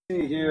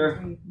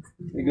Here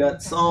we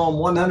got Psalm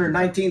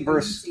 119,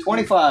 verse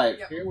 25.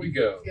 Here we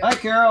go. Hi,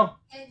 Carol.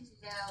 Hey,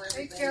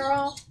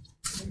 Carol.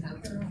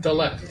 The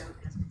left.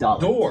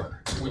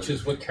 Door, which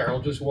is what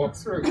Carol just walked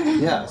through.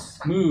 Yes.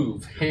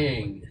 Move,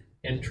 hang,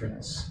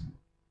 entrance.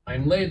 I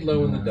am laid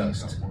low in the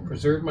dust.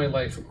 Preserve my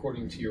life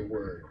according to your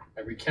word.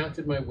 I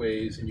recounted my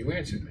ways, and you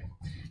answered me.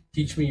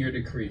 Teach me your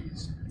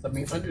decrees. Let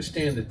me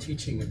understand the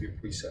teaching of your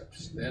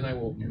precepts. Then I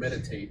will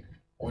meditate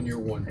on your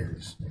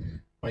wonders.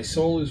 My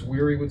soul is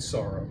weary with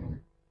sorrow.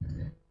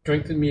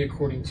 Strengthen me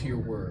according to your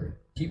word.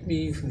 Keep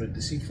me from the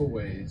deceitful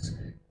ways.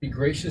 Be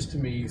gracious to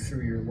me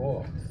through your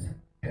law.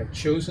 I have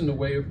chosen the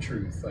way of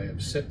truth. I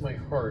have set my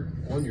heart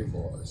on your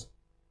laws.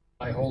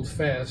 I hold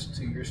fast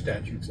to your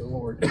statutes, O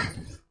Lord.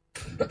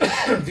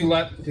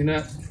 Do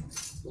not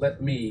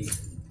let me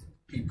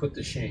be put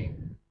to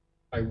shame.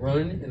 I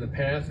run in the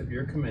path of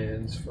your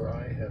commands,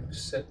 for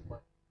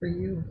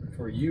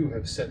you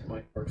have set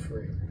my heart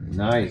free.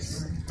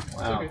 Nice.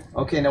 Wow.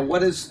 Okay, now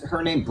what is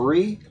her name?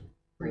 Bree?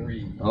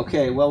 Bree.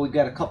 Okay, well, we've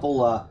got a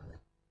couple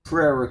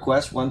prayer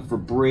requests. One for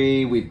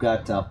Bree. We've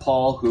got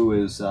Paul, who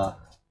is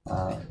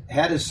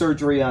had his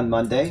surgery on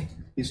Monday.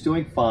 He's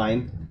doing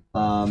fine.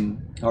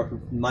 Or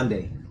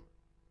Monday.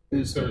 It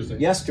was Thursday.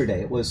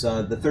 Yesterday. It was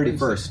the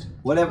 31st.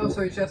 Whatever.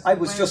 I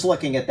was just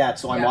looking at that,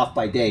 so I'm off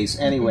by days.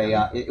 Anyway,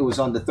 it was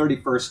on the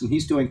 31st, and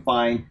he's doing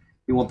fine.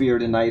 He won't be here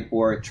tonight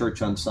or at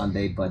church on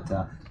Sunday, but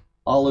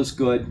all is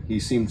good. He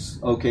seems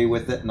okay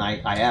with it, and I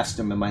asked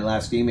him in my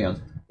last email,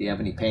 do you have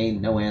any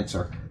pain? No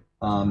answer.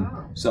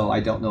 So I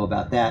don't know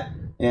about that.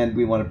 And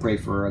we want to pray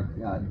for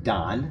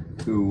Don,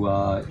 who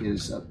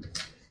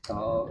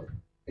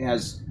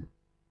has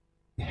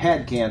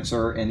had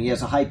cancer, and he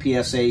has a high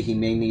PSA. He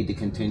may need to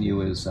continue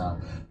his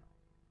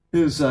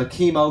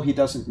chemo. He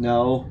doesn't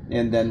know.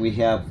 And then we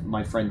have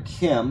my friend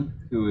Kim,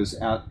 who is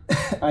out.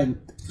 I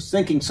was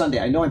thinking Sunday.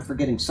 I know I'm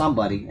forgetting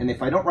somebody, and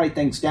if I don't write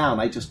things down,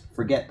 I just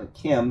forget. But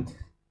Kim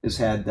has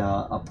had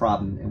a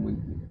problem,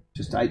 and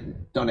I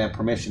don't have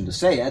permission to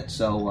say it,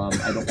 so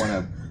I don't want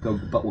to go.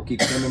 But we'll keep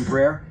Kim in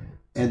prayer.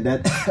 And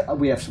then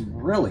we have some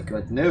really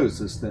good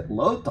news: is that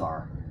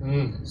Lothar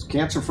is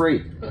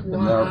cancer-free. And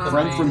our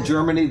friend from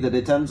Germany that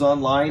attends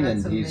online,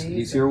 and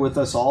he's here with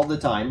us all the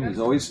time. He's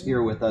always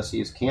here with us. He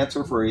is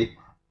cancer-free.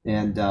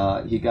 And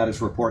he got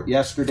his report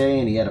yesterday,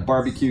 and he had a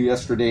barbecue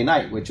yesterday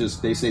night, which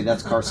is, they say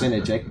that's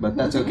carcinogenic, but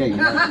that's okay.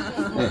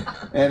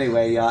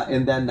 Anyway,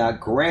 and then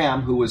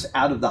Graham, who was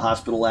out of the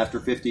hospital after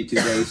 52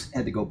 days,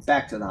 had to go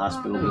back to the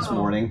hospital this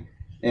morning,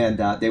 and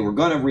they were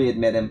going to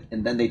readmit him,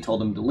 and then they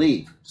told him to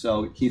leave.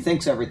 So he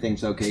thinks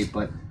everything's okay,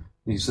 but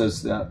he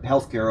says the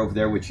healthcare over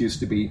there, which used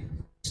to be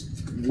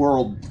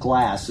world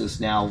class, is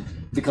now,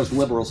 because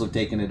liberals have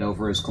taken it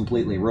over, is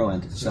completely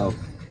ruined. So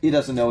he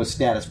doesn't know his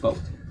status, but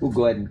we'll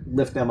go ahead and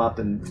lift them up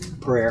in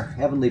prayer.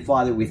 Heavenly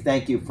Father, we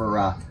thank you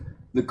for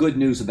the good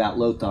news about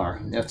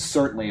Lothar. That's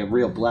certainly a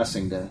real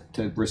blessing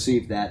to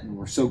receive that, and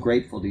we're so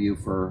grateful to you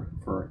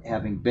for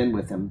having been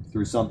with him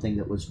through something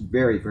that was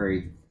very,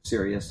 very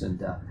serious,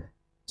 and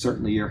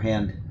certainly your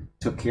hand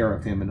took care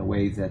of him in a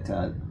way that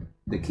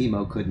the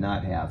chemo could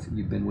not have.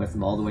 You've been with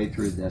him all the way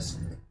through this,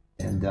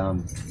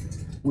 and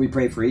we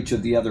pray for each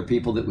of the other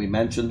people that we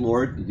mentioned,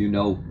 Lord. You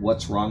know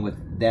what's wrong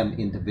with them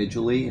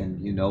individually,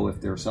 and you know if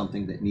there's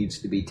something that needs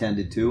to be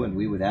tended to, and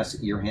we would ask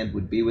that your hand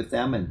would be with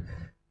them, and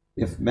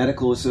if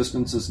medical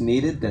assistance is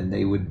needed, then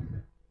they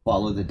would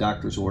follow the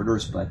doctor's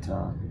orders, but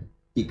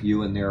keep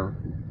you in their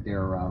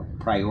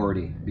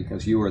priority,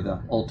 because you are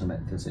the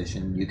ultimate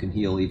physician. You can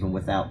heal even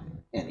without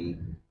any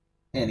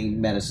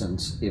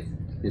medicines if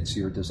it's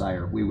your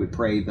desire. We would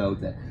pray, though,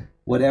 that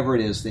whatever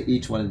it is, that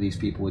each one of these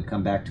people would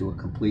come back to a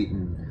complete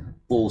and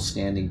full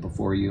standing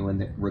before you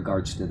in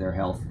regards to their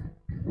health.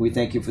 We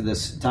thank you for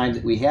this time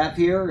that we have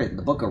here in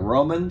the book of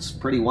Romans.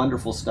 Pretty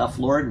wonderful stuff,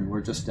 Lord, and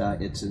we're just,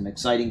 it's an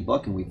exciting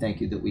book, and we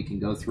thank you that we can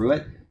go through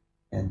it.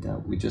 And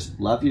we just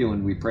love you,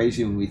 and we praise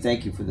you, and we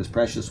thank you for this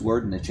precious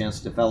word and the chance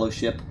to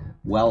fellowship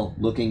while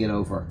looking it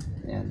over.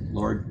 And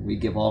Lord, we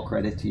give all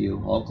credit to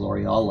you, all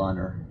glory, all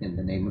honor, in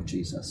the name of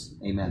Jesus.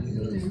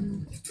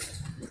 Amen.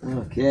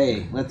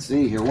 Okay, let's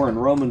see here. We're in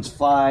Romans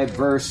 5,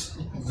 verse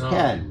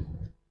 10.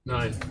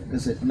 9.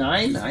 Is it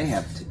 9? I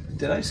have.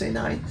 Did I say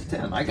 9?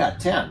 10. I got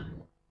 10.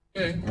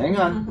 Okay. Hang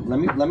on.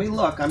 Let me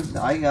look. I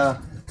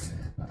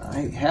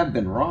have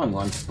been wrong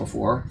once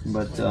before,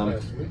 but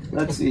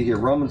let's see here.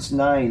 Romans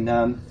 9.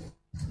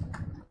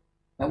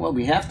 Well,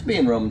 we have to be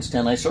in Romans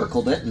 10. I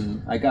circled it,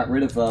 and I got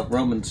rid of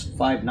Romans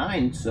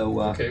 5:9.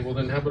 So okay. Well,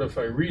 then how about if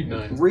I read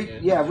 9?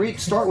 Read.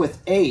 Start with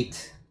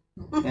 8,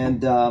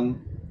 and I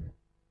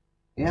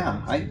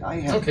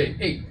have. Okay,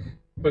 8.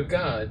 But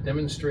God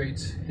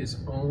demonstrates His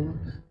own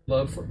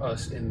love for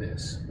us in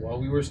this: while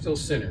we were still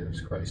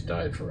sinners, Christ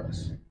died for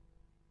us.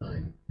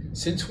 9.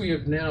 Since we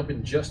have now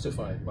been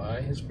justified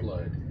by His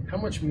blood, how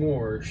much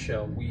more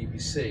shall we be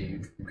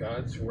saved from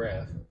God's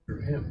wrath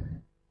through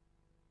Him?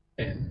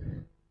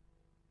 10.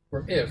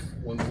 For if,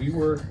 when we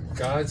were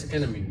God's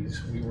enemies,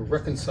 we were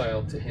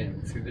reconciled to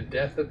him through the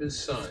death of his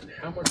Son,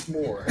 how much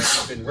more,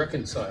 having been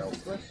reconciled,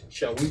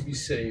 shall we be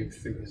saved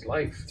through his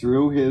life?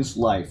 Through his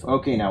life.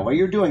 Okay, now while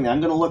you're doing that, I'm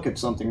going to look at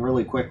something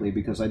really quickly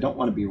because I don't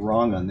want to be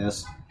wrong on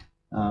this.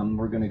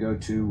 We're going to go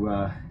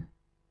to,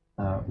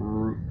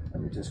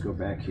 let me just go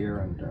back here,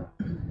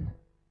 and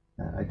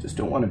I just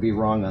don't want to be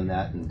wrong on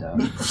that and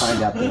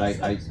find out that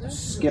I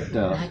skipped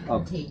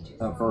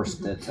a verse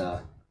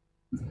that,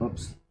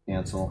 oops.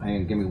 Cancel. Hang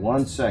on, give me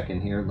 1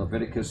 second here.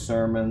 Leviticus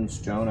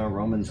sermons, Jonah,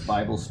 Romans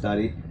Bible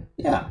study.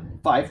 Yeah,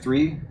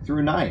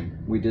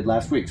 5:3-9 we did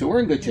last week. So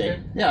we're in good shape.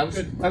 Okay. Yeah,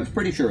 I was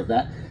pretty sure of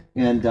that.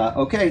 And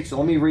okay, so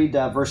let me read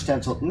verse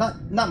 10. So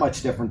not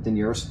much different than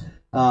yours.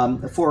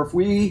 For if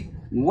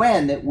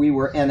when we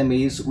were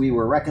enemies, we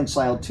were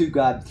reconciled to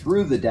God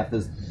through the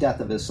death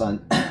of his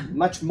Son,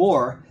 much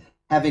more,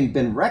 having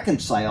been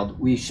reconciled,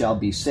 we shall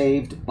be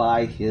saved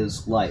by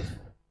his life.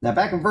 Now,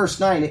 back in verse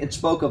 9, it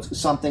spoke of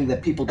something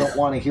that people don't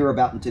want to hear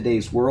about in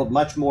today's world,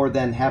 much more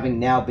than having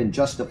now been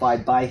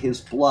justified by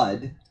his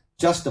blood.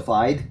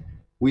 Justified,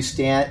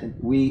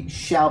 we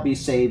shall be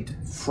saved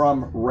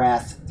from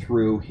wrath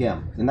through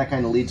him. And that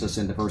kind of leads us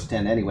into verse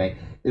 10 anyway,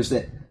 is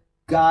that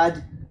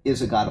God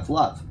is a God of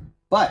love.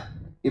 But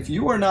if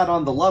you are not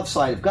on the love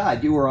side of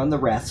God, you are on the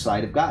wrath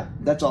side of God.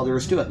 That's all there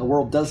is to it. And the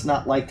world does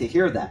not like to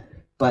hear that.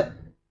 But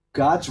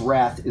God's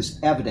wrath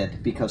is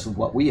evident because of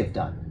what we have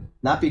done.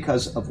 Not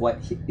because of what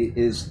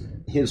is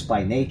his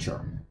by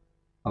nature.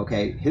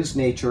 Okay, his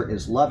nature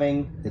is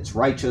loving, it's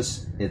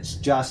righteous, it's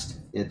just,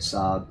 it's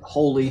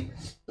holy.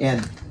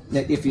 And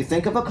if you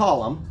think of a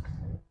column,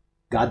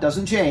 God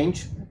doesn't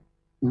change.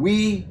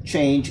 We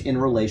change in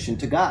relation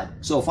to God.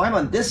 So if I'm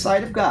on this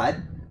side of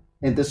God,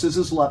 and this is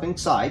his loving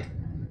side,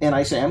 and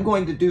I say I'm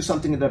going to do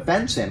something that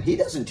offends him, he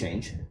doesn't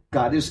change.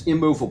 God is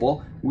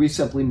immovable. We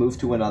simply move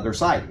to another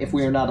side. If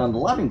we are not on the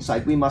loving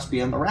side, we must be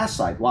on the wrath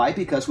side. Why?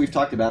 Because we've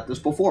talked about this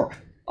before.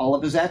 All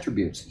of his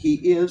attributes. He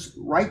is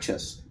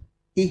righteous.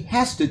 He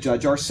has to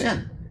judge our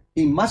sin.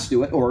 He must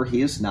do it or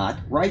he is not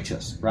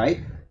righteous,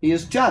 right? He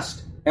is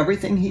just.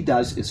 Everything he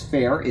does is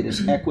fair. It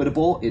is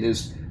equitable. It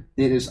is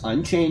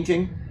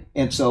unchanging.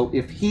 And so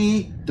if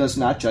he does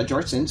not judge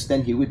our sins,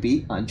 then he would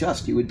be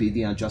unjust. He would be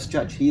the unjust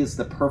judge. He is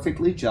the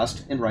perfectly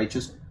just and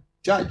righteous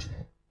judge.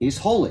 He's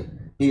holy.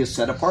 He is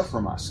set apart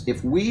from us.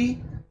 If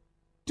we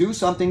do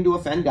something to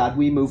offend God,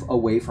 we move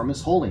away from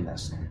his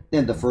holiness.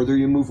 And the further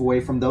you move away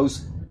from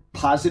those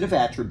positive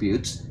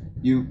attributes,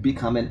 you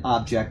become an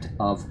object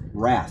of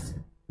wrath.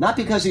 Not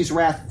because he's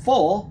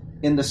wrathful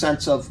in the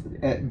sense of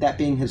that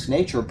being his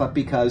nature, but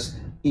because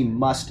he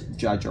must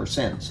judge our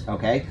sins.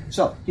 Okay?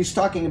 So he's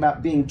talking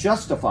about being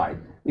justified.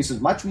 He says,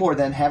 much more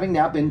than having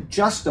now been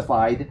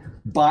justified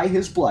by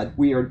his blood,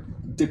 we are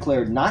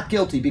declared not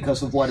guilty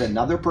because of what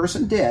another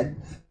person did.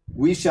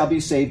 We shall be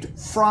saved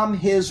from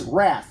his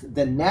wrath,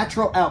 the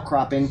natural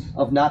outcropping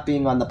of not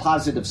being on the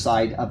positive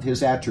side of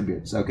his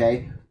attributes,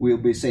 okay? We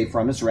will be saved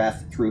from his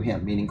wrath through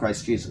him, meaning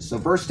Christ Jesus. So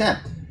verse 10,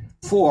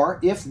 for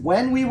if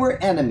when we were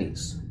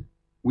enemies,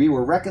 we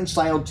were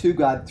reconciled to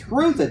God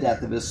through the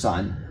death of his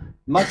Son,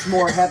 much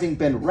more having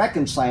been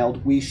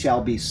reconciled, we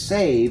shall be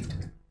saved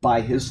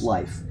by his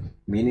life,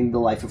 meaning the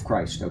life of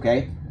Christ,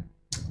 okay?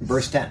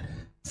 Verse 10,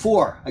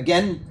 for,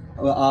 again,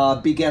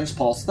 begins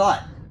Paul's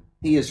thought.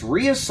 He is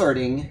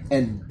reasserting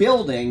and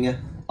building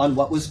on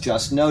what was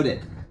just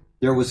noted.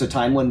 There was a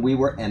time when we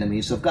were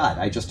enemies of God.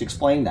 I just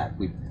explained that.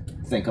 We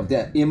think of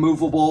the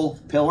immovable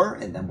pillar,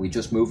 and then we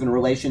just move in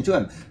relation to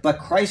him. But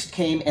Christ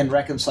came and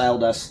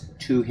reconciled us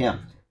to him.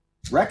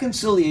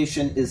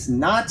 Reconciliation is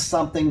not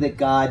something that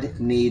God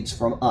needs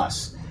from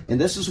us.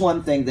 And this is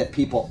one thing that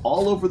people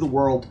all over the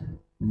world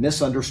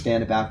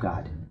misunderstand about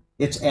God.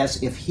 It's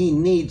as if he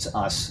needs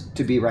us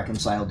to be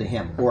reconciled to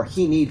him, or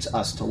he needs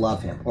us to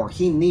love him, or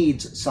he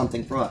needs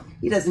something from us.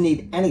 He doesn't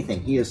need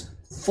anything. He is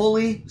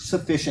fully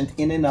sufficient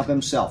in and of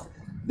himself.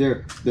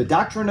 The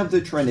doctrine of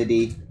the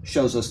Trinity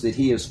shows us that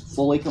he is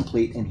fully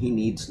complete and he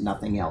needs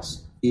nothing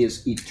else. He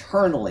is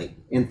eternally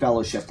in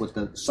fellowship with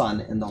the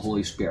Son and the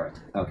Holy Spirit,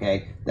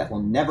 okay? That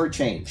will never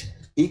change.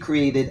 He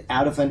created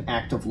out of an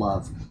act of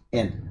love,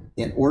 and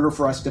in order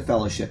for us to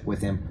fellowship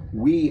with him,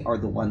 we are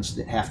the ones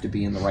that have to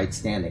be in the right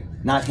standing,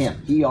 not him.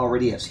 He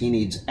already is. He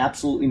needs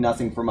absolutely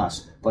nothing from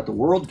us. But the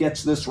world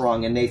gets this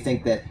wrong, and they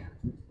think that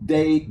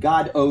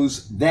God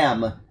owes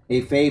them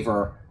a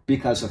favor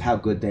because of how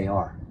good they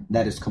are.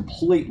 That is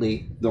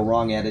completely the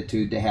wrong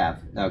attitude to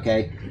have,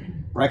 okay?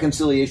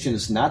 Reconciliation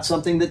is not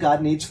something that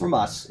God needs from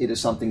us. It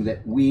is something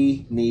that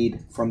we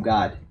need from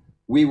God.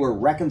 We were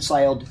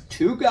reconciled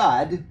to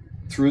God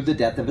through the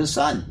death of his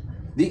Son.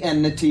 The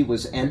enmity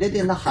was ended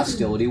and the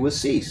hostility was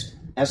ceased.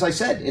 As I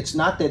said, it's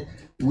not that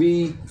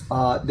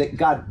that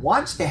God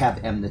wants to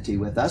have enmity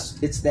with us.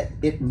 It's that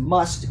it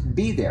must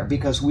be there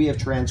because we have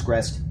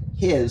transgressed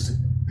his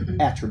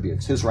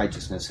attributes, his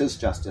righteousness, his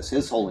justice,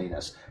 his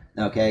holiness.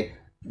 Okay?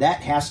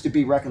 That has to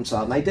be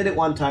reconciled. And I did it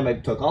one time. I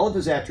took all of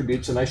his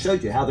attributes and I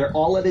showed you how they're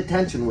all at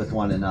attention with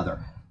one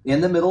another.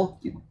 In the middle,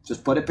 you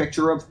just put a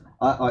picture of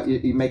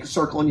You make a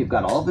circle and you've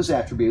got all of his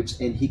attributes,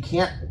 and he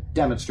can't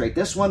demonstrate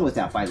this one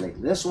without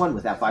violating this one,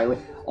 without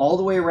violating all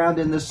the way around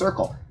in this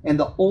circle. And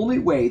the only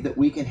way that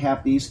we can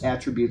have these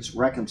attributes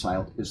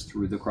reconciled is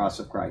through the cross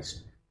of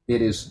Christ.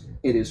 It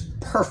is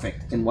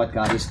perfect in what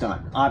God has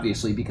done,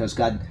 obviously, because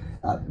God,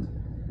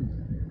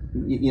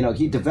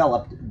 he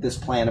developed this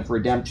plan of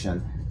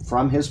redemption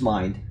from his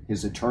mind,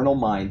 his eternal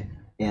mind,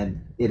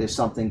 and it is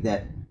something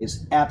that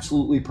is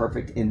absolutely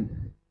perfect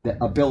in the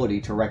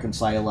ability to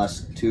reconcile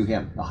us to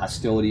him. The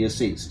hostility is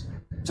ceased.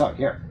 So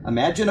here,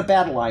 imagine a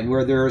battle line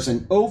where there is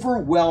an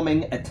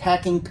overwhelming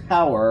attacking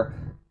power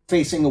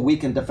facing a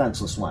weak and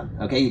defenseless one.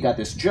 Okay, you got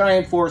this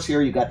giant force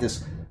here, you got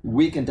this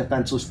weak and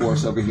defenseless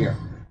force over here.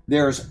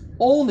 There's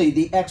only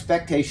the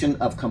expectation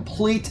of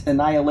complete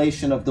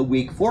annihilation of the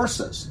weak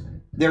forces.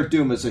 Their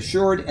doom is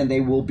assured and they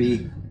will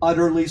be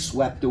utterly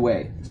swept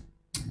away.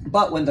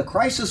 But when the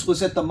crisis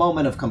was at the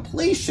moment of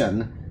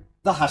completion,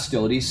 the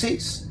hostilities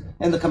cease.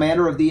 And the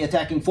commander of the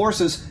attacking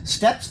forces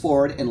steps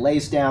forward and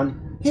lays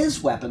down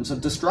his weapons of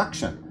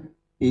destruction.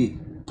 He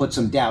puts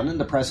them down in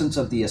the presence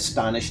of the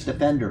astonished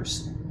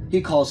defenders.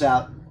 He calls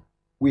out,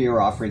 "We are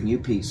offering you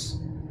peace."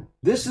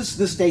 This is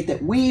the state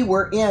that we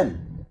were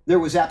in. There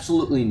was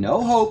absolutely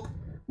no hope.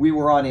 We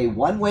were on a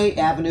one-way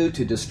avenue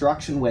to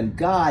destruction when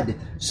God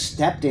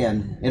stepped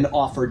in and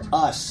offered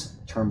us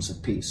terms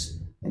of peace.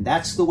 And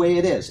that's the way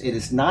it is. It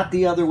is not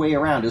the other way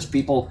around, as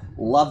people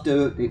love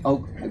to,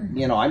 I'm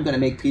going to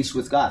make peace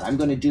with God. I'm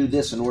going to do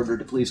this in order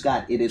to please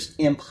God. It is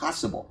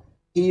impossible.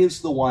 He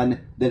is the one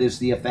that is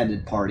the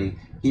offended party.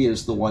 He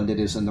is the one that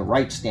is in the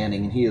right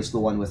standing, and he is the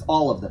one with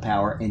all of the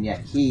power, and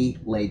yet he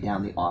laid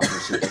down the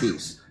offers of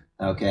peace.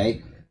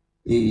 Okay?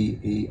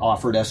 He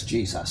offered us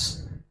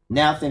Jesus.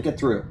 Now think it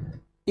through.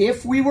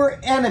 If we were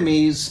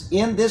enemies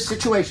in this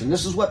situation,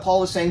 this is what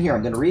Paul is saying here.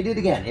 I'm going to read it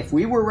again. If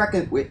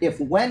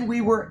when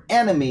we were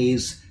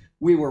enemies,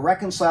 we were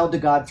reconciled to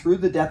God through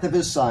the death of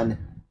his Son,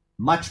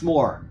 much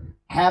more,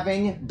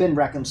 having been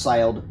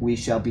reconciled, we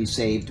shall be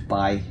saved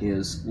by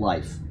his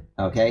life.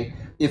 Okay?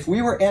 If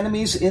we were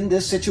enemies in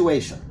this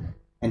situation,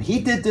 and he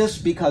did this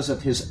because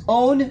of his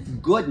own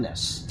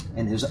goodness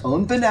and his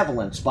own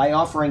benevolence by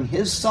offering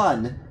his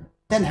Son,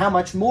 then how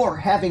much more,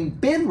 having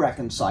been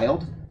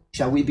reconciled,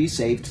 shall we be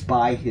saved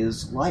by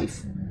his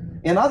life?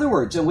 In other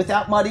words, and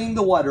without muddying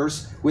the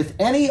waters, with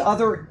any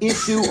other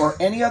issue or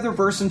any other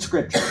verse in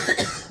Scripture,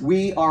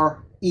 we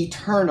are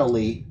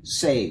eternally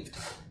saved.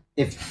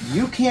 If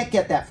you can't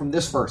get that from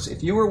this verse,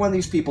 if you are one of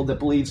these people that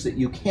believes that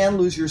you can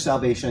lose your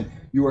salvation,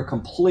 you are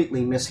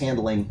completely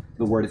mishandling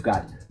the Word of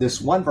God.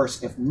 This one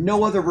verse, if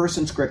no other verse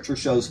in Scripture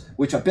shows,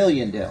 which a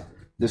billion do,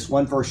 this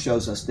one verse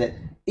shows us that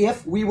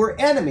if we were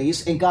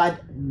enemies and God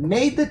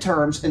made the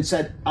terms and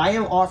said, "I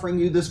am offering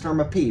you this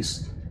term of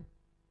peace,"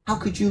 how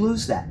could you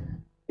lose that?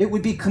 It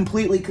would be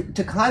completely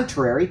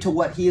contrary to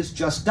what he has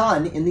just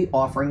done in the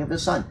offering of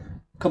his Son.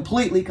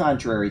 Completely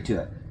contrary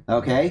to it.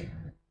 Okay?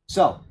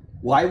 So,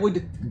 why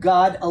would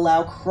God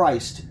allow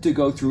Christ to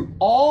go through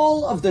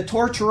all of the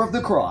torture of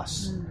the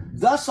cross,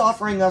 thus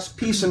offering us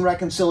peace and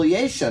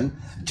reconciliation,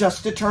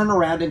 just to turn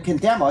around and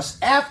condemn us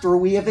after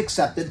we have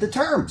accepted the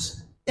terms?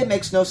 It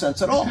makes no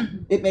sense at all.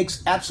 It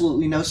makes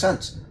absolutely no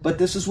sense. But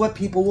this is what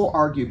people will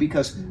argue,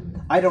 because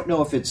I don't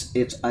know if it's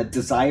a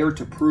desire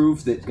to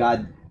prove that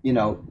God,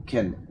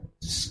 can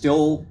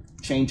still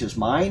change his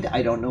mind.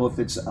 I don't know if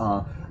it's,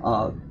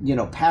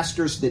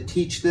 pastors that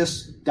teach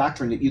this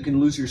doctrine that you can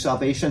lose your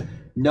salvation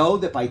know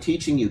that by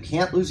teaching you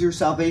can't lose your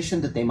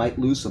salvation, that they might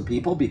lose some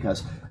people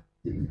because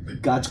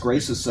God's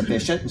grace is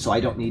sufficient, and so I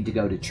don't need to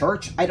go to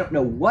church. I don't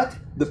know what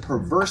the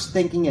perverse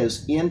thinking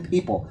is in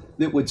people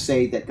that would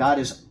say that God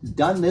has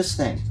done this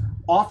thing,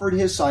 offered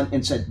his Son,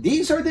 and said,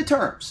 these are the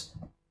terms.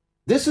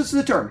 This is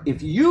the term.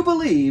 If you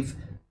believe,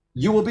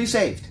 you will be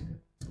saved.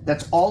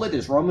 That's all it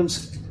is.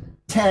 Romans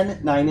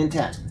 10, 9, and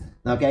 10.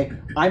 Okay?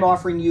 I'm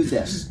offering you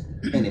this,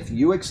 and if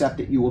you accept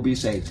it, you will be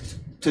saved.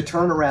 To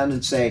turn around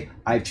and say,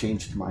 I've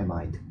changed my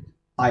mind.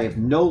 I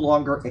am no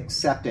longer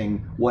accepting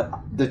what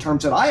the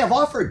terms that I have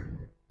offered.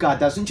 God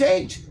doesn't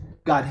change.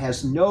 God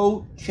has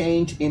no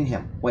change in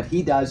him. What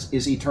he does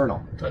is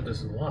eternal. God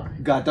doesn't lie.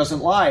 God doesn't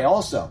lie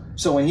also.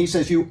 So when he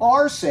says you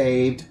are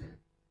saved,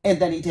 and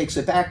then he takes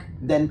it back,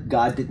 then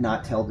God did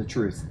not tell the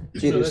truth.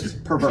 It is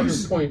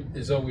perverse. The point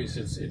is always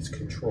it's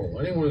control.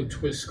 Anyone who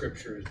twists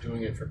Scripture is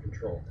doing it for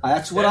control.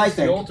 That's what I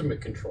think. The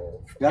ultimate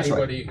control. That's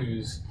anybody right.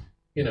 who's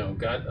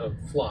got a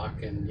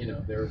flock and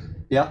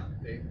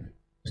they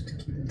just to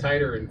keep them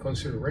tighter and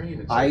closer to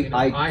rain. It's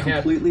I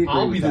completely agree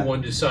I'll with be that. the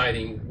one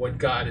deciding what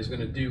God is going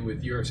to do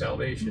with your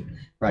salvation,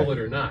 right. pull it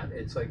or not.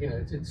 It's like it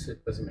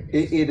doesn't make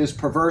any sense. It is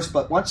perverse,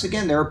 but once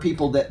again, there are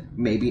people that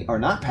maybe are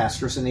not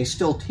pastors and they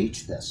still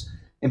teach this.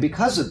 And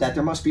because of that,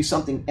 there must be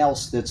something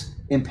else that's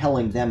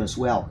impelling them as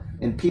well.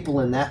 And people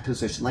in that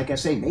position, like I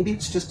say, maybe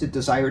it's just a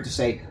desire to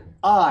say,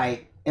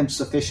 I am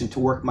sufficient to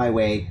work my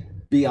way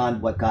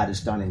beyond what God has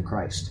done in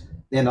Christ.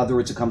 In other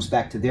words, it comes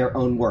back to their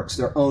own works,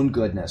 their own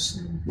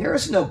goodness. There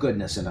is no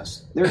goodness in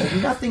us.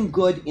 There's nothing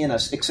good in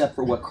us except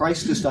for what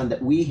Christ has done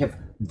that we have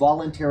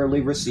voluntarily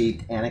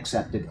received and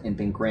accepted and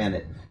been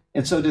granted.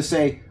 And so to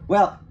say,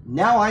 well,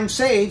 now I'm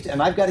saved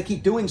and I've got to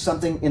keep doing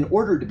something in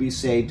order to be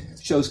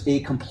saved shows a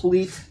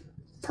complete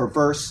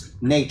perverse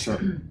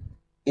nature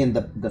in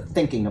the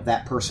thinking of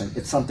that person.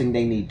 It's something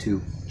they need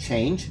to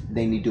change,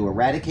 they need to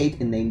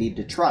eradicate, and they need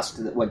to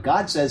trust that what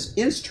God says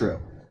is true.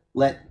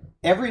 Let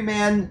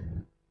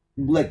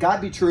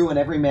God be true and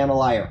every man a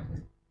liar.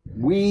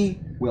 We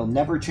will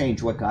never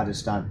change what God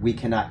has done. We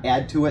cannot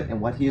add to it, and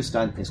what he has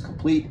done is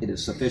complete, it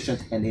is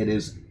sufficient, and it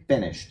is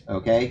finished,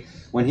 okay?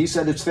 When he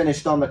said it's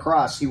finished on the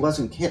cross, he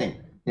wasn't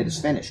kidding. It is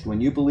finished.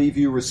 When you believe,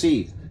 you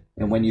receive.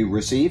 And when you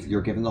receive,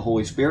 you're given the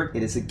Holy Spirit.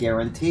 It is a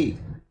guarantee,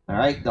 all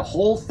right? The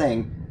whole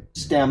thing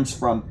stems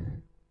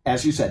from,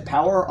 as you said,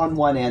 power on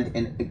one end,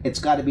 and it's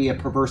got to be a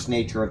perverse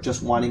nature of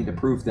just wanting to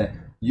prove that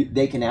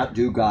they can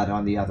outdo God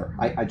on the other.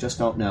 I just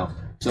don't know.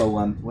 So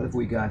what have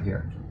we got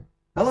here?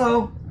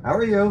 Hello, how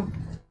are you?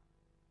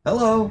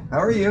 Hello, how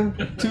are you?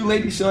 Two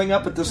ladies showing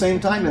up at the same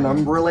time, and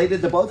I'm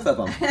related to both of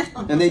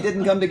them. And they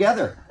didn't come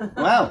together.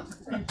 Wow.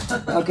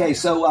 Okay,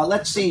 so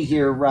let's see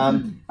here.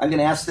 I'm going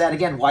to ask that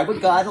again. Why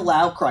would God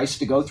allow Christ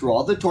to go through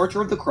all the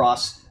torture of the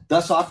cross,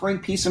 thus offering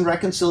peace and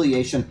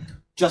reconciliation,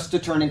 just to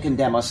turn and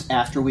condemn us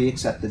after we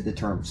accepted the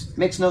terms?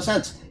 Makes no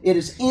sense. It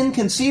is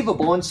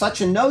inconceivable, and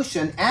such a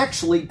notion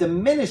actually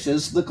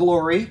diminishes the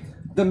glory,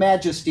 the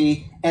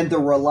majesty, and the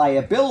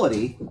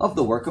reliability of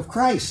the work of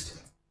Christ.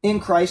 In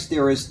Christ,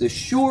 there is the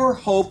sure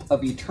hope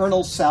of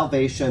eternal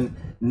salvation,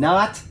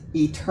 not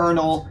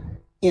eternal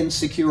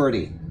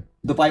insecurity.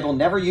 The Bible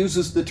never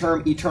uses the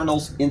term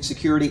eternal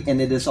insecurity, and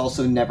it is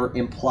also never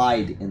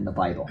implied in the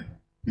Bible.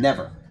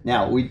 Never.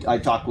 Now, I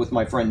talk with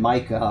my friend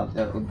Mike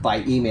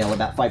by email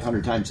about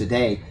 500 times a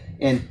day,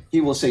 and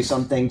he will say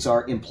some things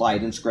are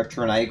implied in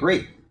Scripture, and I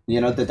agree. You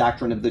know, the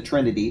doctrine of the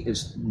Trinity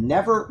is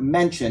never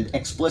mentioned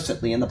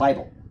explicitly in the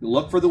Bible. You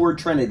look for the word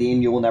Trinity,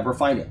 and you will never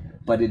find it.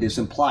 But it is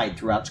implied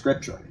throughout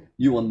Scripture.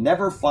 You will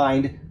never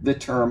find the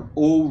term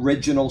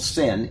original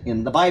sin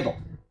in the Bible,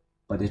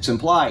 but it's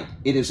implied.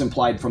 It is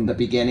implied from the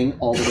beginning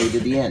all the way to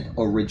the end,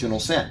 original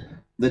sin.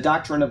 The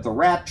doctrine of the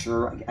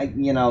rapture,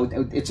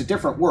 it's a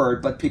different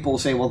word, but people will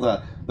say, well,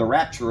 the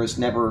rapture is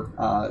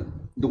never,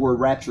 the word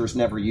rapture is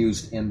never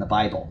used in the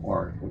Bible,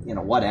 or,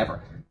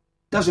 whatever.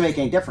 Doesn't make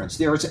any difference.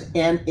 There is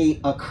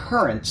an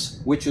occurrence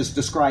which is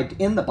described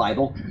in the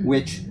Bible,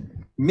 which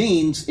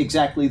means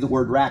exactly the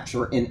word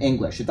rapture in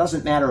English. It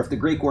doesn't matter if the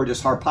Greek word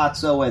is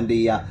harpazo and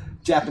the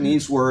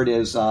Japanese word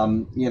is,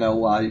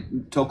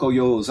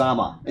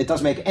 tokoyozama. It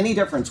doesn't make any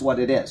difference what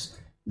it is.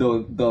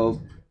 The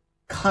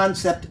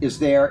concept is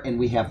there, and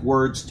we have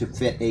words to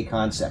fit a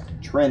concept.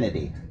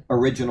 Trinity,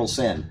 original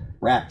sin,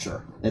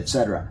 rapture,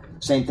 etc.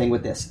 Same thing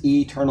with this.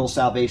 Eternal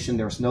salvation.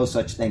 There's no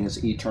such thing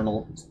as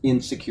eternal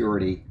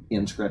insecurity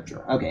in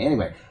Scripture. Okay,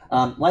 anyway,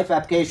 life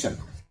application.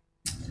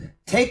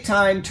 Take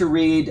time to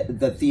read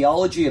the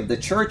theology of the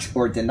church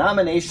or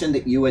denomination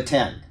that you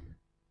attend.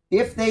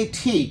 If they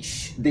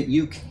teach that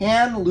you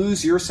can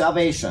lose your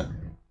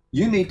salvation,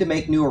 you need to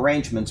make new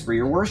arrangements for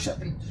your worship.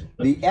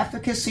 The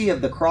efficacy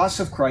of the cross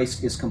of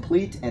Christ is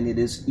complete and it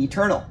is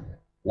eternal.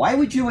 Why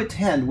would you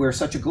attend where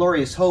such a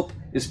glorious hope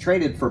is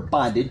traded for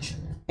bondage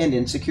and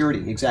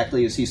insecurity,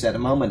 exactly as he said a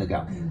moment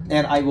ago?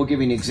 And I will give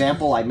you an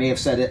example. I may have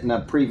said it in a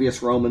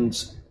previous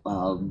Romans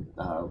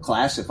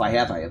class. If I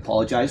have, I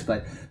apologize.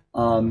 But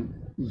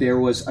there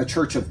was a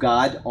Church of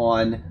God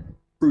on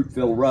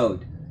Fruitville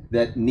Road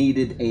that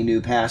needed a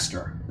new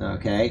pastor,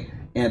 okay?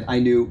 And I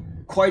knew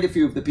quite a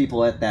few of the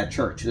people at that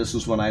church. This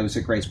was when I was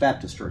at Grace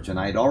Baptist Church, and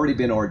I had already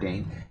been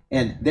ordained.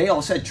 And they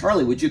all said,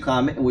 Charlie, would you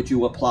come and would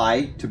you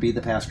apply to be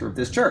the pastor of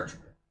this church?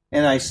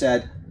 And I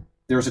said,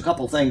 there's a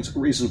couple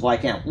reasons why I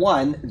can't.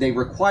 One, they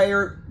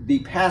require the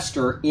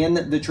pastor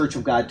in the Church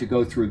of God to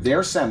go through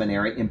their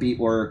seminary and be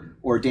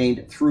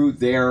ordained through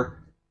their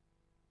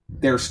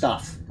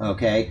stuff,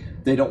 okay?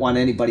 They don't want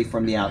anybody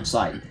from the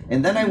outside.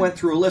 And then I went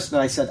through a list and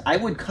I said, I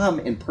would come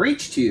and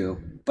preach to you,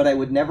 but I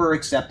would never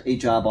accept a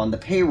job on the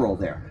payroll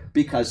there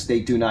because they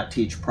do not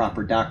teach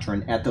proper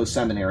doctrine at those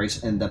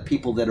seminaries, and the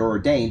people that are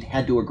ordained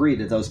had to agree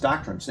to those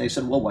doctrines. They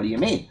said, well, what do you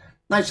mean?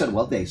 And I said,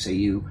 well, they say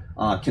you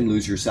can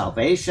lose your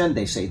salvation.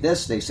 They say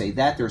this, they say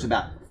that. There's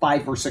about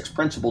 5 or 6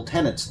 principal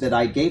tenets that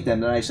I gave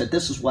them, and I said,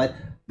 this is what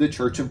the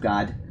Church of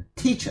God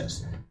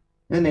teaches.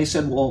 And they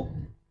said, well,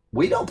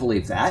 we don't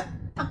believe that.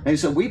 And he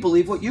said, we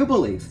believe what you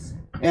believe.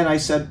 And I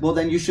said, well,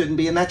 then you shouldn't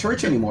be in that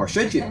church anymore,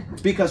 should you?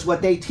 Because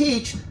what they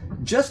teach,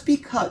 just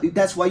because,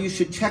 that's why you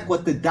should check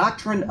what the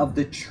doctrine of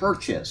the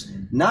church is,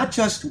 not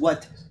just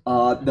what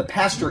the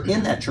pastor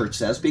in that church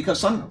says, because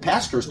some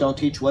pastors don't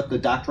teach what the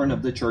doctrine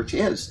of the church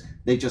is.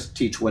 They just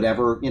teach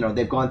whatever,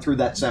 they've gone through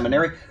that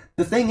seminary.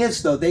 The thing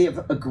is, though, they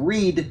have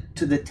agreed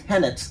to the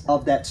tenets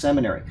of that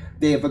seminary.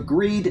 They have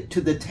agreed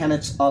to the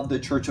tenets of the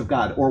Church of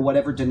God, or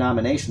whatever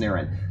denomination they're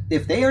in.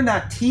 If they are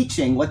not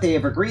teaching what they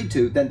have agreed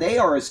to, then they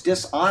are as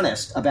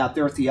dishonest about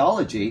their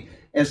theology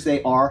as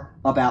they are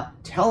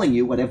about telling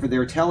you whatever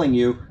they're telling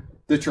you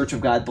the Church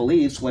of God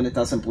believes when it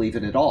doesn't believe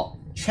it at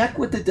all. Check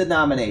with the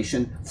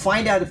denomination,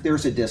 find out if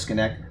there's a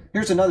disconnect.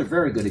 Here's another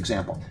very good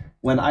example.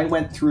 when I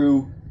went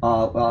through,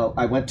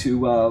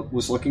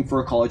 was looking for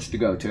a college to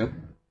go to,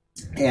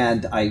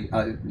 and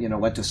I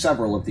went to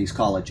several of these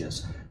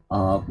colleges,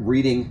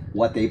 reading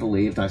what they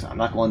believed. I said, I'm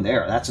not going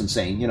there. That's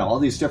insane. All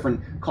these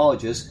different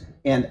colleges.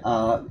 And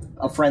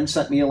a friend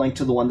sent me a link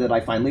to the one that I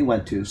finally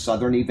went to,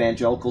 Southern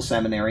Evangelical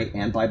Seminary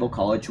and Bible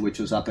College, which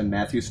is up in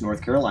Matthews,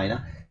 North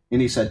Carolina.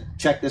 And he said,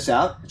 check this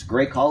out. It's a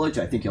great college.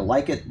 I think you'll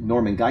like it.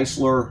 Norman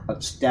Geisler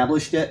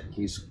established it.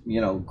 He's,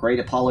 great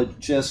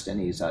apologist, and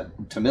he's a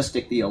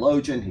Thomistic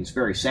theologian. He's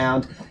very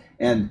sound.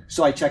 And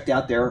so I checked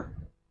out their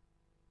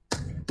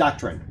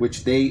doctrine,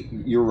 which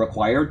you're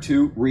required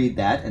to read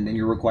that, and then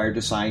you're required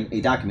to sign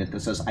a document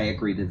that says, I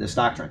agree to this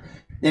doctrine.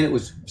 And it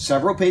was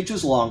several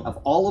pages long of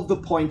all of the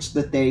points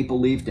that they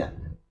believed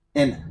in.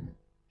 And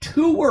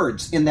 2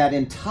 words in that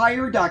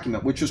entire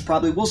document, which was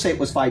probably, we'll say it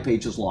was 5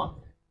 pages long,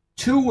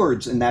 2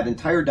 words in that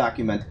entire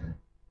document,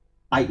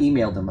 I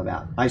emailed them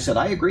about. I said,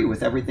 I agree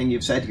with everything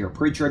you've said here.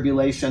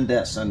 Pre-tribulation,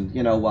 this, and,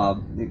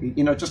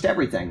 just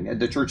everything.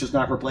 The church has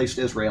not replaced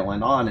Israel,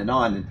 and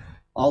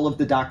all of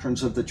the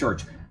doctrines of the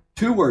church.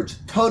 2 words,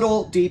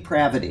 total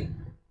depravity.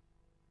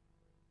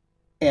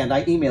 And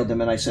I emailed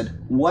him and I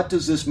said, what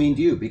does this mean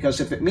to you?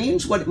 Because if it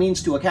means what it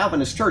means to a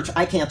Calvinist church,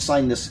 I can't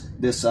sign this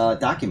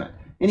document.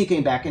 And he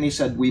came back and he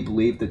said, we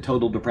believe that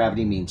total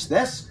depravity means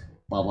this,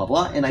 blah, blah,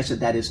 blah. And I said,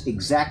 that is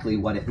exactly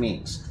what it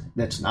means.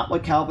 That's not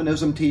what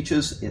Calvinism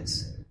teaches.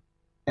 It's,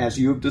 as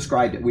you have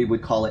described it, we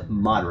would call it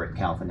moderate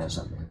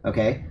Calvinism.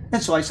 Okay?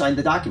 And so I signed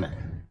the document.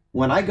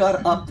 When I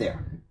got up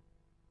there,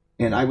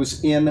 and I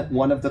was in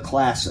one of the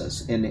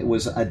classes, and it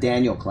was a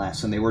Daniel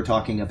class, and they were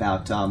talking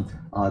about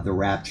the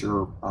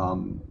rapture,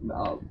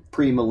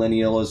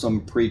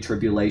 premillennialism,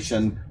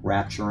 pre-tribulation,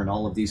 rapture, and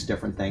all of these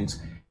different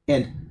things.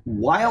 And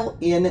while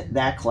in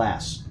that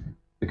class,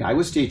 the guy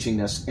was teaching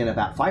this, and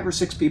about 5 or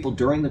 6 people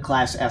during the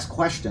class asked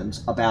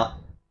questions about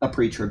a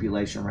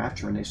pre-tribulation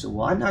rapture, and they said,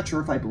 well, I'm not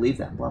sure if I believe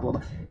that, blah, blah,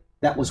 blah.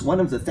 That was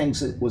one of the things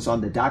that was on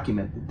the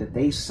document that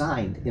they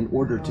signed in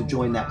order to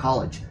join that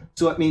college.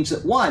 So it means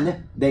that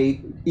 1,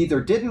 they either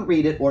didn't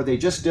read it or they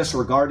just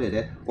disregarded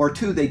it, or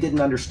 2, they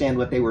didn't understand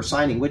what they were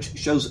signing, which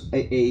shows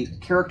a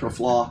character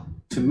flaw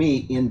to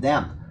me in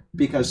them,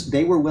 because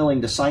they were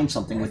willing to sign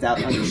something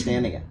without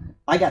understanding it.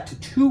 I got to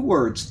 2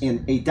 words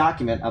in a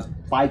document of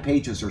 5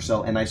 pages or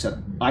so, and I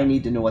said, I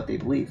need to know what they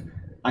believe.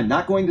 I'm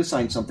not going to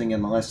sign something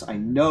unless I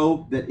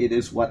know that it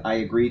is what I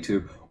agree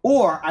to,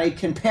 or I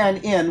can pen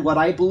in what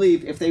I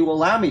believe if they will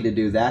allow me to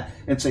do that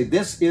and say,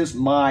 this is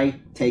my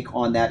take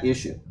on that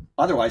issue.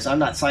 Otherwise, I'm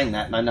not signing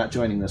that, and I'm not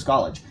joining this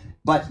college.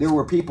 But there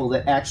were people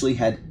that actually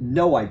had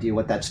no idea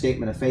what that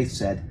statement of faith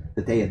said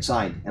that they had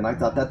signed. And I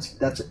thought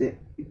that's it.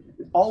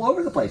 All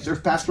over the place.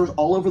 There's pastors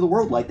all over the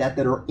world like that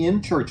are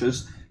in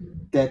churches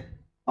that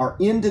are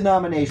in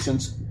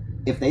denominations.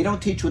 If they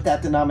don't teach what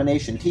that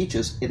denomination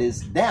teaches, it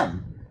is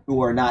them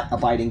who are not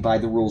abiding by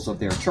the rules of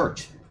their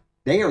church.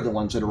 They are the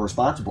ones that are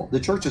responsible. The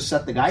church has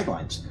set the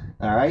guidelines,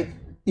 all right?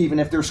 Even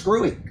if they're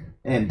screwy.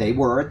 And they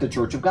were at the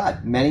Church of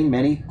God. Many,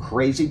 many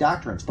crazy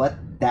doctrines, but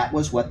that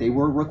was what they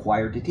were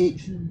required to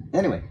teach.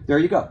 Anyway, there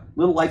you go.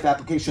 Little life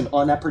application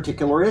on that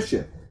particular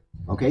issue.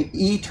 Okay,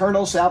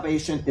 eternal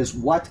salvation is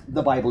what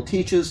the Bible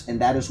teaches, and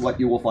that is what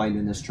you will find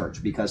in this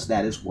church, because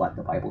that is what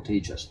the Bible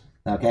teaches.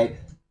 Okay,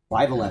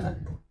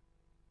 5:11.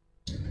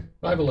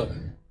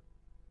 5:11.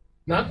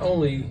 Not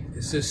only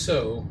is this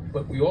so,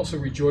 but we also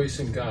rejoice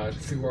in God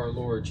through our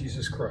Lord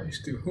Jesus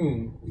Christ, through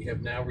whom we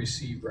have now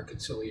received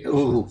reconciliation.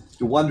 Ooh,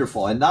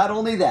 wonderful. And not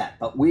only that,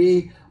 but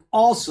we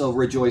also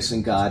rejoice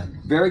in God,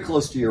 very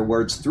close to your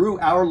words, through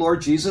our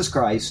Lord Jesus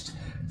Christ,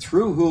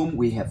 through whom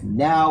we have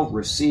now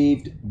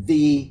received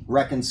the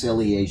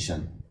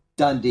reconciliation.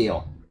 Done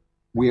deal.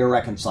 We are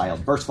reconciled.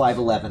 Verse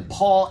 5:11.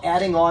 Paul,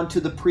 adding on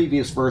to the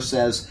previous verse,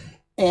 says,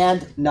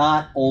 and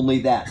not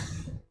only that.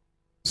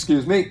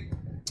 Excuse me.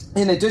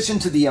 In addition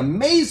to the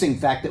amazing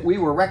fact that we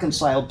were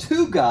reconciled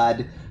to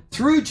God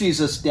through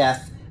Jesus'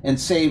 death and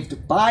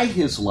saved by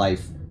his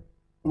life,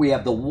 we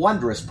have the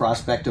wondrous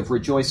prospect of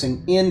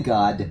rejoicing in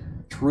God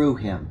through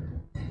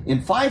him.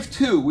 In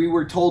 5:2, we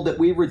were told that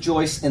we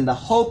rejoice in the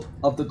hope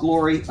of the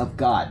glory of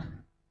God.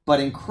 But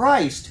in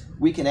Christ,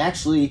 we can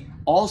actually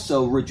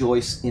also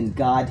rejoice in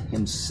God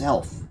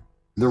himself.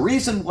 The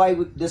reason why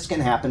this can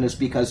happen is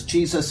because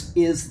Jesus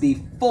is the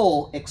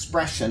full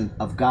expression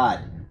of God.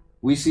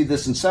 We see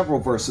this in several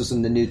verses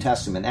in the New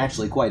Testament,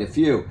 actually quite a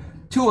few.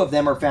 2 of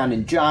them are found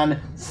in John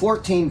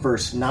 14,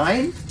 verse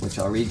 9, which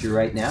I'll read you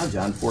right now,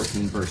 John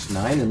 14, verse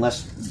 9,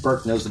 unless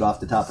Burke knows it off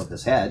the top of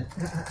his head.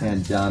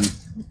 And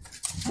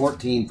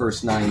 14,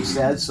 verse 9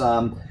 says,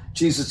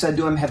 Jesus said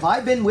to him, have I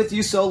been with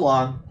you so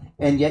long,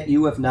 and yet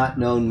you have not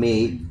known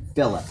me,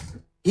 Philip?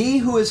 He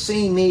who has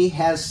seen me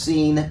has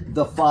seen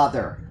the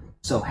Father.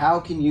 So how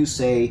can you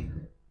say,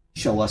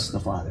 show us the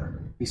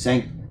Father? He's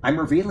saying, I'm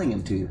revealing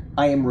him to you.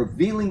 I am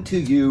revealing to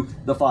you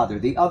the Father.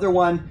 The other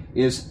one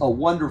is a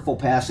wonderful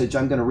passage.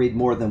 I'm going to read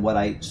more than what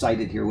I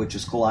cited here, which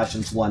is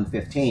Colossians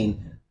 1:15.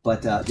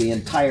 But the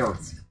entire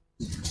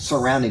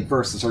surrounding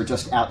verses are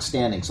just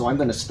outstanding. So I'm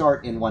going to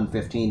start in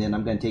 1:15, and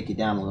I'm going to take you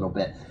down a little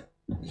bit.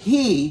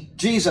 He,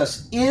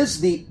 Jesus,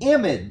 is the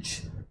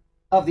image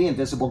of the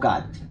invisible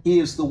God. He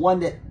is the one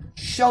that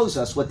shows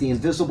us what the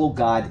invisible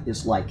God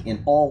is like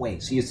in all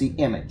ways. He is the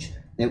image.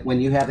 And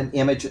when you have an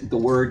image, the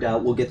word,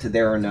 we'll get to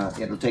there, and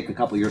it'll take a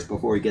couple years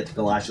before we get to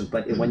Colossians,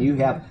 but when you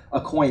have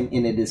a coin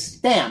and it is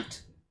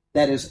stamped,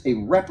 that is a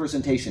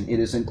representation. It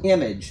is an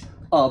image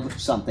of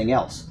something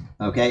else,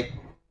 okay?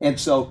 And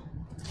so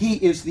he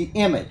is the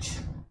image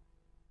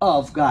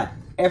of God.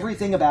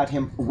 Everything about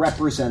him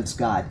represents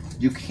God.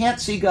 You can't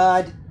see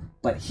God,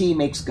 but he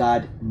makes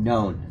God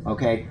known,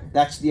 okay?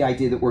 That's the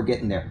idea that we're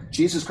getting there.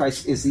 Jesus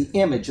Christ is the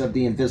image of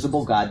the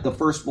invisible God, the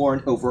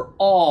firstborn over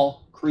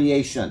all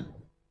creation.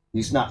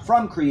 He's not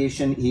from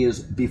creation, he is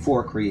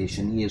before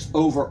creation. He is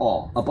over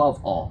all,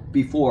 above all,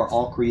 before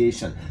all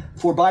creation.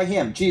 For by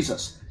him,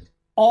 Jesus,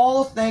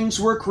 all things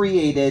were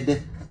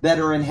created that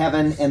are in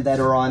heaven and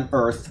that are on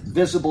earth,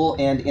 visible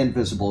and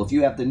invisible. If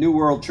you have the New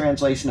World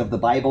Translation of the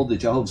Bible, the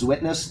Jehovah's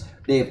Witness,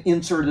 they have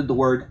inserted the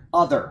word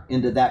other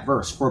into that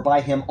verse. For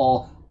by him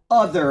all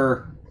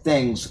other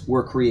things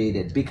were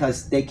created,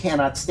 because they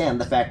cannot stand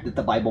the fact that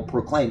the Bible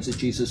proclaims that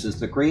Jesus is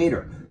the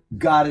creator.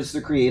 God is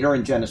the creator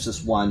in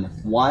Genesis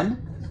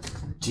 1:1.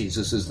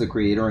 Jesus is the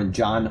creator in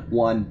John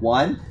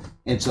 1:1.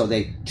 And so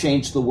they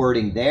change the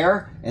wording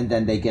there, and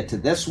then they get to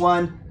this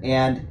one,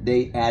 and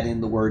they add in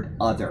the word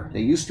other.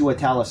 They used to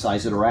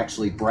italicize it or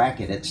actually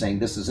bracket it, saying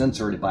this is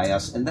inserted by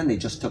us, and then they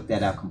just took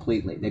that out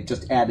completely. They've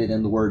just added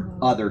in the word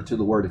other to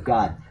the word of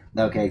God.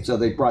 Okay, so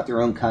they brought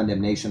their own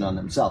condemnation on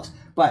themselves.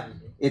 But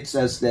it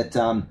says that,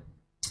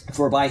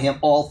 for by him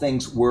all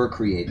things were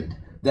created,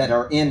 that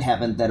are in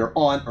heaven, that are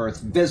on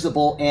earth,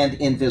 visible and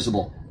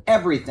invisible.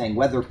 Everything,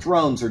 whether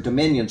thrones or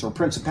dominions or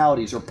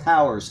principalities or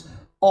powers,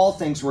 all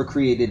things were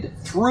created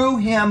through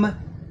him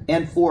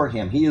and for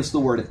him. He is the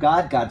Word of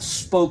God. God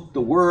spoke the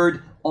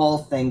Word. All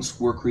things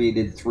were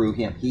created through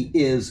him. He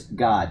is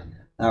God.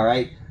 All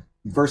right.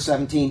 Verse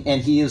 17,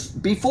 and he is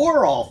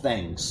before all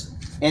things,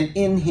 and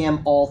in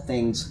him all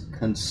things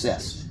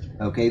consist.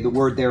 Okay, the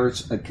word there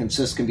is,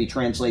 consist can be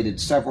translated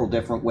several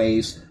different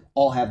ways.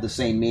 All have the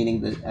same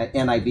meaning. The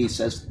NIV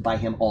says, by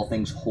him all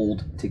things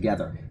hold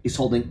together. He's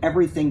holding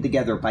everything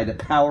together by the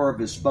power of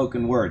his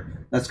spoken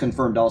word. That's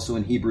confirmed also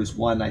in Hebrews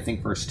 1, I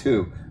think verse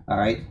 2. All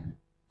right?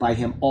 By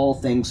him all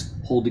things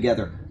hold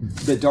together.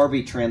 The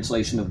Darby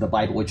translation of the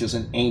Bible, which is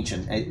an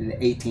ancient,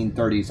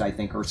 1830s, I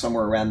think, or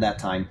somewhere around that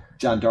time,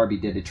 John Darby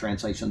did a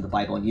translation of the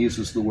Bible and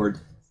uses the word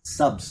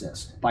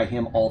subsist. By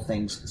him all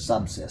things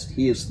subsist.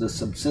 He is the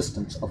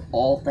subsistence of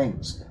all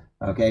things.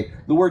 Okay,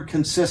 the word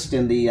consist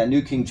in the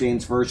New King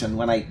James Version,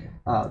 when I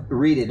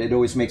read it, it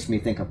always makes me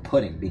think of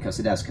pudding because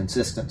it has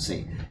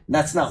consistency. And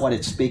that's not what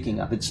it's speaking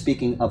of. It's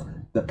speaking of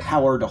the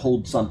power to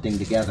hold something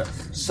together.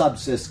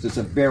 Subsist is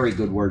a very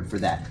good word for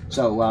that.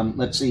 So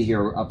let's see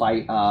here.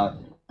 By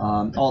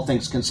all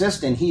things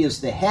consist, and he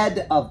is the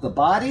head of the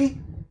body,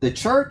 the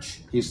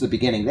church. He's the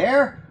beginning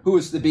there. Who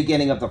is the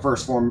beginning of the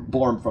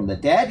firstborn from the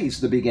dead? He's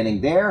the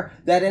beginning there.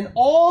 That in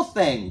all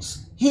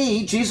things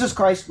he, Jesus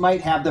Christ, might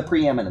have the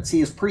preeminence.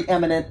 He is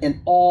preeminent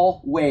in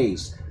all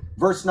ways.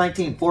 Verse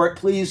 19, for it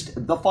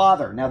pleased the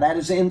Father. Now that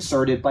is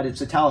inserted, but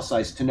it's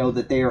italicized to know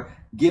that they are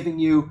giving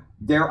you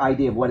their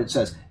idea of what it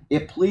says.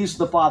 It pleased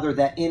the Father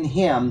that in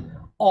him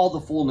all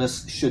the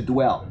fullness should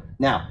dwell.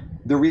 Now,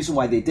 the reason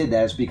why they did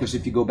that is because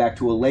if you go back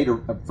to a later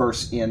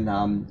verse in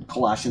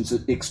Colossians,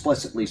 it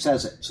explicitly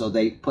says it. So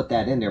they put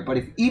that in there.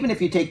 But even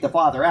if you take the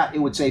Father out, it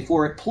would say,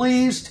 for it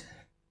pleased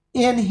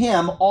in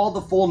him all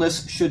the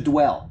fullness should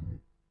dwell.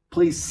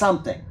 Please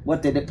something.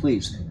 What did it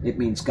please? It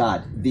means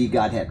God, the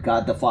Godhead,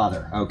 God the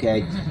Father,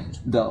 okay?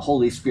 The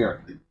Holy Spirit.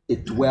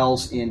 It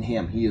dwells in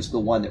him. He is the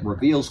one that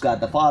reveals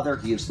God the Father.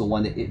 He is the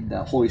one that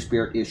the Holy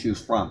Spirit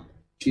issues from.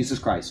 Jesus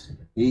Christ.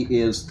 He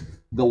is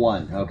the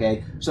one,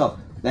 okay? So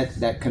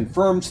that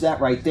confirms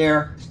that right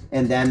there.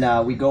 And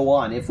then we go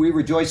on. If we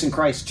rejoice in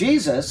Christ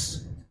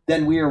Jesus,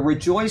 then we are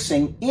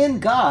rejoicing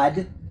in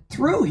God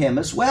through him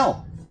as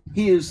well.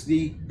 He is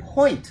the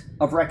point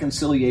of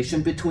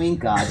reconciliation between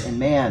God and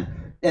man,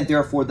 and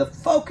therefore the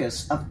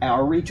focus of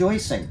our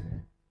rejoicing.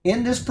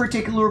 In this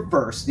particular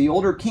verse, the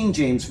older King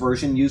James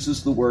Version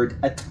uses the word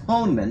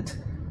atonement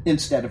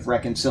instead of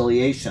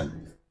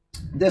reconciliation.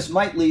 This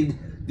might lead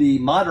the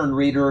modern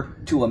reader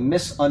to a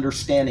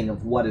misunderstanding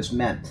of what is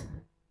meant.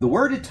 The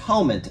word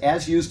atonement,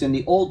 as used in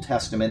the Old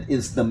Testament,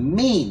 is the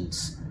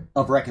means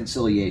of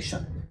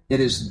reconciliation. It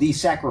is the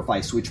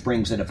sacrifice which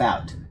brings it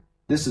about.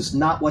 This is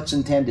not what's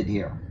intended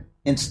here.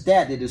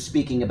 Instead, it is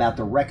speaking about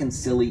the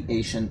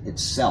reconciliation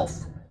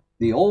itself.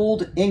 The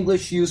Old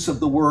English use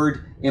of the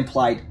word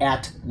implied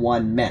at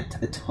one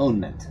meant,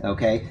 atonement,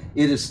 okay?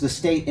 It is the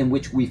state in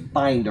which we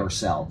find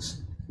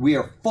ourselves. We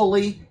are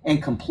fully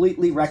and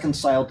completely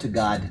reconciled to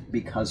God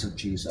because of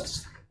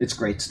Jesus. It's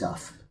great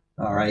stuff,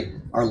 all right?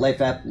 Our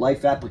life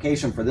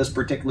application for this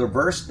particular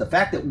verse, the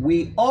fact that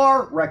we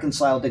are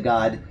reconciled to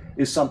God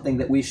is something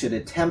that we should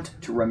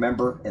attempt to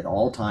remember at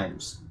all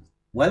times.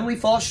 When we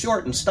fall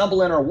short and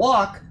stumble in our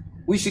walk,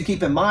 we should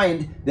keep in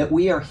mind that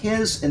we are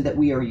his and that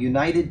we are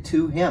united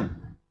to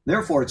him.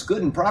 Therefore, it's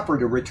good and proper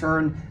to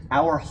return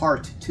our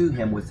heart to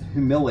him with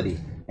humility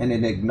and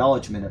an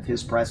acknowledgement of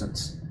his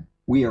presence.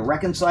 We are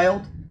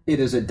reconciled. It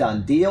is a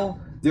done deal.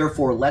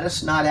 Therefore, let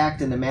us not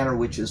act in a manner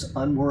which is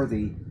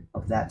unworthy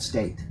of that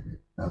state.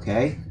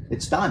 Okay?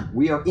 It's done.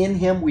 We are in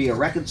him. We are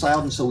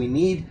reconciled. And so we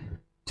need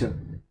to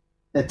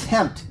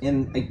attempt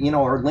in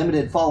our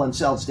limited fallen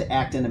selves to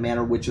act in a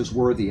manner which is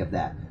worthy of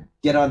that.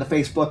 Get onto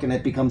Facebook and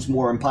it becomes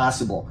more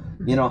impossible.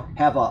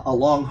 Have a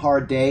long,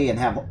 hard day and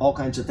have all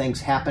kinds of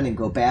things happen and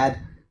go bad.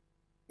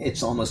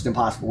 It's almost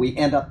impossible. We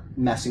end up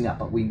messing up,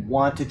 but we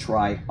want to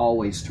try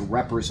always to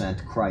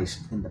represent Christ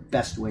in the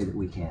best way that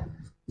we can.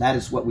 That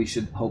is what we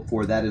should hope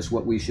for. That is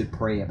what we should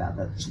pray about.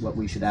 That's what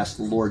we should ask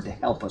the Lord to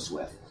help us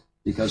with.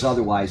 Because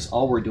otherwise,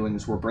 all we're doing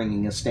is we're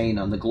bringing a stain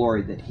on the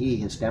glory that he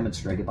has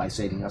demonstrated by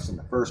saving us in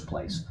the first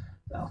place.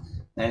 So,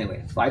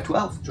 anyway,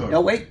 5:12. Sure.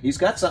 No, wait, he's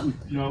got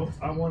something.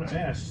 I want to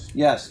ask.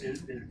 Yes.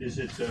 Is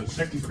it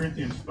 2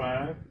 Corinthians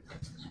 5? It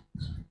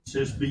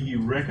says, be ye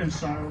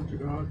reconciled to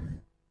God?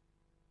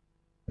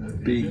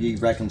 Be ye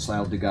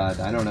reconciled to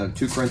God. I don't know.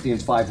 2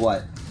 Corinthians 5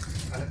 what?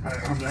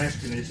 I'm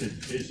asking, is it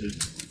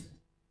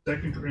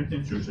 2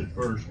 Corinthians or is it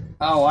first?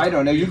 Oh, I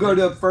don't know. You go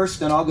to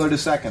first and I'll go to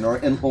second, or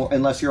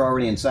unless you're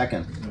already in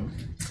second. No.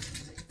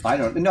 I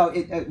don't know.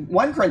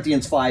 1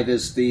 Corinthians 5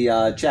 is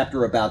the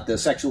chapter about the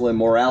sexual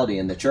immorality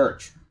in the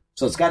church.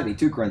 So it's got to be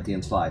 2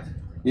 Corinthians 5.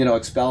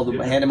 Expel them,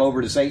 hand him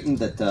over to Satan.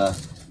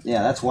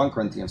 That's 1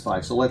 Corinthians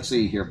 5. So let's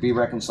see here. Be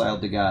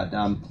reconciled to God.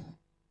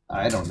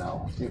 I don't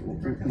know.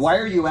 Why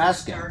are you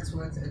asking? Starts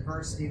with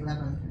verse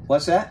 11.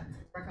 What's that?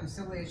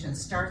 Reconciliation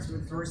starts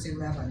with verse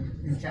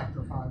 11 in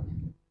chapter 5.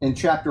 In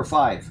chapter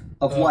 5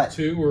 of what?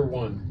 2 or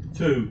 1?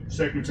 2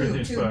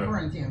 Corinthians 2 5.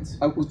 Corinthians.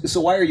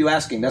 So why are you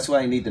asking? That's what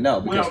I need to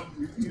know. Because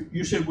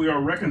You said we are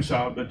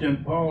reconciled, but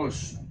then Paul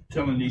is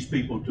telling these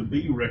people to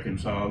be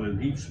reconciled, and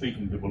he's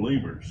speaking to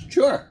believers.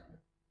 Sure.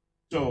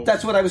 So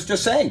That's what I was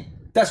just saying.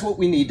 That's what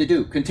we need to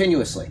do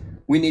continuously.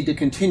 We need to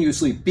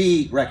continuously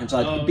be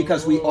reconciled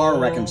because we are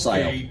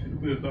reconciled. Okay.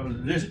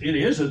 It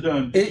is a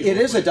done deal. It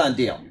is a done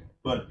deal.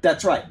 But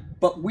That's right.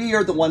 But we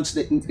are the ones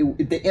that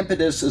the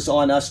impetus is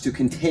on us to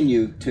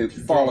continue to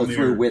follow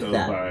through with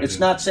that. It's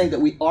not saying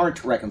that we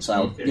aren't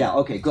reconciled. Okay. Yeah,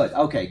 okay, good.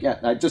 Okay,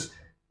 yeah.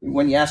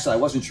 When you asked that, I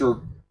wasn't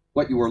sure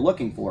what you were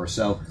looking for.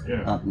 So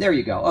there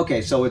you go.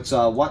 Okay, so it's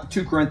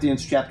 2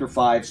 Corinthians chapter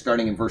 5,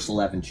 starting in verse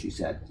 11, she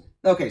said.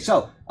 Okay,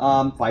 so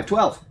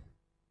 5:12.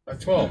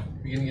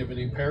 5:12, beginning of a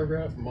new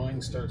paragraph.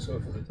 Mine starts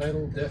off with the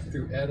title, Death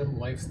Through Adam,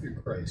 Life Through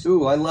Christ.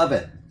 Ooh, I love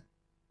it.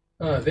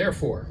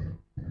 Therefore.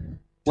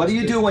 What do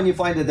you do when you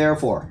find a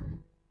therefore?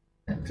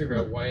 Figure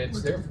out why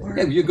it's there for.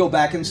 Yeah, you go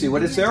back and see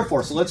what it's there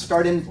for. So let's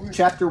start in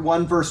chapter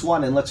 1, verse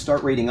 1, and let's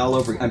start reading all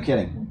over. I'm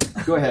kidding.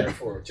 Go ahead.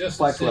 Therefore,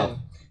 just as sin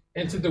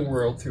entered the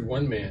world through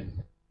one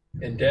man,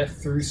 and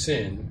death through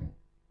sin,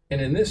 and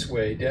in this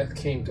way death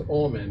came to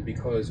all men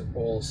because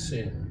all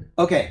sinned.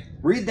 Okay,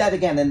 read that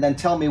again and then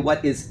tell me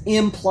what is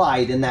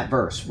implied in that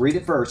verse. Read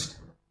it first.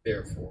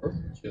 Therefore,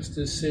 just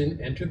as sin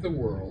entered the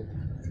world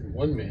through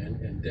one man,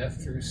 and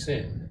death through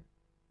sin,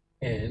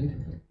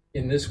 and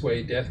in this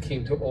way death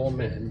came to all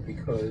men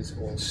because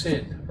all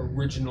sinned.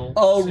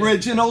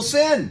 Original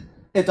sin.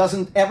 It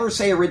doesn't ever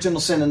say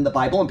original sin in the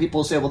Bible, and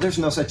people say, well, there's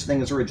no such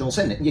thing as original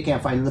sin. You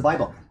can't find it in the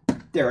Bible.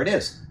 There it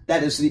is.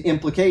 That is the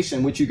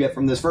implication which you get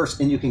from this verse,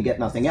 and you can get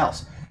nothing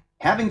else.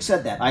 Having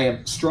said that, I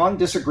have strong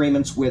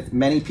disagreements with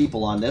many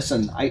people on this,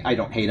 and I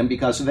don't hate them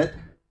because of it.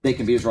 They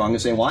can be as wrong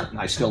as they want.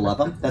 I still love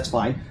them. That's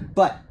fine.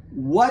 But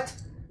what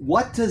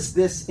does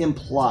this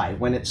imply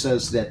when it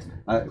says that,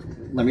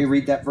 let me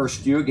read that verse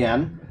to you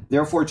again.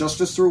 Therefore, just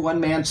as through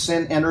one man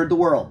sin entered the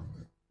world.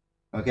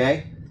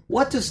 Okay?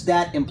 What does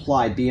that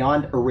imply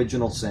beyond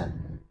original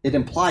sin? It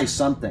implies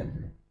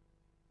something.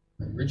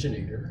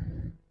 Originator.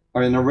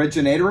 Or an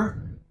originator?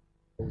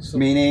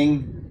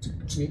 Meaning,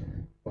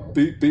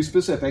 be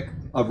specific.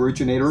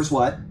 Originator is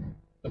what?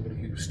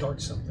 Somebody who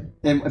starts something.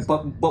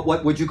 But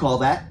what would you call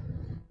that?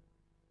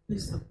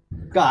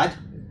 God.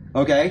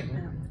 Okay.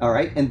 All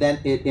right. And then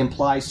it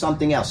implies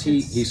something else.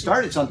 He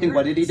started something.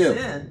 What did he do?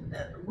 Sin.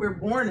 We're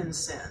born in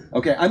sin.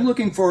 Okay. I'm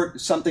looking for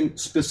something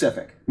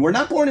specific. We're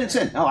not born in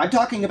sin. No, I'm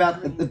talking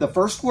about the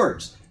first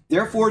words.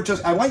 Therefore,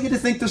 I want you to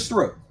think this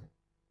through.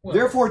 Well,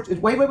 Therefore,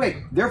 wait.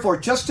 Therefore,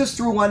 just as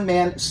through one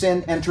man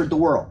sin entered the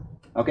world.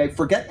 Okay.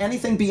 Forget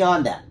anything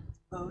beyond that.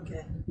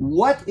 Okay.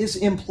 What is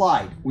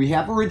implied? We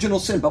have original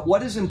sin, but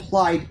what is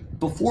implied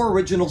before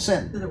original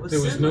sin? there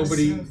was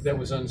nobody that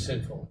was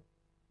unsinful.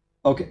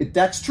 Okay,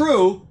 that's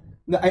true.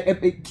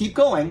 Keep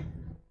going.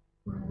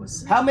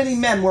 How many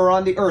men were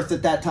on the earth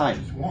at that time?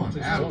 One.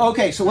 Adam.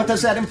 Okay, so what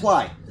does that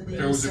imply?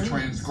 There was a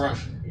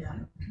transgression. Yeah.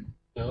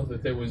 No,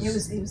 that there was.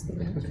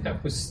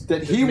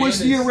 That he was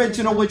the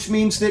original, which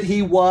means that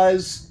he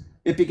was.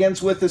 It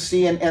begins with a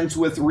C and ends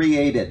with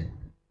created.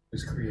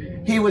 Was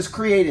created. He was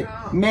created.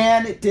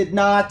 Man did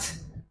not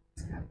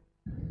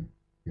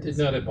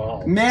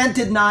evolve. Man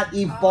did not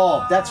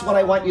evolve. That's what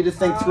I want you to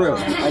think through.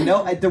 I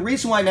know the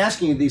reason why I'm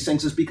asking you these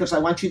things is because I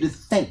want you to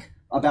think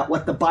about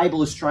what the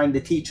Bible is trying to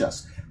teach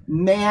us.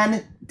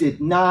 Man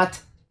did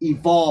not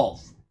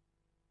evolve.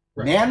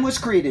 Right. Man was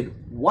created,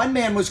 one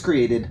man was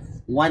created,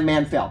 one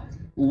man fell.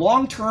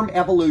 Long-term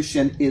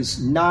evolution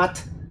is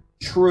not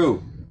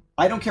true.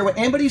 I don't care what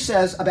anybody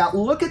says about,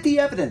 look at the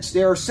evidence.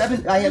 There are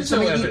seven, I had There's no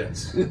somebody,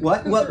 evidence.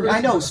 what? Well, I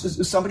know,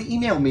 somebody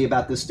emailed me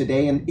about this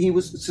today, and he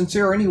was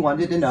sincere and he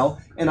wanted to know,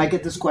 and I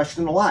get this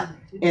question a lot.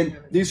 And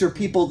these are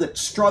people that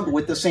struggle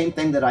with the same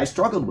thing that I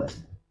struggled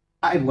with.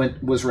 I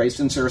was raised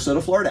in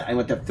Sarasota, Florida. I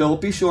went to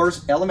Philip E.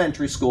 Shores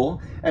Elementary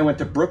School. I went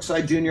to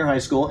Brookside Junior High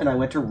School, and I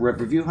went to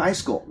Riverview High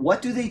School.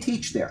 What do they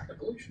teach there?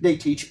 Evolution. They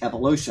teach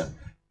evolution.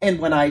 And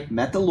when I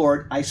met the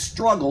Lord, I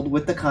struggled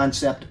with the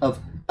concept of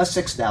a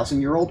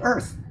 6,000-year-old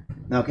Earth.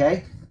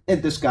 Okay?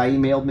 And this guy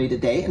emailed me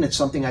today, and it's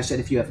something I said,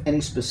 if you have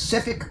any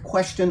specific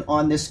question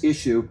on this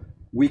issue,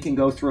 we can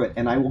go through it.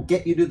 And I will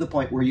get you to the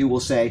point where you will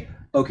say,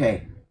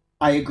 okay,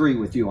 I agree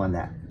with you on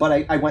that.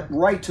 But I went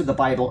right to the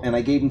Bible, and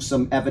I gave him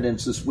some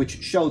evidences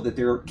which show that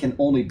there can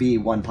only be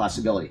one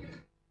possibility.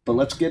 But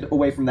let's get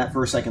away from that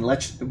for a second.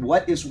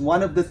 What is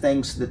one of the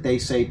things that they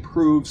say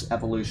proves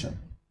evolution?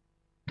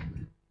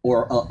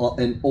 Or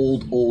an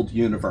old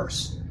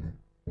universe?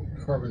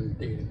 Carbon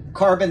dating.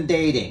 Carbon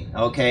dating,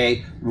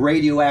 okay?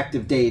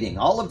 Radioactive dating,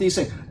 all of these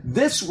things.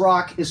 This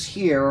rock is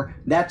here,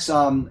 that's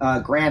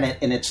granite,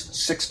 and it's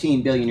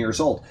 16 billion years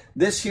old.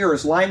 This here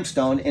is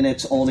limestone, and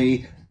it's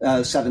only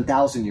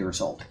 7,000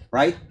 years old,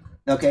 right?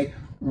 Okay,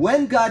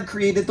 when God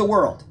created the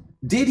world,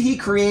 did he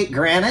create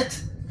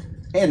granite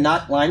and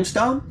not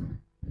limestone?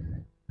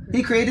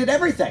 He created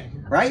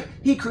everything, right?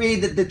 He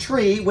created the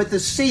tree with the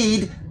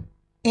seed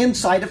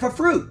inside of a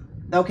fruit,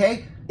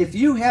 okay? If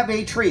you have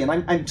a tree, and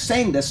I'm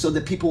saying this so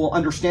that people will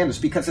understand this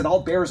because it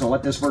all bears on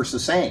what this verse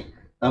is saying,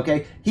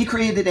 okay? He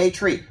created a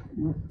tree.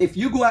 If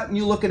you go out and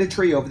you look at a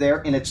tree over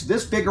there and it's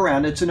this big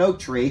around, it's an oak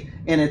tree,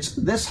 and it's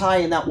this high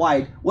and that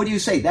wide, what do you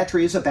say? That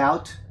tree is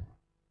about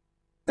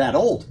that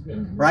old,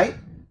 right?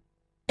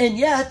 And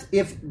yet,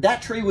 if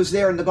that tree was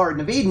there in the Garden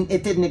of Eden,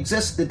 it didn't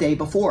exist the day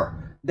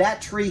before.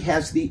 That tree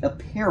has the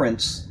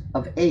appearance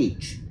of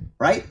age,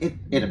 right?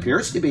 It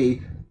appears to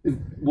be,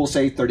 we'll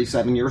say,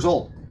 37 years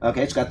old.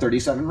 Okay, it's got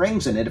 37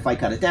 rings in it if I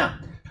cut it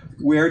down.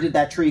 Where did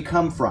that tree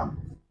come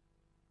from?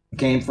 It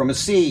came from a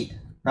seed,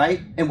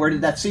 right? And where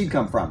did that seed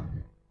come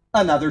from?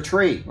 Another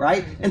tree,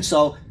 right? And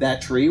so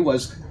that tree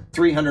was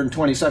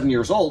 327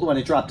 years old when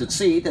it dropped its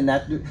seed, and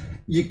that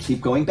you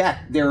keep going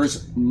back.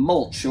 There's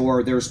mulch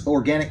or there's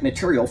organic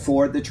material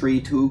for the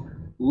tree to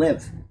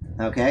live,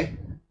 okay?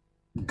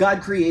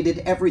 God created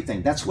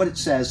everything. That's what it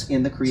says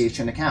in the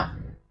creation account.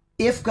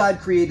 If God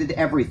created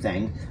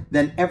everything,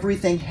 then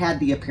everything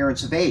had the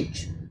appearance of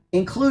age,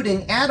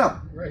 including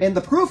Adam. Right. And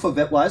the proof of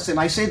it was, and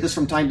I say this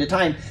from time to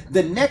time,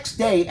 the next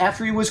day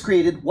after he was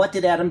created, what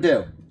did Adam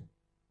do?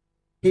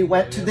 He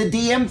went to the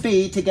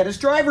DMV to get his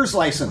driver's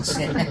license,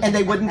 and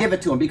they wouldn't give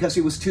it to him because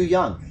he was too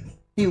young.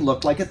 He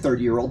looked like a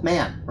 30-year-old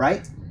man,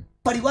 right?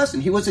 But he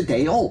wasn't. He was a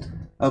day old,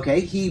 okay?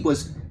 He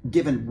was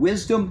given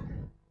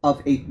wisdom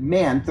of a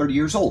man 30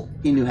 years old.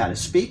 He knew how to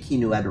speak. He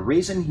knew how to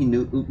reason. He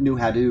knew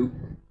how to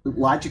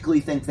logically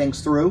think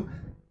things through.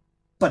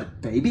 But a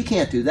baby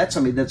can't do that.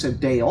 Somebody that's a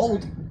day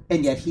old,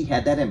 and yet he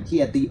had that in him. He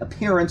had the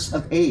appearance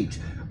of age.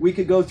 We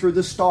could go through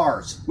the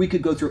stars. We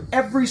could go through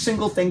every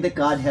single thing that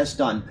God has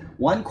done,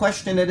 one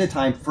question at a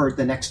time for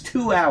the next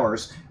 2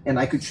 hours, and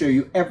I could show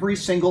you every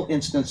single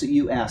instance that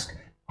you ask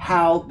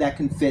how that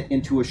can fit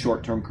into a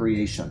short-term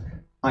creation.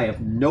 I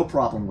have no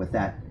problem with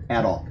that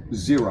at all.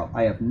 Zero.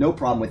 I have no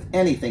problem with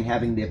anything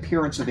having the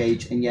appearance of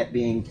age and yet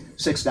being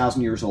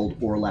 6,000 years old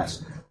or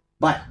less.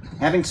 But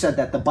having said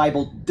that, the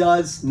Bible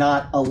does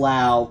not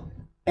allow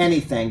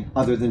anything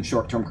other than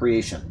short-term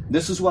creation.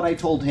 This is what I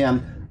told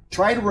him.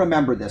 Try to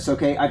remember this,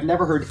 okay? I've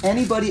never heard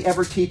anybody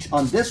ever teach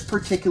on this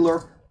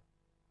particular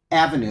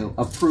avenue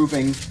of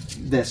proving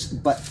this.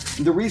 But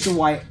the reason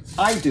why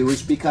I do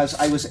is because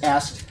I was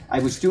asked, I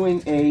was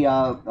doing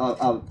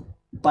a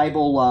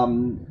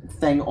Bible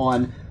thing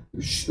on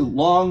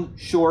long,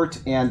 short,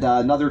 and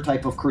another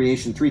type of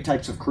creation, 3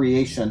 types of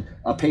creation,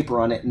 a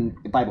paper on it in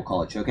Bible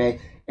college, okay?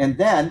 And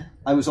then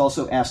I was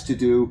also asked to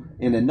do,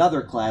 in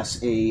another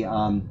class,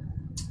 a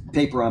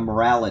paper on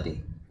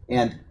morality.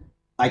 And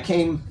I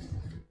came,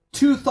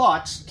 2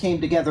 thoughts came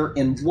together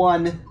in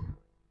one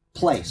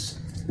place,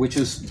 which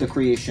is the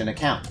creation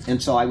account.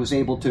 And so I was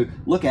able to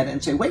look at it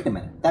and say, wait a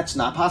minute, that's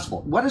not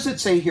possible. What does it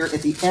say here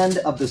at the end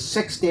of the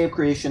 6th day of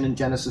creation in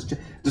Genesis?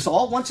 This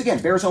all, once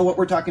again, bears on what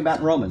we're talking about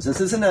in Romans.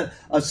 This isn't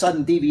a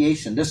sudden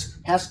deviation. This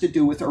has to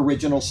do with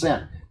original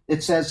sin.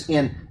 It says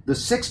in the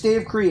 6th day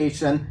of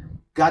creation,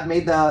 God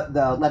made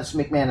the let us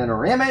make man in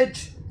our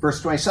image.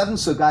 Verse 27,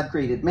 so God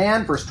created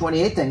man. Verse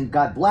 28, then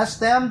God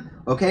blessed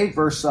them. Okay,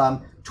 verse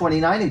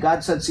 29, and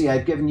God said, see,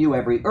 I've given you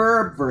every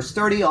herb. Verse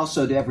 30,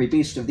 also to every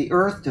beast of the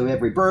earth, to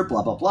every bird,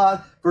 blah, blah,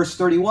 blah. Verse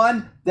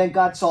 31, then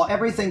God saw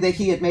everything that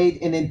he had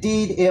made, and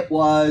indeed it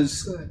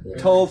was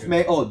tov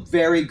me'od,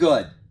 very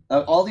good.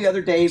 All the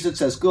other days it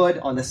says good.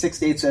 On the 6th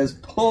day it says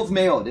tov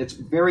me'od. It's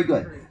very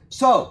good.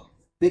 So,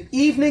 the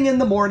evening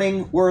and the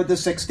morning were the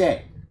 6th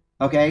day.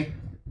 Okay?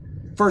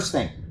 First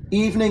thing,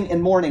 evening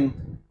and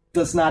morning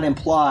does not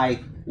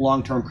imply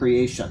long-term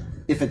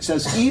creation. if it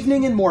says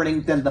evening and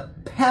morning, then the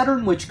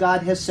pattern which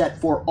God has set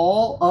for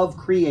all of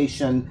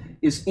creation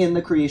is in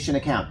the creation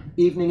account.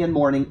 Evening and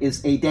morning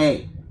is a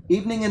day.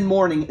 Evening and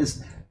morning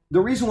is...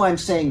 The reason why I'm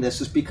saying this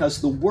is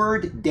because the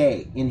word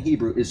day in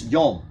Hebrew is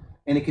yom,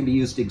 and it can be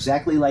used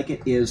exactly like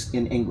it is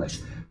in English.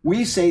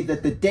 We say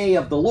that the day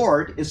of the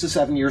Lord is the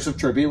 7 years of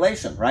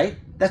tribulation, right?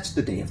 That's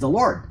the day of the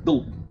Lord.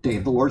 The day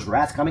of the Lord's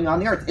wrath coming on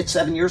the earth. It's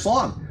 7 years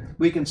long.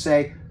 We can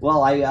say,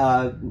 well,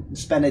 I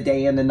spent a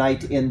day and a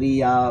night in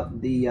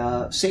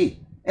the sea.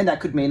 And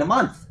that could mean a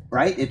month,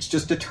 right? It's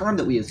just a term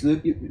that we use.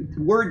 The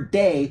word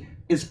day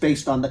is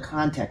based on the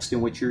context in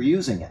which you're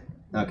using it,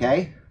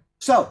 okay?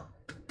 So,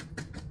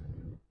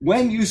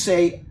 when you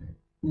say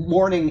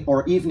morning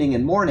or evening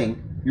and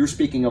morning, you're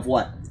speaking of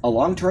what? A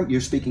long term,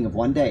 you're speaking of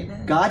one day.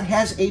 God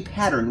has a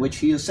pattern which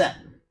he has set.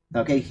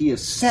 Okay, he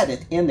has set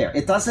it in there.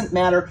 It doesn't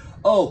matter,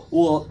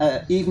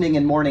 evening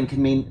and morning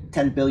can mean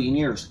 10 billion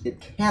years. It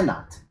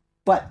cannot.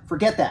 But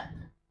forget that.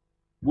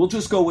 We'll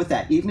just go with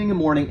that. Evening and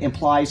morning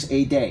implies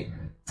a day.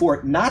 For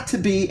it not to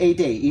be a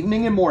day,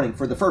 evening and morning,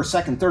 for the first,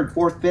 second, third,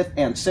 fourth, fifth,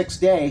 and sixth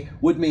day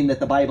would mean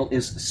that the Bible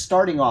is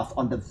starting off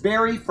on the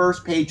very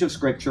first page of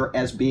Scripture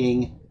as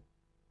being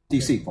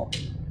deceitful.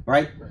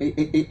 Right?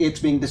 It's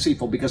being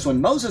deceitful because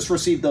when Moses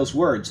received those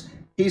words,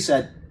 he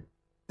said,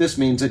 this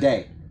means a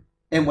day.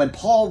 And when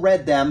Paul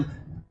read them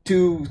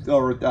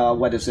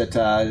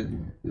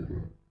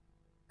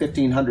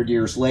 1,500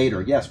 years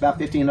later, yes, about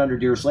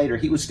 1,500 years later,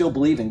 he was still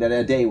believing that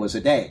a day was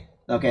a day.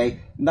 Okay?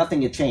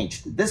 Nothing had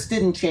changed. This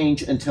didn't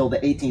change until the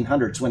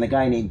 1800s when a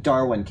guy named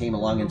Darwin came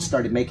along and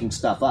started making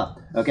stuff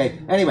up. Okay?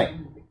 Anyway,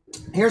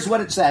 here's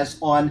what it says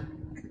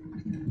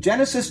on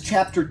Genesis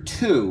chapter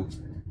 2.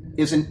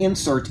 Is an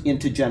insert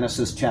into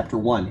Genesis chapter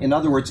 1. In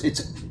other words,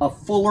 it's a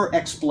fuller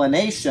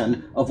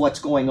explanation of what's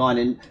going on.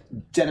 In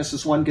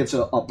Genesis 1 gives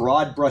a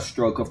broad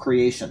brushstroke of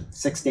creation,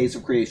 6 days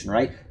of creation,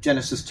 right?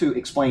 Genesis 2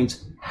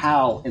 explains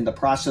how in the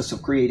process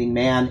of creating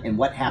man and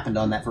what happened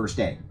on that first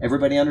day.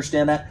 Everybody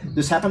understand that?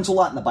 This happens a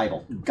lot in the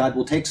Bible. God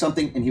will take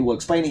something and he will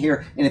explain it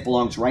here, and it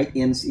belongs right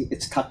in,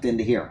 it's tucked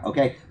into here,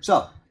 okay?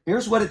 So,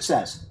 here's what it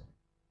says.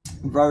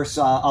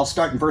 I'll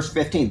start in verse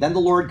 15. Then the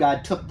Lord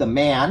God took the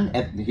man,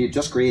 and he had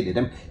just created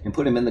him, and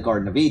put him in the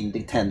Garden of Eden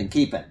to tend and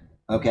keep it.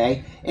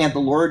 Okay? And the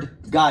Lord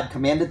God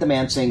commanded the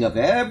man, saying, of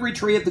every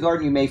tree of the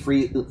garden you may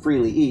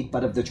freely eat,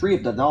 but of the tree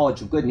of the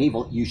knowledge of good and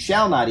evil you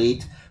shall not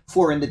eat,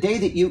 for in the day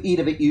that you eat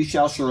of it you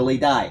shall surely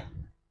die.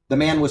 The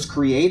man was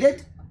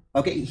created.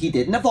 Okay, he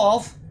didn't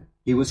evolve.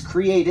 He was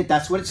created.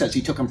 That's what it says.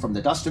 He took him from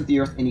the dust of the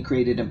earth and he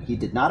created him. He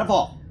did not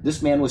evolve.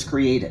 This man was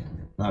created.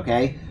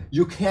 Okay?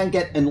 You can't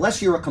get,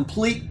 unless you're a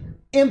complete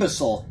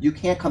imbecile, you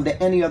can't come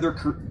to any other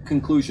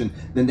conclusion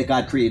than that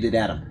God created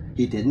Adam.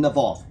 He didn't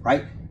evolve,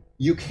 right?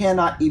 You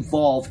cannot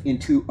evolve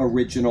into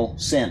original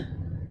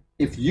sin.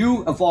 If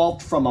you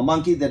evolved from a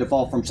monkey that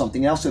evolved from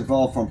something else,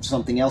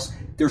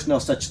 there's no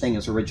such thing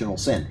as original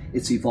sin.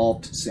 It's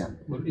evolved sin.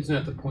 Well, isn't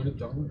that the point of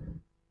Darwin?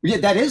 Yeah,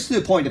 that is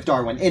the point of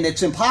Darwin, and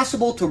it's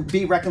impossible to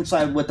be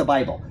reconciled with the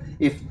Bible.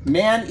 If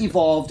man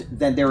evolved,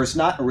 then there is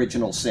not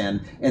original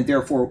sin, and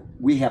therefore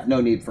we have no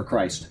need for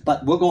Christ.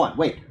 But we'll go on.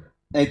 Wait.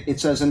 It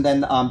says, and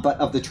then, but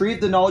of the tree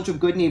of the knowledge of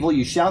good and evil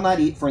you shall not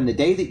eat, for in the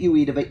day that you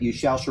eat of it you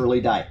shall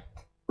surely die.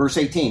 Verse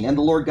 18, and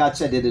the Lord God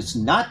said, it is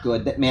not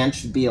good that man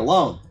should be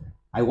alone.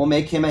 I will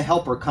make him a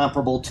helper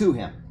comparable to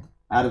him.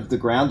 Out of the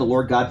ground the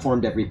Lord God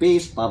formed every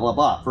beast, blah, blah,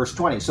 blah. Verse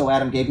 20, so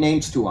Adam gave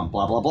names to them,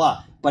 blah, blah,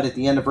 blah. But at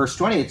the end of verse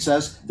 20 it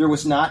says, there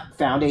was not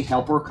found a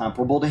helper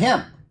comparable to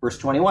him. Verse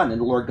 21,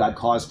 and the Lord God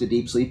caused a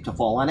deep sleep to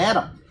fall on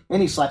Adam.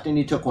 And he slept, and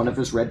he took one of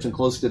his ribs and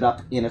closed it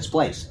up in its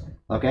place.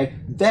 Okay?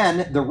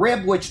 Then the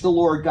rib which the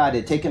Lord God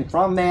had taken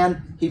from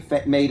man, he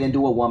made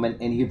into a woman,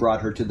 and he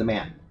brought her to the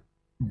man.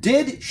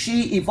 Did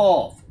she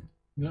evolve?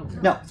 No.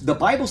 No. The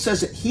Bible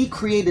says that he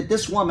created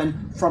this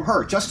woman from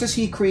her, just as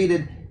he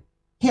created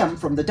him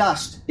from the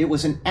dust. It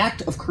was an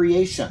act of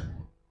creation.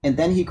 And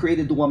then he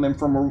created the woman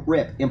from a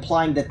rib,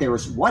 implying that there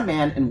was one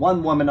man and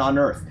one woman on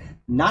earth.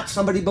 Not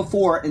somebody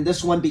before, and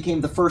this one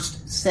became the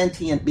first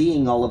sentient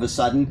being all of a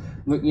sudden,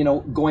 you know,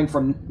 going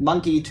from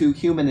monkey to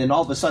human and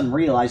all of a sudden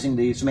realizing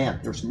that he's a man.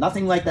 There's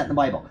nothing like that in the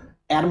Bible.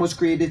 Adam was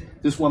created,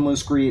 this woman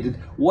was created.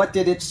 What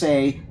did it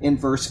say in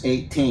verse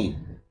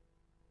 18?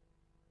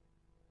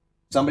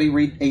 Somebody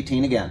read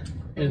 18 again.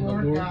 The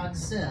Lord God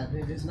said,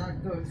 it is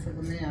not good for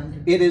the man to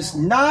be It is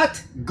alone."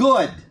 not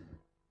good.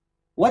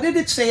 What did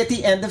it say at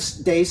the end of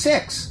day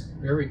 6?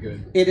 Very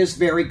good. It is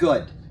very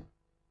good.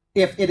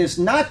 If it is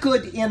not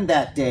good in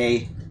that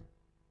day,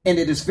 and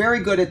it is very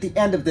good at the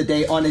end of the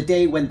day, on a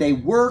day when they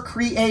were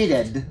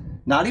created,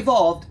 not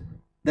evolved,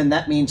 then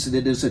that means that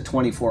it is a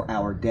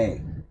 24-hour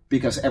day,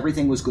 because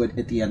everything was good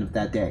at the end of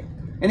that day.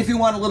 And if you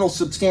want a little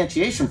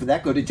substantiation for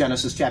that, go to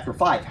Genesis chapter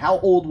 5. How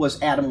old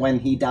was Adam when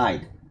he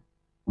died?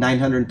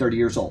 930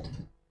 years old.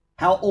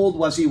 How old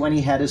was he when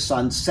he had his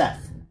son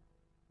Seth?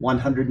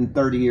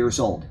 130 years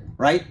old,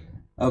 right?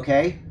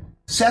 Okay?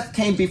 Seth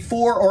came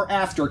before or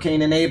after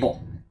Cain and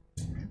Abel?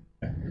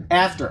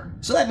 After.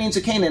 So that means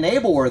that Cain and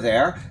Abel were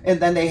there, and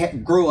then they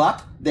grew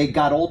up, they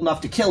got old enough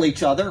to kill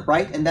each other,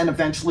 right? And then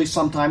eventually,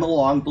 sometime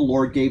along, the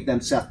Lord gave them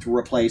Seth to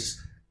replace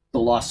the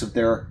loss of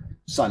their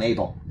son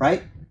Abel,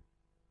 right?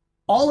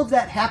 All of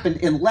that happened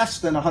in less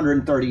than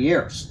 130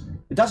 years.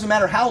 It doesn't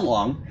matter how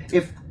long.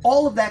 If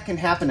all of that can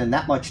happen in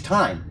that much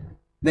time,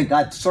 then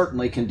God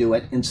certainly can do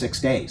it in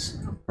 6 days,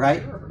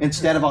 right?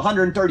 Instead of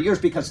 130 years,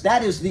 because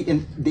that is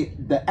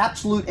the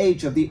absolute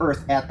age of the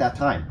earth at that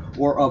time,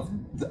 or of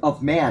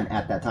man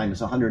at that time,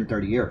 is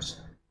 130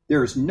 years.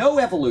 There is no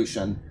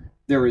evolution.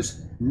 There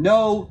is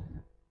no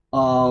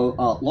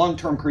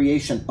long-term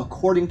creation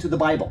according to the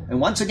Bible. And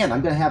once again,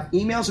 I'm going to have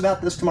emails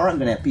about this tomorrow. I'm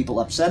going to have people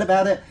upset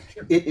about it.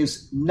 It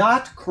is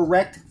not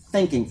correct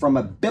thinking from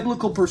a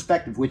biblical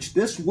perspective, which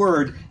this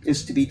word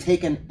is to be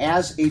taken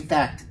as a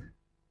fact,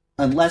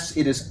 unless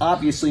it is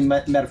obviously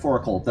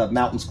metaphorical. The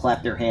mountains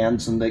clap their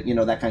hands and that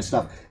kind of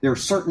stuff. There are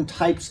certain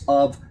types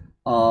of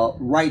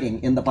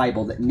writing in the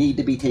Bible that need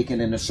to be taken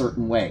in a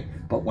certain way.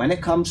 But when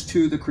it comes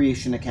to the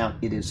creation account,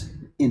 it is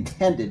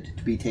intended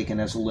to be taken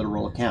as a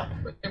literal account.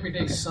 But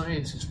everyday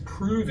science is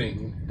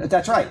proving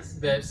That's right.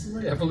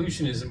 that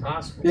evolution is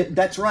impossible.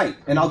 That's right.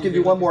 And I'll give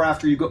you one more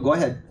after you go. Go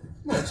ahead.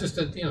 Well, it's just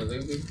that,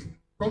 the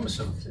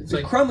chromosomes. It's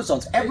The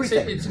chromosomes,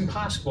 everything. It's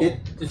impossible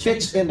It to fits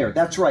change. in there.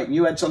 That's right. And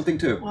you had something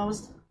too. Well,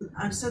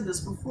 I've said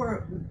this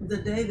before. The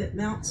day that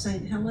Mount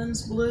St.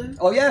 Helens blew,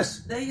 Oh,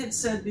 yes. they had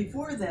said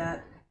before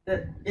that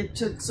it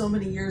took so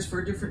many years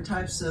for different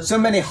types of... So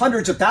many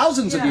hundreds of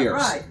thousands of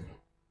years. Right.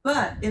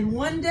 But in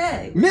one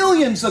day...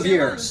 Millions of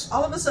years.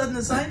 All of a sudden,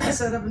 the scientists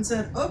sat up and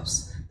said,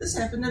 oops, this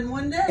happened in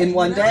one day. In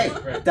one day.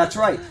 Right. That's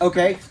right.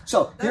 Okay.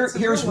 So That's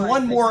here's the real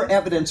one life, more I think.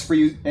 evidence for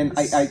you. And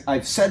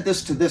I've said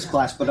this to this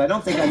class, but I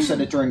don't think I've said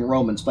it during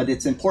Romans, but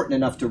it's important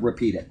enough to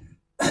repeat it.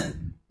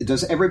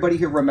 Does everybody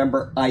here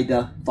remember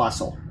Ida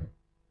Fossil?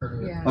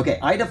 Yeah. Okay,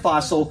 Ida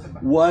Fossil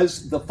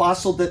was the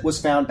fossil that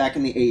was found back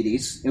in the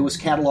 80s. It was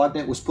cataloged and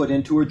it was put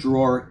into a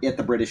drawer at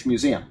the British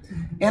Museum.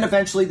 And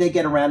eventually they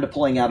get around to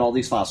pulling out all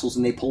these fossils,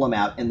 and they pull them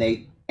out and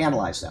they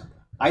analyze them.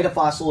 Ida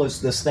Fossil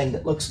is this thing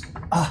that looks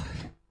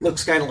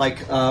kind of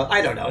like,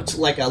 I don't know, it's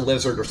like a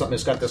lizard or something.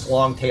 It's got this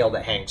long tail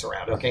that hangs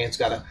around, okay? It's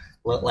got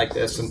like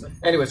this. And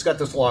anyway, it's got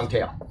this long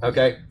tail,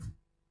 okay?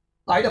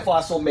 Ida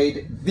Fossil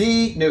made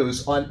the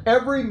news on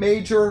every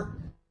major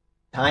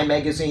Time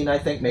magazine, I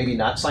think, maybe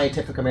not,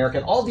 Scientific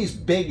American, all these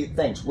big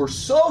things. We're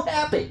so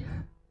happy.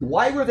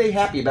 Why were they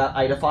happy about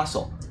Ida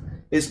Fossil?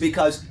 It's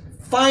because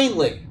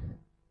finally,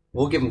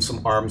 we'll give him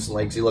some arms and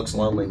legs. He looks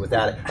lonely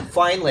without it.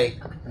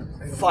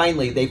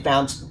 Finally, they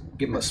found,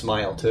 give him a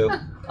smile too.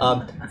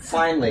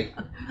 Finally,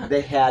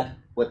 they had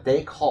what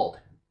they called,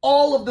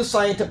 all of the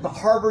scientific, the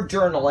Harvard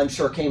Journal, I'm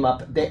sure, came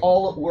up. They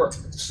all were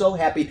so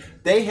happy.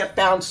 They have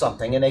found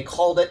something, and they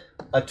called it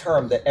a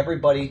term that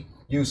everybody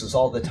uses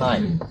all the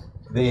time.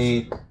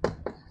 The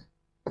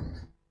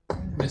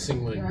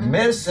Missing link.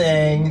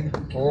 missing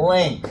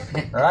link,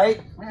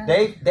 right?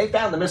 They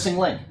found the missing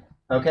link,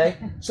 okay?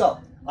 So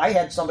I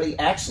had somebody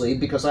actually,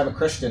 because I'm a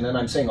Christian and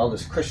I'm saying all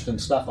this Christian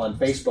stuff on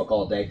Facebook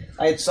all day,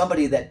 I had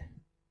somebody that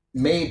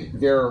made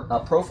their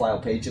profile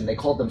page and they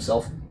called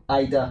themselves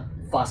Ida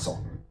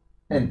Fossil.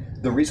 And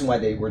the reason why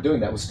they were doing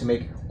that was to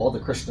make all the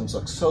Christians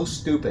look so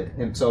stupid.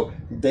 And so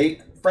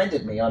they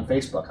friended me on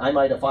Facebook. I'm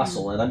Ida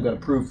Fossil, and I'm going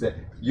to prove that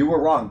you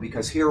were wrong,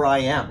 because here I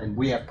am, and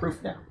we have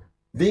proof now.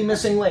 The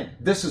missing link.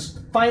 This is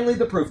finally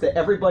the proof that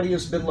everybody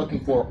has been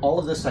looking for all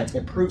of this time.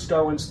 It proves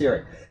Darwin's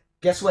theory.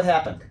 Guess what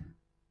happened?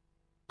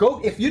 Go,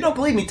 if you don't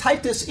believe me,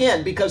 type this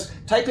in, because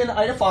type in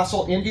Ida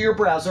Fossil into your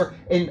browser,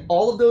 and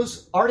all of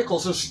those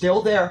articles are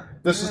still there.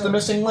 This is the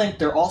missing link.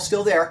 They're all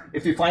still there.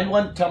 If you find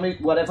one, tell me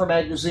whatever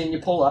magazine you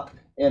pull up,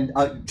 and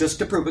just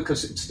to prove it,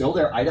 because it's still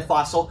there, Ida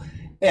Fossil.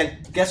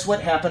 And guess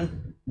what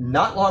happened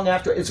not long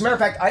after? As a matter of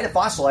fact, Ida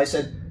Fossil, I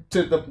said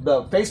to the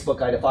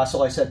Facebook Ida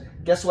Fossil, I said,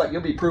 guess what?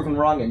 You'll be proven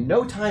wrong in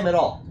no time at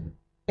all.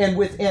 And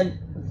within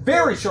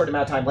very short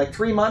amount of time, like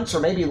 3 months or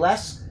maybe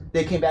less,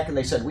 they came back and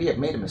they said, we have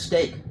made a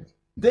mistake.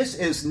 This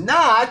is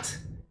not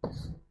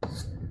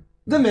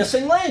the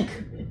missing link.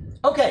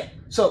 Okay,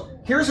 so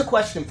here's a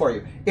question for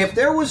you. If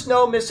there was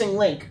no missing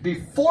link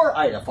before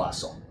Ida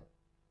Fossil,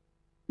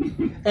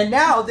 and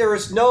now there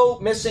is no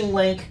missing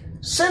link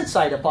since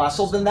Ida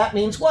Fossil, then that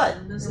means what?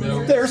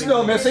 No. There's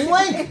no missing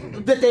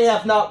link. That they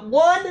have not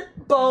one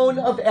bone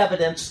of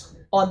evidence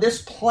on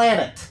this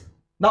planet,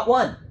 not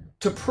one,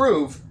 to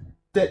prove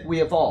that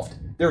we evolved.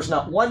 There's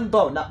not one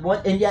bone, not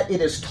one, and yet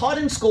it is taught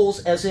in schools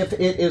as if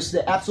it is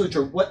the absolute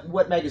truth.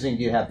 What magazine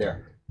do you have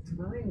there?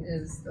 Mine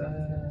is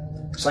the...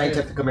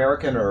 Scientific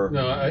American or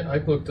No, I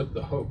looked up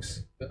the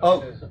hoax.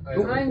 Oh.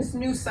 Mine's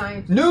New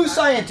Scientist. New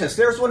Scientist?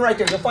 There's one right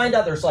there. You'll find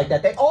others like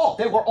that. They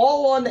were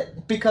all on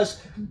it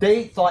because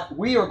they thought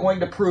we are going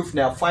to prove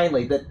now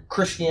finally that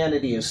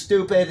Christianity is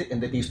stupid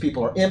and that these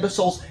people are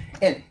imbeciles.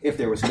 And if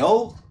there was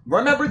no,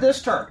 remember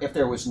this term, if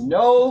there was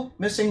no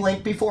missing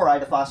link before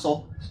Ida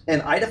Fossil,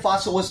 and Ida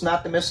Fossil was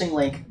not the missing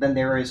link, then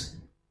there is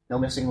no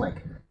missing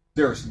link.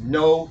 There's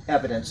no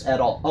evidence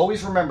at all.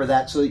 Always remember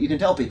that so that you can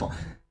tell people.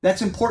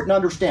 That's important to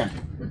understand.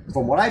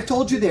 From what I've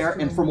told you there,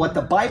 and from what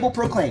the Bible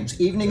proclaims,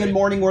 evening and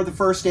morning were the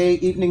first day,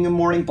 evening and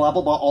morning, blah,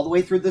 blah, blah, all the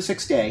way through the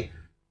sixth day,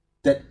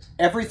 that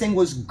everything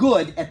was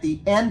good at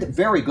the end,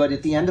 very good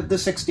at the end of the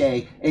sixth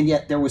day, and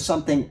yet there was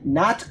something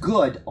not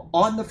good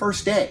on the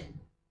first day.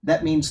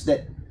 That means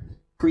that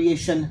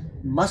creation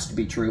must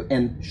be true,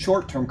 and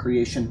short-term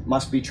creation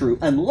must be true,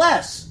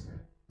 unless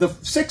the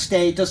sixth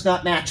day does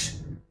not match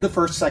the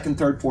first, second,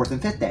 third, fourth,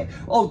 and fifth day.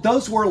 Oh,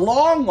 those were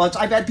long ones.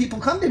 I've had people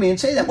come to me and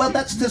say that. Well,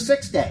 that's the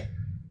sixth day.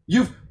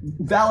 You've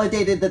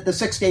validated that the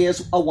sixth day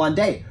is a one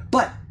day,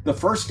 but the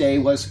first day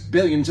was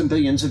billions and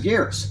billions of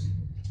years.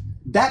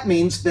 That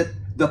means that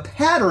the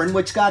pattern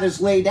which God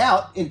has laid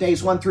out in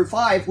days 1 through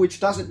 5, which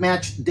doesn't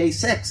match day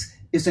 6,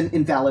 is an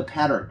invalid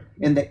pattern,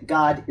 and that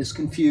God is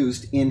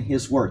confused in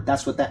his word.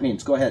 That's what that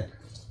means. Go ahead.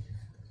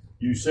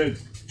 You said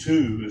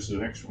 2 is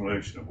an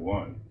explanation of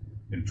 1.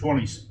 In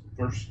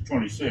verse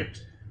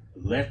 26,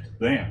 let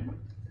them.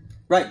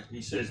 Right.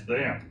 He says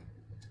them.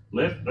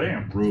 Let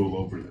them rule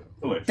over the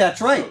flesh.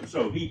 That's right.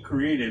 So he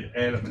created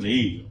Adam and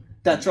Eve.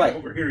 That's right.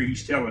 Over here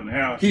he's telling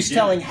how He's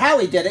telling how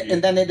he did it,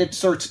 and then it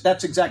inserts,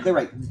 that's exactly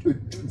right.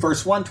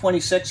 Verse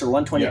 126 or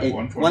 128, Yeah,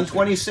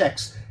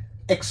 126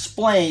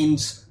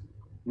 explains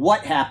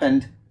what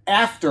happened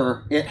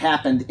after it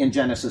happened in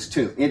Genesis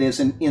 2. It is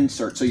an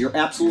insert, so you're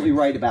absolutely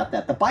right about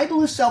that. The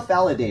Bible is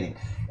self-validating,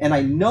 and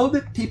I know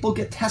that people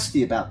get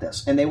testy about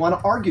this, and they want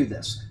to argue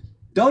this.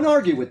 Don't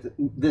argue with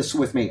this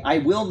with me. I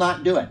will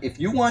not do it. If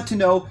you want to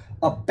know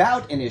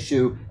about an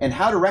issue and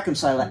how to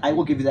reconcile it, I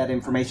will give you that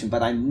information,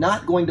 but I'm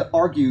not going to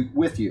argue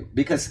with you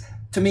because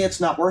to me it's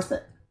not worth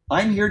it.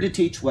 I'm here to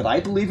teach what I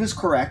believe is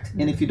correct,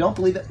 and if you don't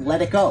believe it,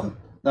 let it go.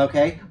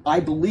 Okay?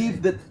 I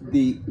believe that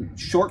the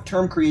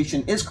short-term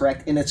creation is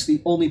correct, and it's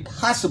the only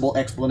possible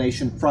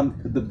explanation from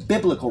the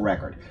biblical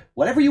record.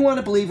 Whatever you want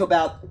to believe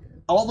about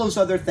all those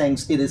other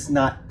things, it is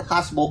not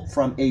possible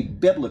from a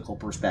biblical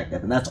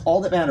perspective, and that's all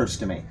that matters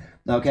to me.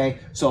 Okay,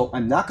 so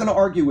I'm not going to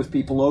argue with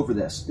people over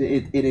this.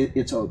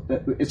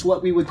 It's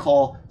what we would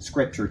call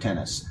scripture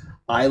tennis.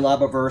 I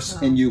love a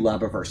verse and you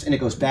love a verse, and it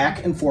goes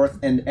back and forth,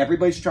 and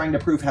everybody's trying to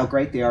prove how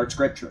great they are at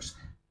scriptures.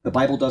 The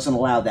Bible doesn't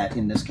allow that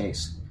in this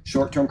case.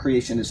 Short-term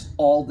creation is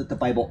all that the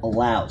Bible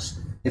allows.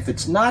 If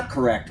it's not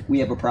correct, we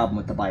have a problem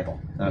with the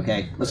Bible.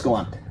 Okay, let's go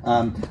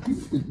on.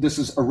 This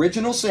is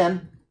original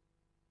sin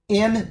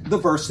in the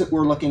verse that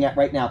we're looking at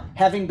right now,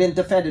 having been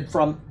defended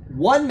from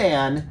one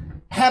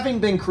man, having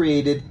been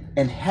created,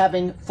 and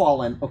having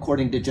fallen,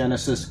 according to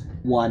Genesis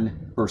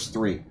 1, verse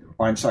 3.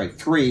 Or I'm sorry,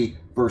 3,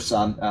 verse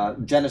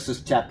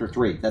Genesis chapter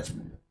 3. That's,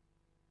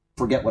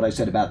 forget what I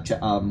said about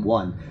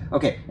 1.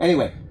 Okay,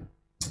 anyway,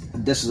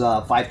 this is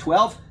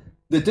 5:12.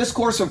 The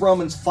discourse of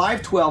Romans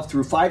 5:12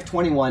 through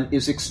 5:21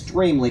 is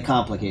extremely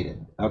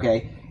complicated,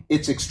 okay?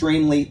 It's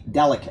extremely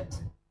delicate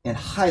and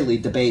highly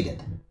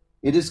debated.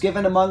 It is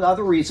given, among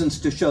other reasons,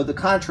 to show the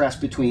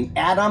contrast between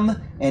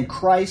Adam and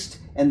Christ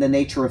and the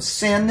nature of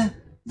sin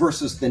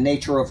versus the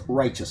nature of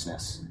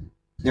righteousness.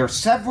 There are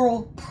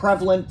several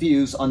prevalent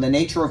views on the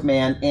nature of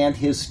man and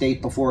his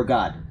state before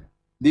God.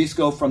 These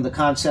go from the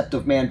concept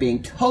of man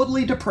being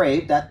totally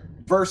depraved, that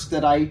verse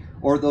that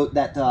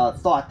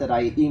thought that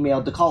I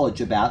emailed the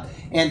college about,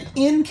 and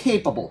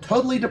incapable,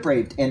 totally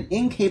depraved, and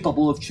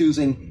incapable of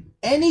choosing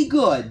any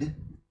good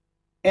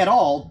at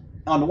all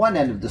on one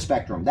end of the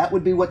spectrum. That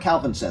would be what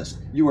Calvin says.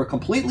 You are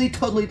completely,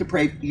 totally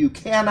depraved. You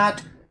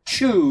cannot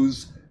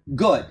choose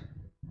good.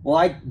 Well,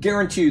 I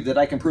guarantee you that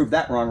I can prove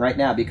that wrong right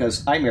now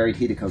because I married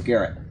Hideko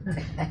Garrett,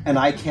 and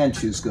I can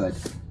choose good.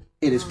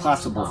 It is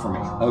possible for me,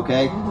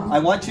 okay? I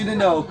want you to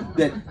know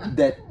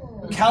that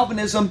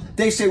Calvinism,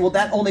 they say, well,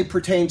 that only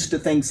pertains to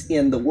things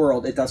in the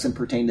world. It doesn't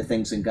pertain to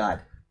things in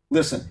God.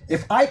 Listen,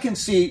 if I can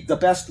see the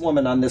best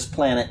woman on this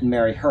planet and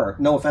marry her,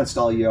 no offense to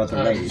all you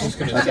other ladies,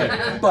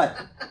 okay? But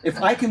if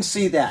I can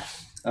see that,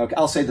 okay,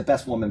 I'll say the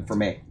best woman for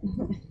me.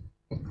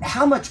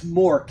 How much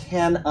more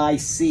can I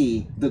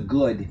see the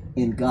good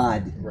in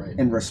God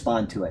and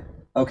respond to it?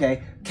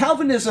 Okay?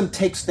 Calvinism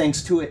takes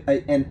things to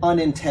an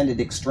unintended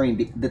extreme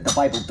that the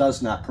Bible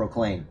does not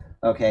proclaim.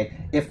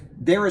 Okay? If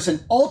there is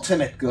an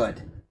ultimate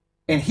good,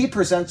 and he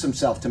presents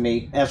himself to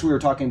me, as we were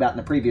talking about in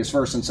the previous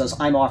verse, and says,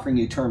 I'm offering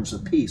you terms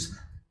of peace,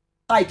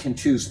 I can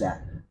choose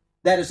that.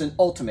 That is an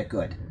ultimate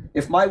good.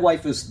 If my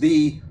wife is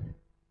the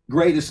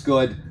greatest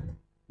good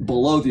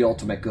below the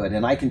ultimate good,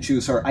 and I can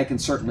choose her, I can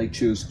certainly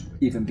choose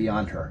even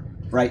beyond her,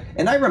 right?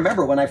 And I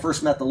remember when I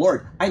first met the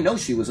Lord, I know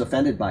she was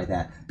offended by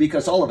that,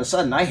 because all of a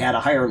sudden I had a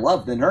higher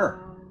love than her,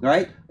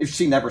 right? If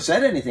she never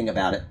said anything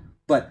about it.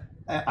 But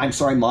I'm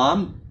sorry,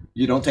 Mom,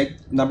 you don't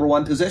take number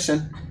one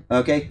position,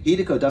 okay?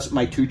 Hideko doesn't,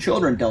 my 2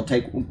 children don't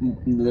take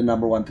the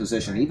number one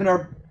position. Even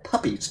our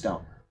puppies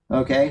don't,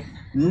 okay?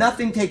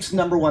 Nothing takes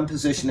number one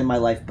position in my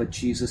life but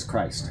Jesus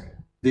Christ,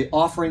 the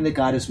offering that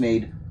God has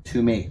made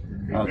to me.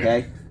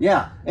 Okay?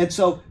 Yeah. And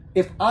so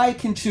if I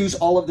can choose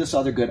all of this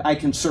other good, I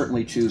can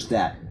certainly choose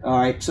that. All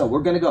right? So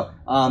we're going to go.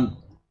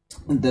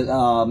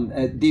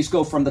 These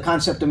go from the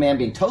concept of man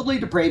being totally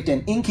depraved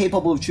and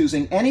incapable of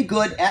choosing any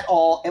good at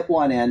all at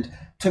one end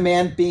to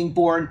man being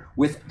born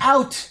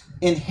without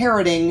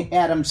inheriting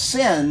Adam's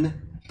sin,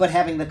 but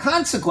having the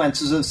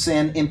consequences of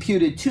sin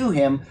imputed to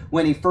him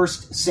when he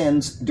first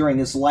sins during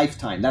his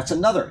lifetime. That's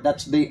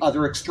the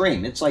other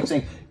extreme. It's like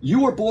saying,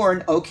 you were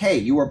born, okay,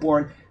 you were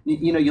born,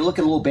 you look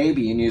at a little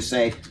baby and you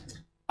say,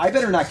 I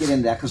better not get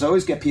into that because I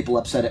always get people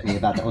upset at me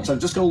about that one, so I'm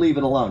just going to leave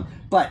it alone.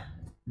 But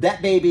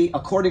that baby,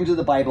 according to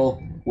the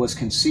Bible, was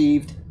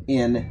conceived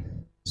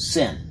in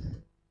sin.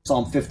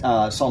 Psalm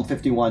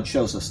 51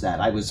 shows us that.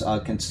 I was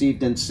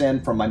conceived in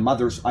sin from my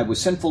mother's, I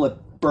was sinful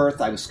at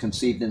birth, I was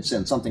conceived in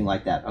sin, something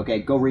like that. Okay,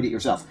 go read it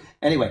yourself.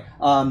 Anyway,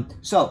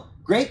 so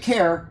great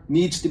care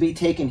needs to be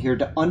taken here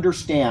to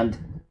understand,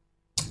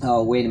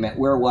 wait a minute,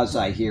 where was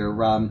I here?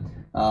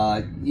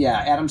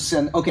 Adam's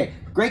sin. Okay,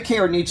 great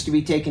care needs to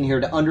be taken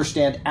here to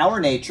understand our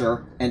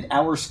nature and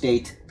our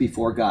state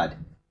before God.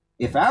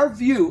 If our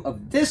view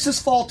of this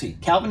is faulty,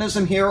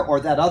 Calvinism here or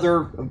that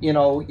other,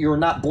 you're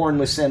not born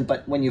with sin,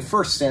 but when you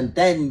first sin,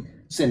 then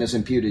sin is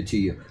imputed to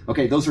you.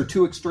 Okay, those are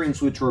two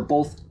extremes which are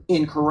both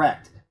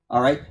incorrect.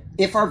 All right,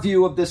 if our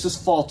view of this is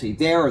faulty,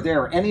 there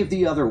or any of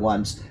the other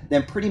ones,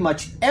 then pretty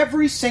much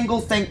every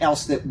single thing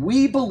else that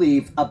we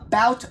believe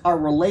about our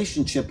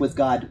relationship with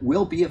God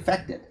will be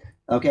affected.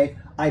 Okay,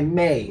 I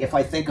may, if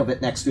I think of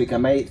it next week, I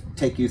may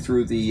take you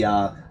through the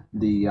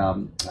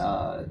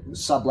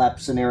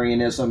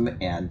sublapsarianism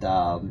and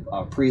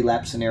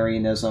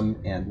prelapsarianism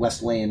and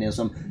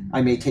Wesleyanism.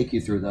 I may take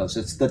you through those.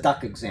 It's the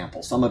duck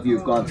example. Some of you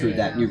have gone through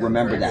that and you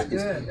remember that.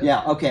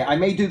 Yeah, okay, I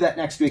may do that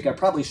next week. I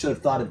probably should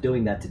have thought of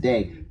doing that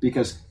today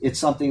because it's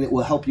something that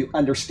will help you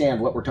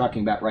understand what we're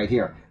talking about right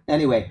here.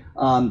 Anyway,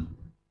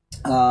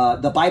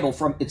 the Bible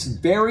from its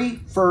very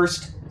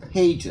first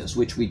pages,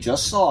 which we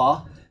just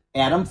saw,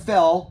 Adam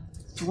fell,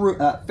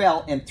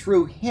 and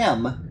through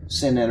him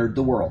sin entered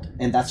the world.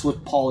 And that's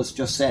what Paul has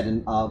just said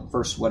in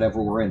verse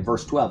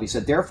 12. He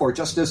said, therefore,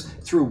 just as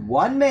through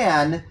one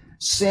man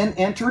sin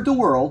entered the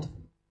world,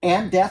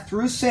 and death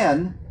through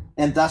sin,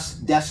 and thus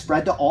death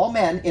spread to all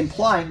men,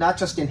 implying not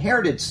just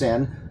inherited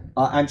sin,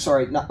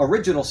 not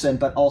original sin,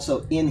 but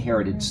also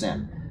inherited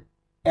sin.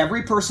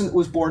 Every person that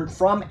was born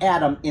from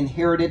Adam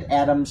inherited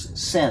Adam's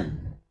sin.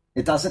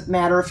 It doesn't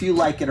matter if you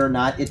like it or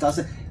not. It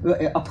doesn't.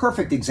 A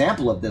perfect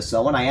example of this,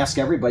 though, when I ask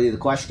everybody the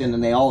question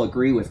and they all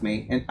agree with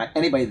me, and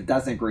anybody that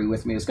doesn't agree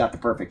with me has got the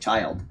perfect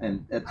child,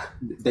 and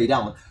they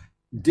don't.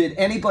 Did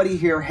anybody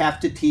here have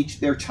to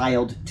teach their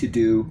child to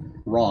do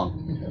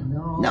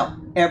wrong? No.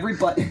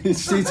 Everybody. You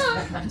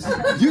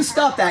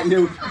stop that,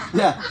 you.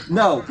 Yeah.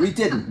 No, we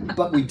didn't.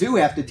 But we do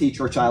have to teach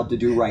our child to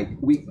do right.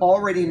 We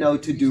already know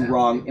to do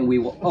wrong, and we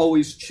will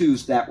always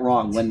choose that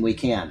wrong when we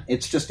can.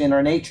 It's just in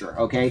our nature,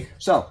 okay?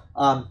 So,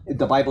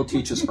 the Bible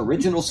teaches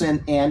original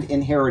sin and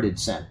inherited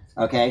sin,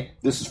 okay?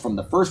 This is from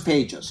the first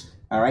pages.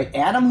 All right,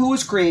 Adam, who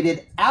was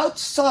created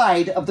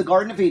outside of the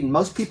Garden of Eden.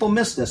 Most people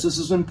miss this. This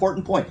is an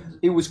important point.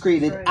 He was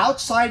created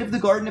outside of the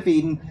Garden of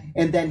Eden,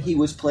 and then he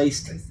was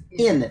placed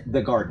in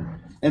the garden.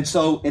 And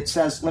so it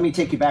says, let me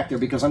take you back there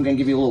because I'm going to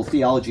give you a little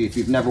theology if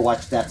you've never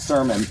watched that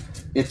sermon.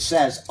 It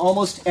says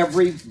almost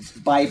every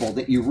Bible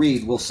that you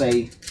read will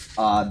say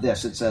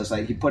this. It says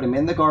he put him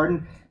in the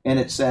garden, and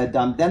it said,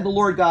 then the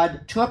Lord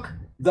God took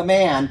the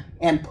man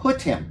and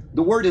put him.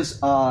 The word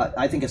is,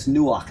 I think it's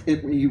nuach.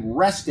 He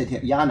rested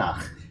him,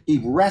 yanach. He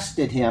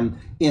rested him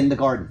in the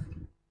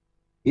garden.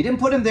 He didn't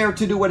put him there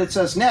to do what it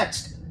says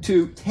next,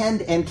 to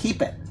tend and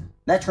keep it.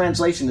 That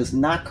translation is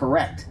not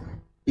correct.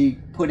 He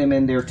put him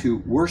in there to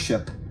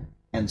worship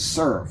and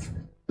serve.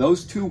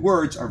 Those two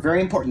words are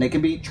very important. They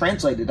can be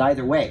translated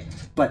either way.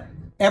 But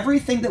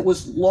everything that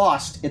was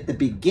lost at the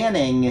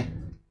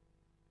beginning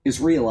is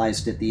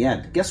realized at the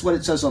end. Guess what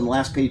it says on the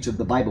last page of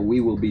the Bible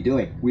we will be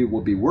doing? We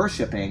will be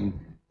worshiping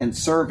and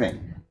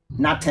serving.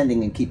 Not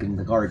tending and keeping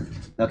the garden.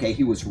 Okay,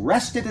 he was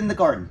rested in the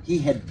garden. He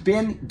had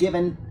been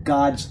given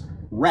God's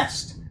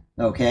rest.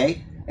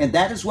 Okay, and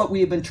that is what we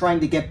have been trying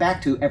to get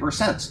back to ever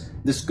since.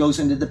 This goes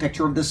into the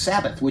picture of the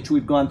Sabbath, which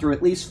we've gone through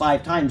at least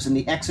 5 times in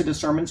the Exodus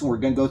sermons, and we're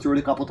going to go through it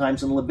a couple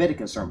times in the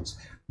Leviticus sermons.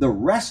 The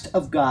rest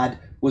of God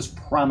was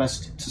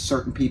promised to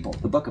certain people.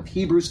 The book of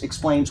Hebrews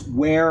explains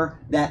where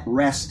that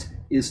rest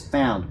is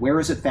found. Where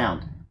is it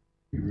found?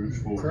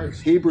 Hebrews 4.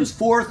 Hebrews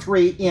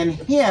 4:3. In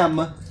him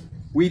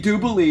we do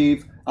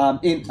believe.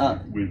 In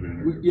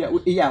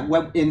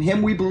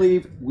him we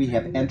believe we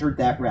have entered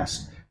that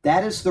rest.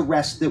 That is the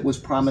rest that was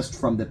promised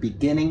from the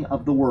beginning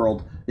of the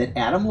world that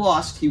Adam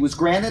lost. He was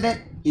granted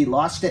it, he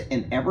lost it,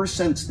 and ever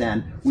since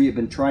then we have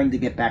been trying to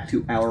get back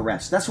to our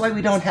rest. That's why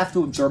we don't have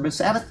to observe a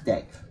Sabbath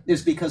day,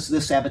 is because the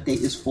Sabbath day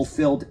is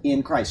fulfilled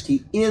in Christ.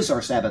 He is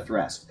our Sabbath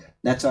rest.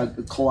 That's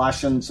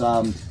Colossians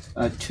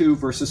 2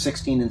 verses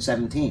 16 and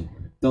 17.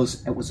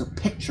 It was a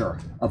picture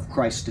of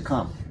Christ to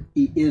come.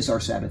 He is our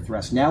Sabbath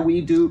rest. Now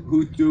we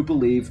who do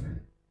believe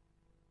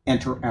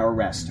enter our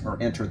rest, or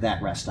enter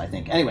that rest, I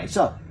think. Anyway,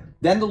 so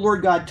then the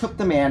Lord God took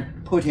the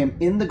man, put him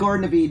in the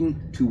Garden of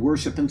Eden to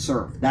worship and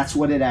serve. That's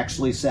what it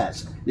actually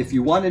says. If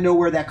you want to know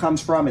where that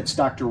comes from, it's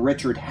Dr.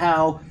 Richard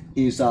Howe.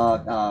 He's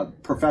a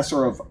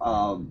professor of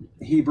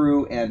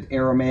Hebrew and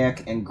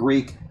Aramaic and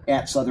Greek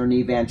at Southern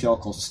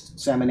Evangelical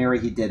Seminary.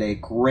 He did a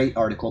great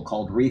article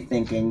called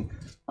Rethinking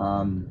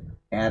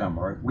Adam,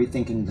 or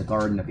Rethinking the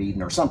Garden of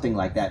Eden, or something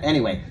like that.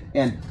 Anyway,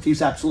 and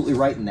he's absolutely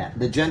right in that.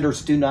 The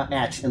genders do not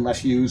match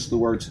unless you use the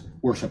words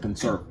worship and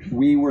serve.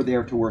 We were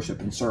there to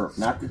worship and serve.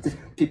 Not that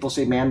people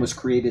say man was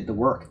created to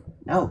work.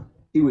 No,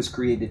 he was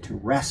created to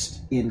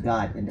rest in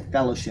God and to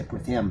fellowship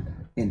with him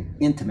in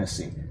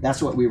intimacy.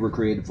 That's what we were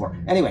created for.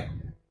 Anyway,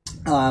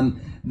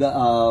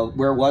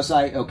 where was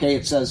I? Okay,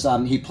 it says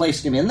he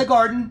placed him in the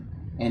garden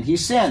and he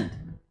sinned.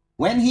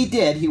 When he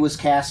did, he was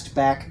cast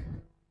back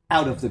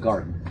out of the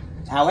garden.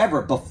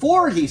 However,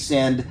 before he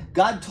sinned,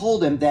 God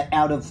told him that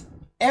out of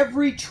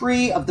every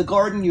tree of the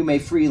garden you may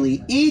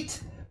freely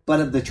eat, but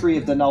of the tree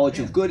of the knowledge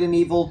of good and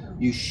evil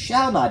you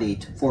shall not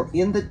eat, for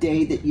in the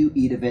day that you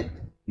eat of it,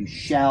 you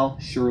shall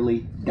surely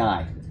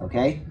die.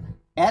 Okay?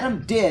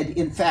 Adam did,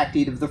 in fact,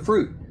 eat of the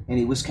fruit, and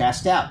he was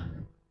cast out.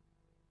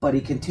 But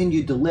he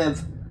continued to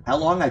live, how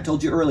long? I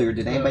told you earlier.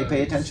 Did anybody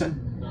pay attention?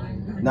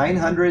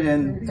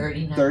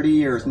 930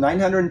 years.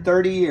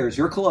 930 years.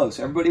 You're close.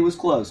 Everybody was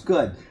close.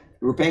 Good.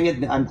 We're paying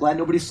it. I'm glad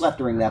nobody slept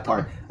during that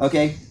part.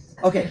 Okay.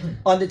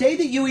 On the day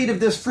that you eat of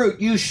this fruit,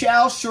 you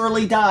shall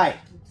surely die.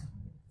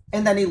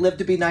 And then he lived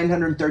to be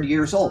 930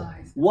 years old.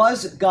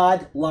 Was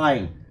God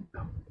lying?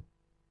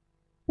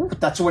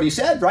 That's what he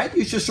said, right?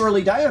 You shall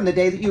surely die on the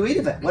day that you eat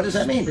of it. What does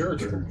that mean?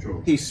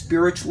 Spiritual. He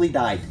spiritually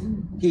died.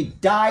 He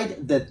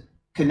died. The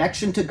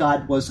connection to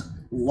God was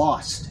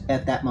lost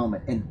at that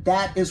moment. And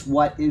that is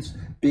what is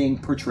being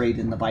portrayed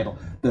in the Bible.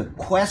 The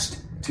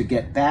quest to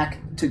get back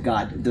to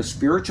God, the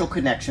spiritual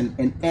connection,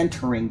 and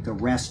entering the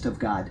rest of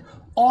God.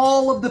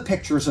 All of the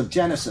pictures of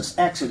Genesis,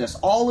 Exodus,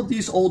 all of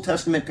these Old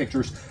Testament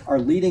pictures are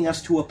leading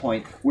us to a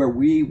point where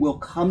we will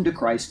come to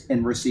Christ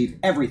and receive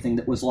everything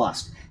that was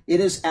lost.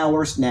 It is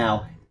ours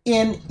now.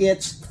 In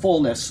its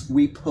fullness,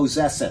 we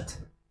possess it.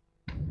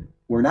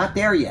 We're not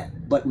there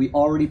yet, but we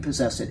already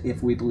possess it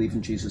if we believe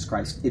in Jesus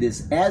Christ. It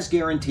is as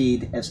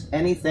guaranteed as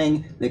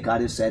anything that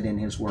God has said in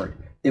his word.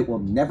 It will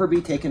never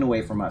be taken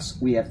away from us.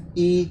 We have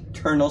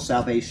eternal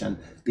salvation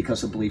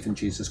because of belief in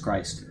Jesus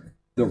Christ.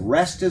 The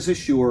rest is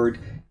assured,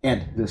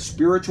 and the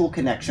spiritual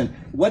connection.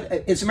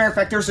 As a matter of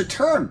fact, there's a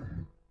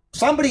term.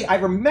 Somebody, I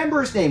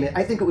remember his name.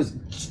 I think it was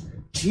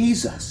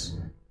Jesus.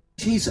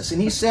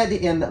 And he said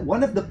in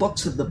one of the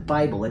books of the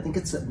Bible, I think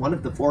it's one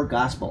of the 4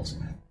 Gospels,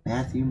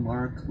 Matthew,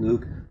 Mark,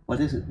 Luke, what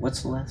is it?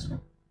 What's the last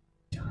one?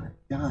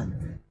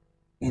 John.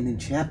 And in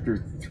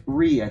chapter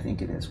 3, I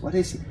think it is. What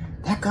is he?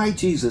 That guy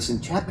Jesus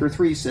in chapter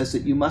 3 says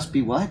that you must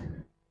be what?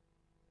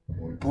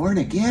 Born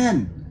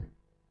again.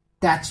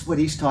 That's what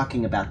he's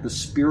talking about, the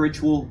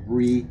spiritual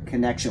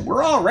reconnection.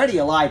 We're already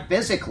alive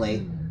physically,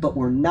 but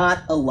we're not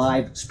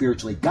alive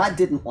spiritually. God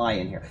didn't lie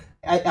in here.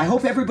 I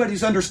hope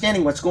everybody's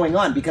understanding what's going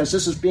on, because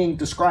this is being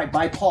described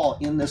by Paul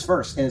in this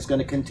verse, and it's going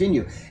to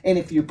continue. And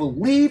if you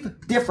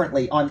believe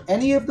differently on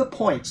any of the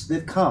points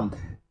that come,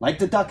 like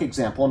the duck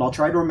example, and I'll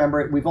try to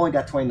remember it. We've only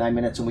got 29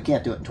 minutes, and we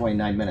can't do it in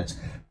 29 minutes.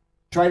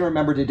 Try to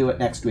remember to do it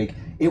next week.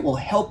 It will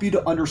help you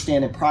to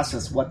understand and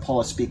process what Paul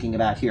is speaking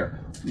about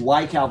here.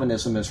 Why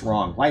Calvinism is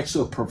wrong. Why it's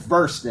so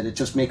perverse that it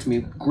just makes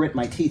me grit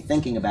my teeth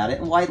thinking about it.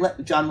 And why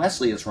John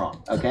Wesley is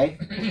wrong. Okay?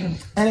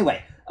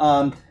 Anyway,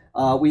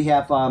 we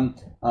have...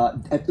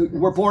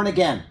 we're born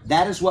again.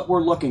 That is what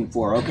we're looking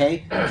for,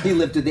 okay? He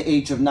lived to the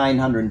age of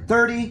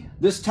 930.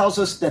 This tells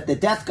us that the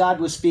death God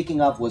was speaking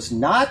of was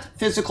not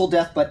physical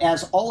death, but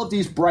as all of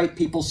these bright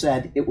people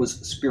said, it was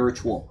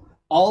spiritual.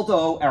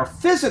 Although our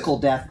physical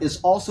death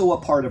is also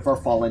a part of our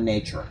fallen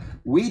nature.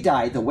 We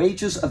die. The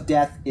wages of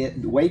death, the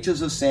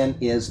wages of sin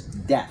is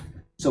death.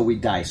 So we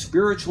die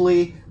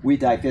spiritually, we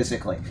die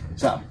physically.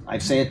 So I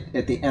say it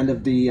at the end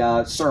of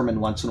the sermon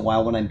once in a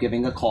while when I'm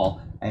giving a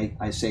call.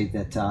 I say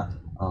that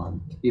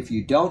if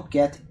you don't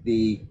get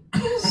the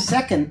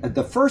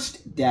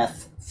first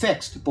death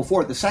fixed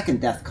before the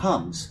second death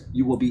comes,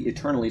 you will be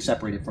eternally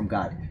separated from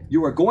God.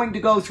 You are going to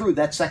go through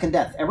that second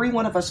death. Every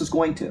one of us is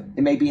going to.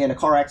 It may be in a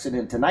car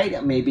accident tonight.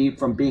 It may be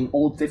from being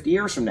old 50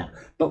 years from now.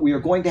 But we are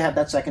going to have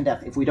that second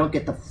death. If we don't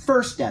get the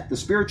first death, the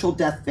spiritual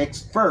death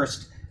fixed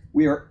first,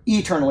 we are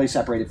eternally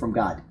separated from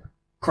God.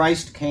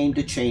 Christ came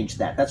to change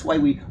that. That's why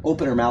we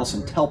open our mouths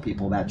and tell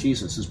people about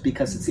Jesus, is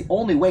because it's the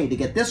only way to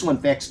get this one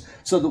fixed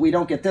so that we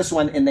don't get this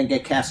one and then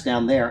get cast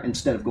down there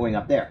instead of going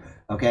up there.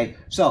 Okay?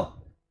 So,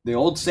 the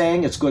old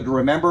saying, it's good to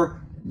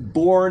remember,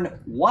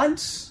 born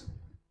once,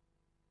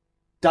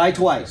 die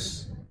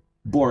twice.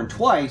 Born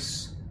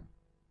twice,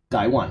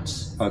 die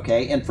once.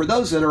 Okay? And for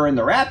those that are in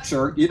the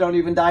rapture, you don't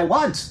even die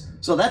once.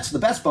 So that's the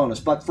best bonus.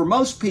 But for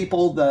most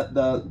people,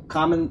 the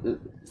common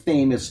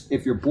theme is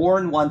if you're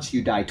born once,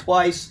 you die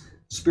twice,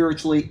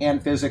 spiritually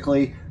and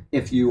physically.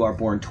 If you are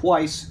born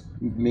twice,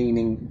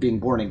 meaning being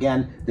born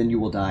again, then you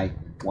will die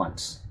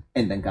once.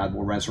 And then God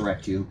will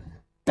resurrect you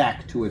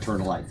back to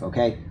eternal life,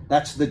 okay?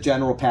 That's the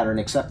general pattern,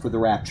 except for the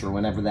rapture,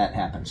 whenever that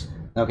happens,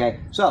 okay?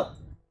 So,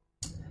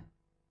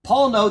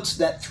 Paul notes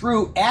that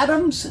through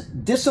Adam's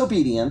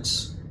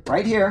disobedience,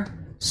 right here,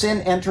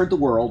 sin entered the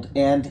world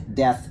and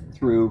death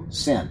through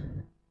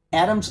sin.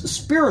 Adam's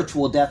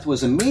spiritual death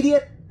was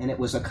immediate and it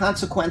was a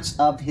consequence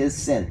of his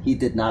sin. He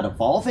did not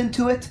evolve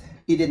into it.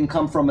 He didn't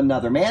come from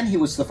another man. He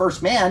was the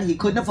first man. He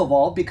couldn't have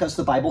evolved because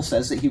the Bible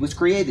says that he was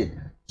created.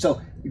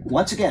 So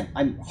once again,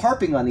 I'm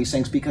harping on these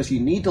things because you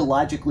need to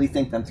logically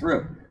think them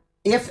through.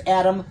 If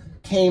Adam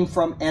came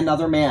from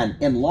another man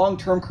and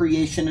long-term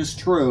creation is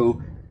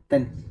true,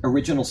 then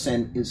original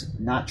sin is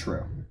not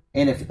true.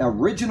 And if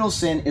original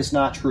sin is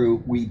not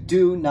true, we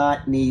do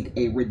not need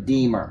a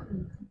redeemer.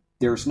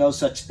 There's no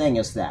such thing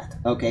as that,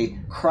 okay?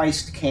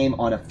 Christ came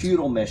on a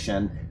futile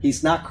mission.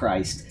 He's not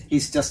Christ.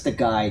 He's just a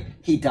guy.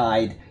 He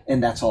died,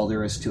 and that's all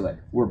there is to it.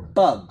 We're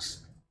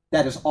bugs.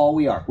 That is all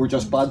we are. We're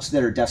just bugs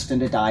that are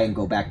destined to die and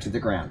go back to the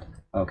ground,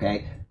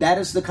 okay? That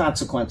is the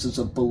consequences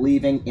of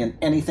believing in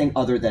anything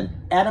other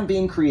than Adam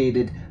being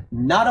created,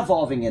 not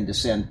evolving into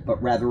sin,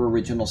 but rather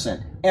original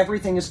sin.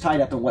 Everything is tied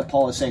up in what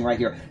Paul is saying right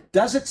here.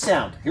 Does it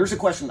sound? Here's a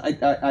question.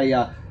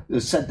 I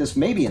said this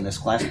maybe in this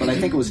class, but I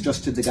think it was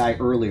just to the guy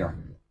earlier.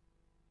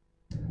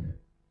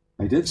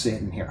 I did say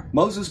it in here.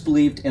 Moses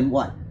believed in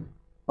what?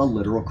 A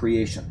literal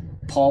creation.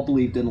 Paul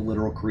believed in a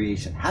literal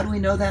creation. How do we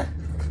know that?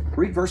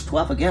 Read verse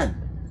 12 again.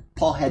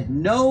 Paul had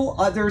no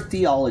other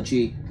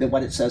theology than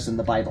what it says in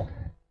the Bible.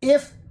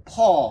 If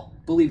Paul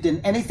believed in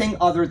anything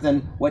other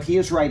than what he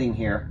is writing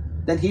here,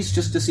 then he's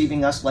just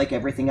deceiving us like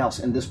everything else,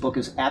 and this book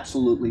is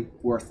absolutely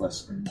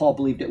worthless. Paul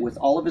believed it with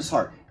all of his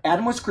heart.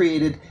 Adam was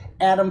created,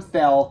 Adam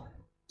fell,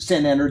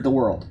 sin entered the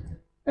world.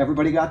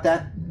 Everybody got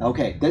that?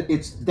 Okay,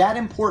 it's that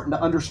important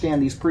to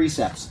understand these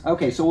precepts.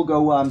 Okay, so we'll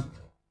go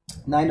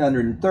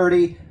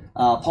 930.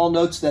 Paul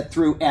notes that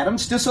through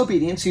Adam's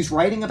disobedience, he's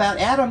writing about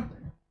Adam.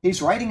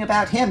 He's writing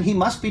about him. He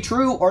must be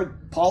true, or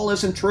Paul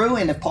isn't true,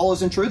 and if Paul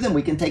isn't true, then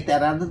we can take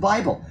that out of the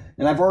Bible.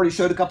 And I've already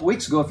showed a couple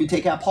weeks ago, if you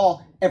take out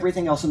Paul,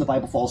 everything else in the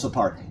Bible falls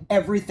apart.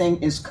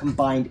 Everything is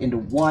combined into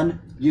one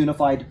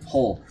unified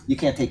whole. You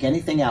can't take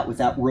anything out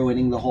without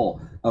ruining the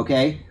whole,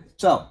 okay?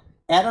 So,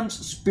 Adam's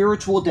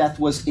spiritual death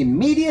was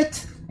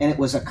immediate, and it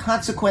was a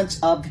consequence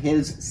of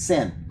his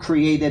sin.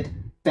 Created,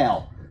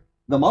 fell.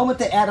 The moment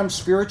that Adam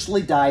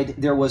spiritually died,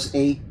 there was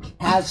a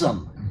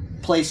chasm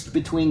placed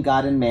between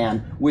God and man,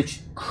 which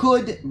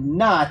could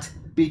not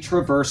be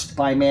traversed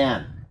by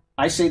man.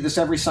 I say this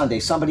every Sunday.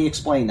 Somebody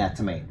explain that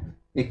to me.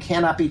 It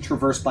cannot be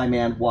traversed by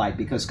man. Why?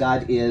 Because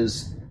God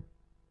is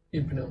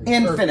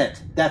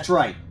infinite. That's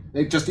right.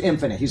 Just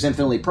infinite. He's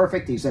infinitely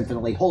perfect. He's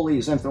infinitely holy.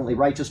 He's infinitely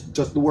righteous.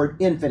 Just the word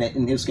infinite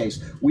in his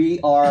case. We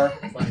are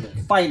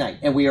finite.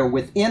 And we are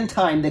within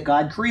time that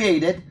God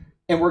created,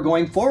 and we're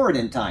going forward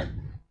in time.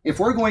 If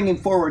we're going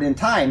forward in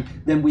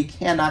time, then we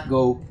cannot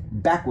go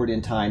backward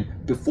in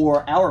time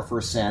before our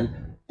first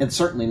sin, and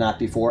certainly not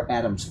before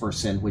Adam's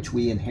first sin, which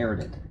we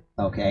inherited.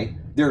 Okay?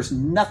 There's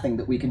nothing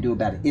that we can do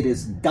about it. It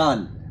is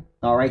done.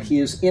 All right? He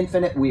is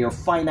infinite. We are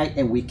finite,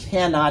 and we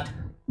cannot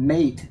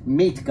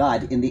meet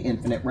God in the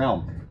infinite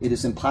realm. It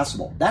is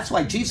impossible. That's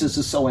why Jesus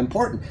is so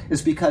important,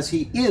 is because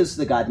he is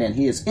the God-man.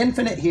 He is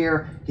infinite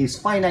here, he's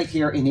finite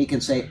here, and he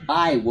can say,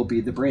 I will be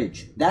the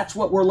bridge. That's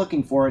what we're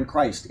looking for in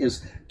Christ,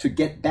 is to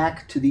get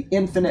back to the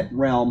infinite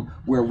realm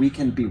where we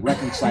can be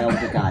reconciled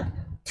to God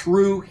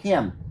through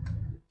him.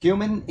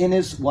 Human in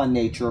his one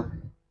nature,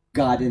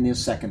 God in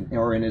his second,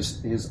 or in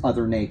his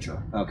other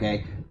nature,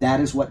 okay? That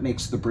is what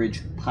makes the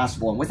bridge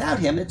possible. And without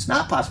him, it's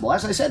not possible.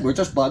 As I said, we're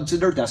just bugs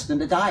that are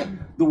destined to die.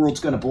 The world's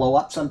going to blow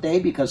up someday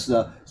because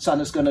the sun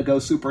is going to go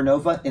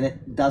supernova, and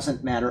it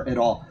doesn't matter at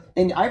all.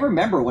 And I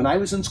remember when I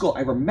was in school,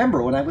 I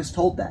remember when I was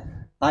told that.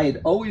 I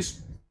had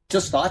always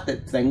just thought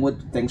that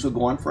things would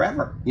go on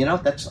forever. You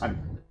know,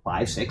 I'm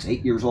 5, 6,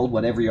 8 years old,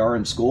 whatever you are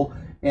in school.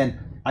 And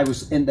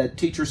the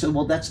teacher said,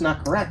 well, that's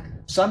not correct.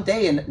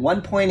 Someday in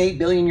 1.8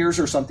 billion years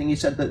or something, he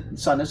said the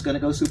sun is going to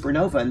go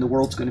supernova and the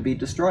world's going to be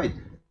destroyed.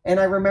 And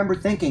I remember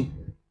thinking,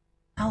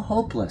 how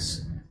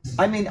hopeless.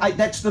 I mean,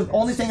 that's the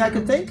only thing I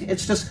could think.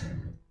 It's just,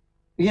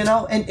 you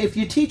know, and if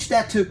you teach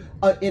that to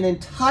an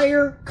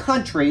entire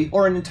country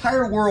or an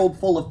entire world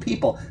full of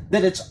people,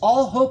 that it's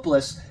all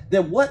hopeless,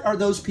 then what are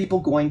those people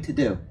going to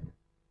do?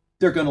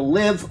 They're going to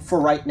live for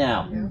right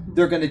now. Yeah.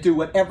 They're going to do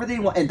whatever they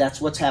want, and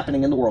that's what's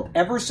happening in the world.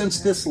 Ever since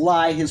this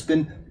lie has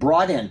been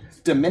brought in,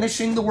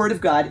 diminishing the Word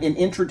of God and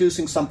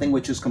introducing something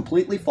which is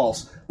completely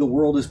false, the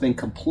world has been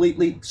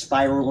completely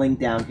spiraling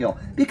downhill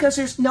because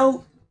there's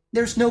no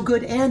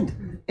good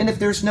end. And if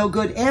there's no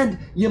good end,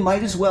 you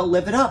might as well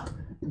live it up.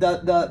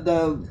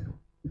 The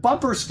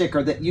bumper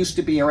sticker that used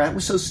to be around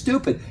was so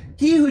stupid.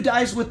 He who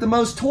dies with the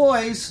most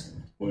toys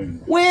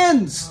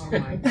wins. Oh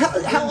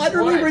how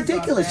utterly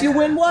ridiculous. You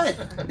win what?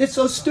 It's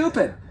so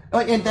stupid.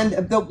 And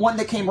then the one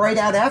that came right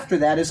out after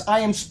that is,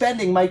 I am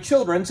spending my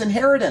children's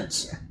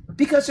inheritance.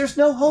 Because there's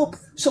no hope.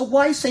 So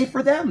why save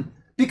for them?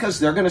 Because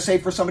they're going to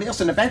save for somebody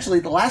else. And eventually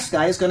the last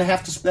guy is going to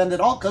have to spend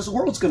it all because the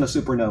world's going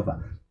to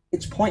supernova.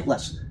 It's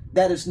pointless.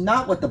 That is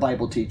not what the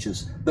Bible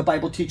teaches. The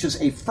Bible teaches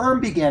a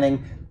firm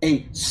beginning,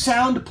 a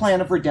sound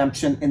plan of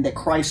redemption, and that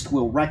Christ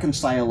will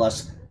reconcile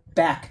us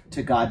back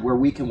to God where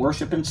we can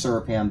worship and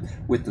serve him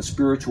with the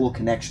spiritual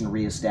connection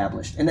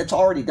reestablished. And it's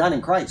already done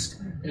in Christ.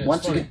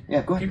 Once again,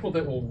 go ahead. People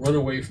that will run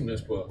away from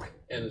this book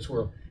and this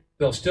world,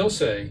 they'll still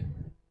say,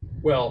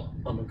 well,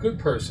 I'm a good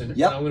person,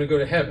 Yep. and I'm going to go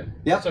to heaven.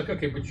 Yep. It's like,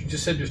 okay, but you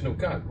just said there's no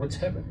God. What's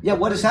heaven? Yeah,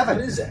 what is heaven?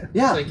 What is that?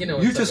 Yeah, It's like, you're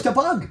it's just like a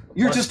bug.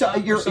 You're bus just stop or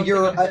you're something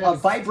like a that.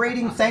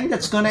 vibrating thing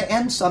that's going to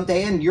end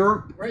someday, and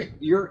Right.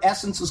 your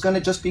essence is going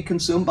to just be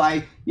consumed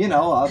by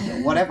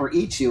whatever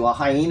eats you, a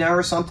hyena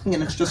or something,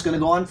 and it's just going to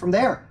go on from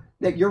there.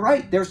 You're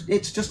right.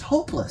 It's just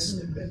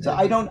hopeless. So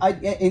But,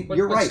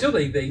 you're but right. still,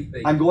 they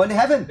I'm going to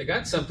heaven. they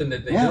got something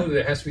that they Yeah. know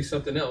there has to be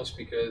something else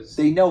because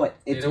They know it.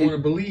 they don't want to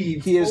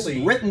believe He has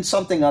fully. written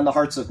something on the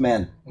hearts of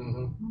men.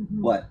 Mhm.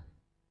 What?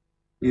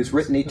 He has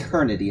written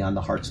eternity on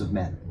the hearts of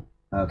men.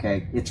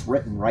 Okay? It's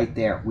written right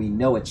there. We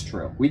know it's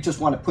true. We just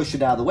want to push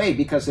it out of the way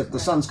because if the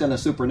sun's going to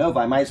supernova,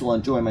 I might as well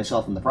enjoy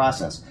myself in the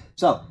process.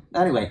 So,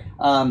 anyway,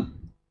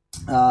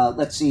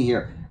 let's see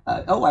here.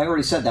 I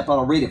already said that, but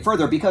I'll read it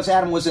further. Because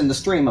Adam was in the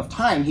stream of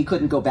time, he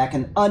couldn't go back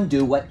and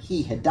undo what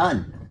he had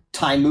done.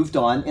 Time moved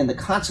on, and the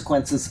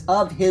consequences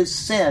of his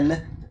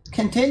sin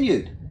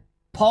continued.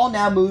 Paul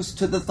now moves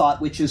to the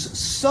thought which is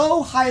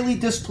so highly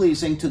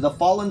displeasing to the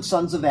fallen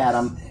sons of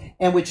Adam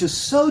and which is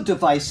so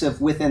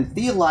divisive within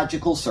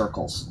theological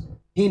circles.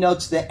 He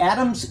notes that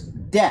Adam's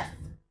death,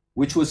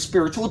 which was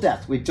spiritual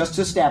death, we've just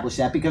established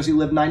that because he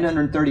lived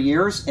 930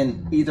 years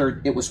and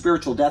either it was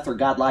spiritual death or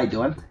God lied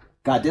to him.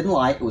 God didn't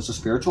lie, it was a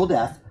spiritual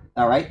death,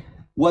 all right,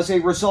 was a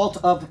result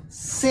of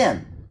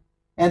sin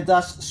and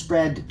thus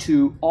spread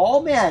to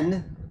all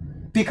men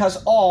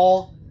because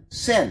all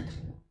sinned.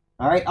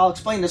 All right, I'll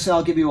explain this and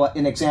I'll give you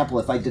an example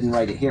if I didn't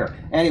write it here.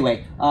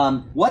 Anyway,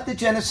 what the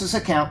Genesis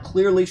account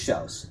clearly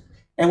shows,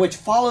 and which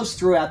follows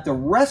throughout the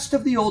rest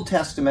of the Old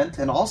Testament,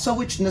 and also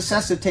which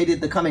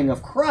necessitated the coming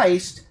of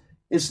Christ,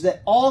 is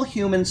that all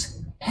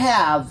humans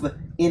have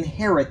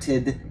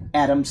inherited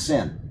Adam's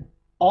sin.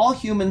 All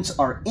humans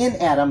are in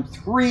Adam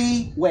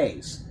 3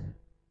 ways.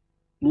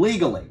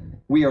 Legally.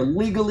 We are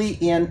legally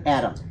in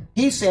Adam.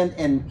 He sinned,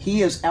 and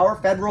he is our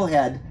federal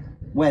head.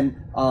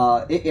 When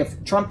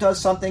if Trump does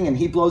something and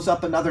he blows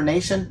up another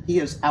nation, he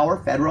is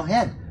our federal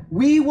head.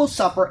 We will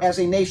suffer as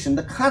a nation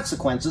the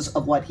consequences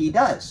of what he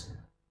does.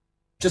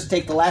 Just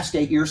take the last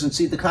 8 years and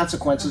see the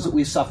consequences that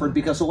we suffered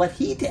because of what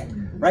he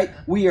did, right?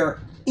 We are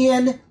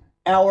in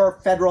our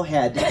federal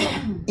head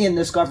in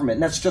this government.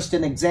 And that's just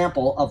an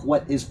example of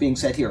what is being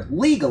said here.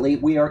 Legally,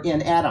 we are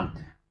in Adam.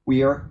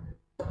 We are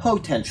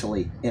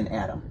potentially in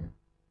Adam.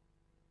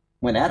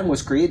 When Adam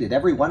was created,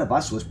 every one of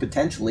us was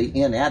potentially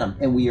in Adam,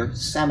 and we are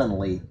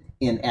seminally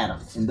in Adam.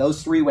 In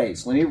those 3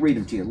 ways. Let me read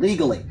them to you.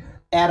 Legally,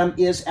 Adam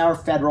is our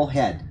federal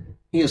head.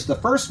 He is the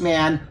first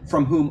man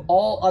from whom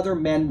all other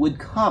men would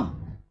come.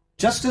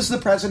 Just as the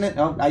president,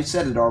 I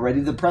said it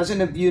already, the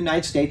president of the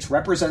United States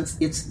represents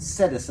its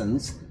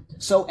citizens,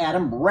 so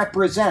Adam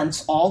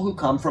represents all who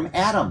come from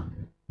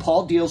Adam.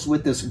 Paul deals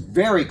with this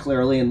very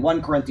clearly in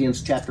 1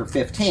 Corinthians chapter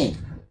 15.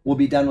 We'll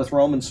be done with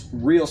Romans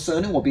real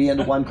soon, and we'll be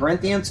into 1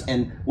 Corinthians,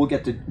 and we'll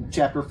get to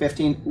chapter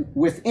 15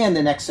 within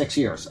the next 6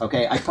 years,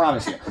 okay? I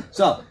promise you.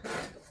 So,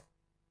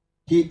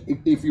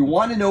 if you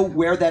want to know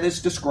where that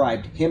is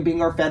described, him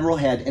being our federal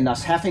head and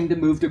us having to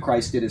move to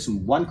Christ, it is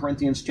in 1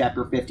 Corinthians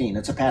chapter 15.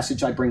 It's a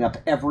passage I bring up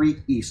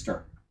every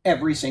Easter,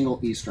 every single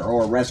Easter,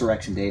 or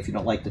Resurrection Day if you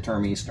don't like the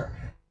term Easter.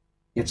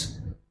 It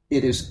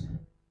is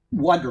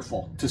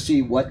wonderful to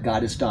see what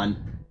God has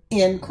done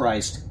in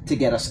Christ to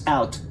get us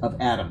out of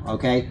Adam,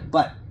 okay?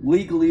 But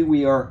legally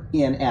we are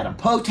in Adam.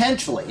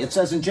 Potentially, it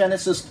says in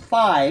Genesis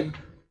 5,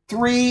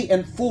 3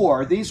 and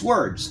 4, these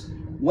words,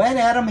 when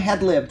Adam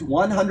had lived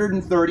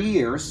 130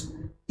 years,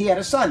 he had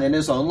a son in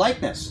his own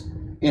likeness,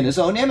 in his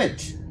own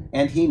image,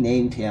 and he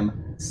named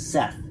him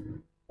Seth.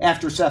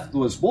 After Seth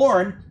was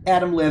born,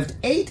 Adam lived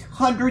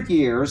 800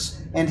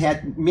 years and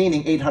had,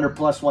 meaning 800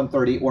 plus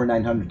 130 or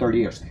 930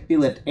 years. He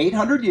lived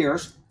 800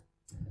 years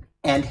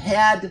and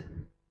had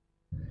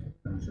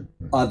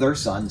other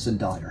sons and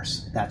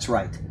daughters. That's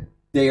right.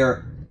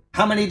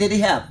 How many did he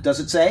have? Does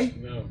it say?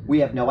 No. We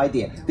have no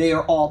idea. They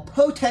are all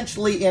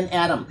potentially in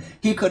Adam.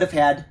 He could have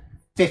had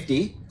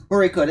 50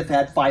 or he could have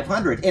had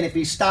 500. And if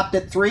he stopped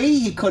at 3,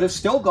 he could have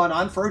still gone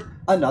on for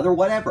another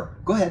whatever.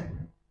 Go ahead.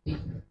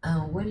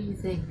 What do you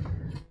think?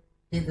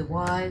 Did the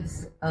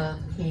wives of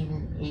Cain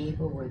and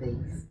Abel, were they?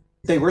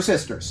 They were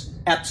sisters.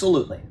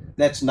 Absolutely.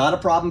 That's not a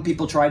problem.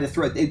 People try to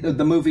throw it.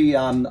 The movie,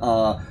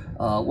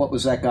 what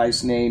was that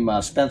guy's name?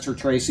 Spencer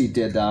Tracy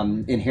did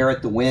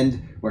Inherit the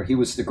Wind, where he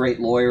was the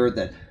great lawyer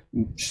that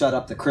shut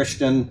up the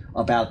Christian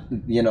about,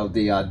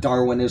 the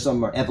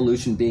Darwinism or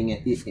evolution being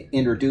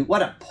introduced.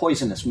 What a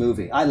poisonous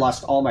movie. I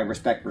lost all my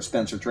respect for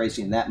Spencer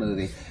Tracy in that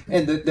movie.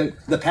 And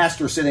the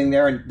pastor sitting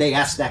there, and they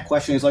asked that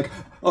question. He's like,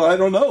 oh, I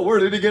don't know. Where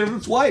did he get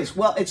his wives?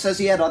 Well, it says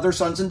he had other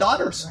sons and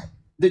daughters. Right.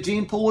 The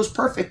gene pool was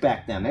perfect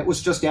back then. It was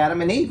just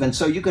Adam and Eve. And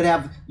so you could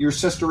have your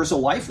sister as a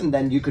wife, and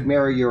then you could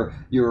marry your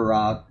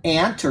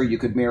aunt, or you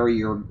could marry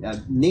your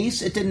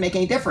niece. It didn't make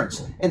any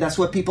difference. And that's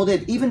what people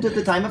did, even to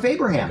the time of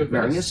Abraham,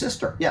 marrying his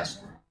sister.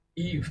 Yes.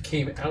 Eve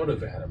came out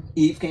of Adam.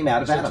 Eve came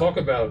out of Adam. So talk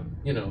about,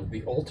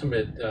 the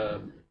ultimate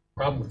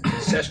problem with the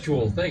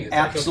incestual thing. It's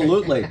like, okay,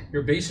 Absolutely.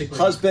 you're basically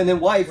Husband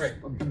and wife. Right.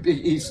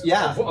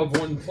 Yeah. of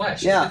one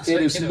flesh. Yeah, It's it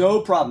like, is you know,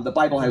 no problem. The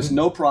Bible has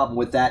no problem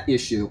with that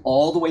issue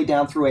all the way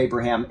down through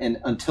Abraham and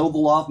until the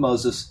law of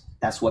Moses.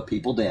 That's what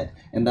people did.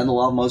 And then the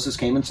law of Moses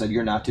came and said,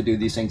 you're not to do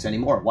these things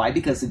anymore. Why?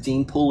 Because the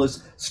gene pool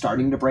is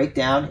starting to break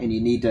down and you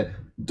need to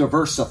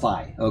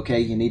diversify, okay?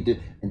 You need to,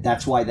 and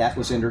that's why that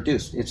was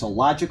introduced. It's a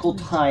logical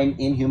time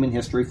in human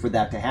history for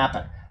that to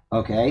happen,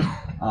 okay?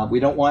 We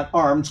don't want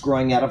arms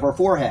growing out of our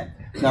forehead.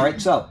 All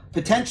right, so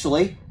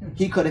potentially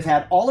he could have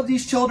had all of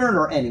these children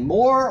or any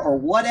more or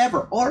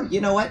whatever. Or, you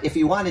know what, if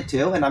he wanted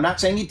to, and I'm not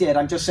saying he did,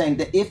 I'm just saying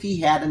that if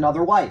he had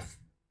another wife,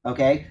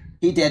 okay?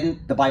 He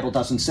didn't. The Bible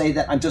doesn't say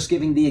that. I'm just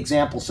giving the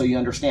example so you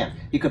understand.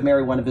 He could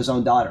marry one of his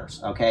own daughters,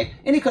 okay?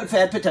 And he could have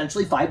had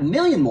potentially 5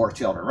 million more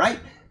children, right?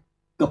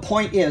 The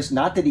point is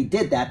not that he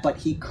did that, but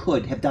he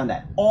could have done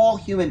that. All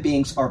human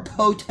beings are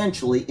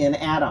potentially in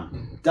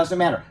Adam. Doesn't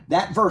matter.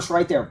 That verse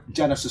right there,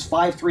 Genesis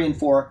 5, 3, and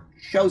 4,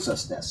 shows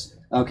us this,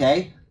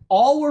 okay?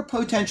 All were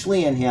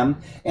potentially in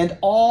him, and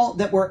all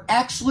that were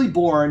actually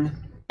born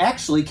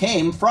actually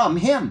came from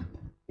him.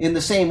 In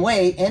the same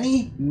way,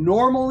 any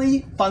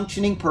normally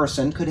functioning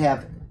person could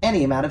have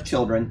any amount of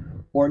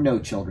children or no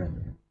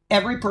children.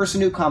 Every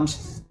person who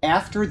comes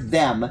after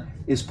them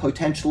is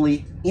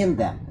potentially in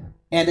them.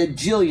 And a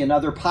jillion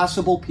other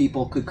possible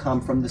people could come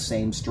from the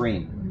same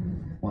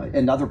stream.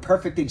 Another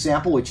perfect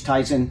example, which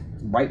ties in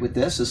right with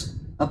this, is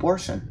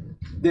abortion.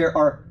 There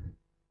are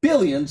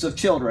billions of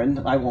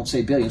children, I won't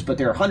say billions, but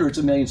there are hundreds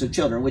of millions of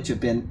children which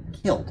have been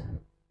killed.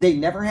 They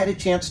never had a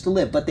chance to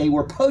live, but they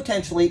were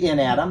potentially in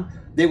Adam.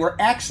 They were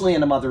actually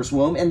in a mother's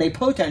womb, and they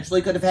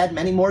potentially could have had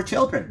many more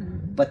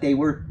children, but they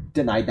were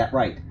denied that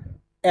right.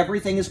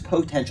 Everything is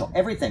potential.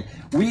 Everything.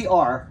 We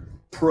are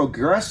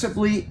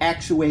progressively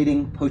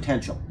actuating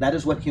potential. That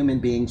is what human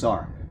beings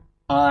are.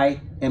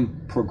 I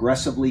am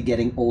progressively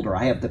getting older.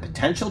 I have the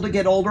potential to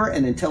get older,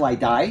 and until I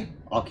die,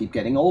 I'll keep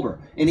getting older.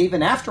 And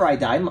even after I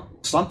die,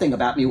 something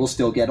about me will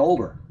still get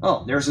older.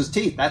 Oh, there's his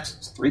teeth.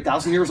 That's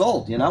 3,000 years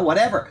old,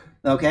 whatever.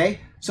 Okay?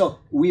 So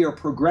we are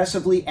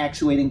progressively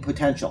actuating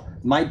potential.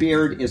 My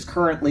beard is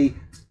currently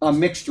a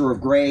mixture of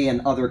gray and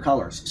other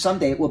colors.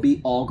 Someday it will be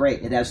all gray.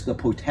 It has the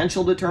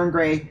potential to turn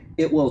gray.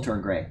 It will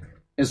turn gray.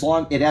 As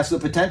long it has the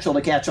potential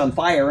to catch on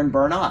fire and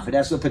burn off. It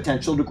has the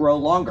potential to grow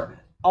longer.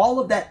 All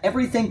of that,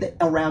 everything that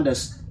around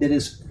us that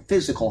is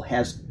physical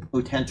has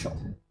potential.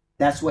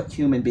 That's what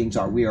human beings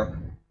are. We are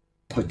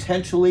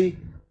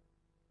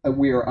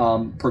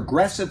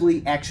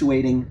progressively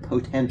actuating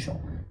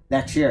potential.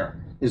 That chair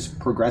is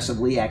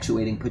progressively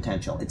actuating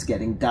potential. It's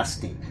getting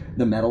dusty.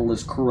 The metal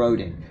is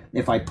corroding.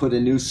 If I put a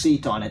new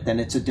seat on it, then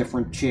it's a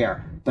different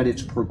chair. But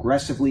it's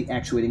progressively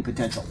actuating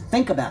potential.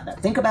 Think about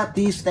that. Think about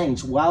these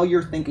things while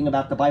you're thinking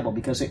about the Bible,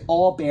 because they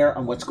all bear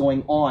on what's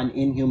going on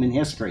in human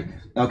history.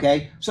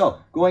 Okay? So,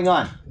 going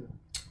on.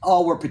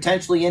 All were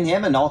potentially in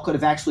him, and all could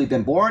have actually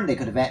been born. They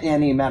could have had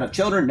any amount of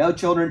children, no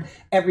children.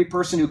 Every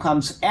person who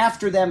comes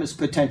after them is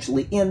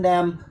potentially in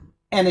them.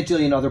 And a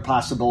jillion other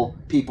possible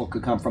people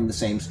could come from the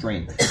same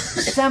stream.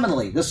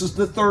 Seminally, this is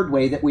the third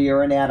way that we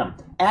are in Adam.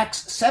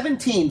 Acts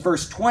 17,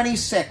 verse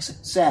 26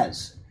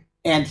 says,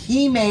 and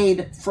he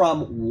made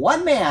from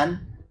one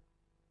man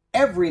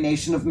every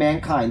nation of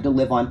mankind to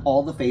live on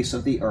all the face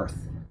of the earth.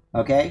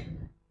 Okay?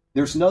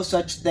 There's no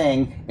such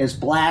thing as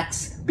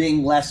blacks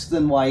being less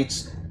than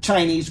whites,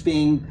 Chinese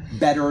being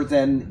better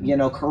than,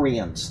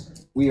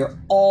 Koreans. We are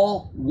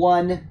all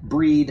one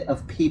breed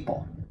of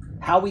people.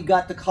 How we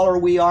got the color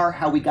we are,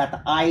 how we got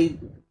the eye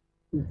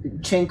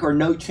chink or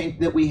no chink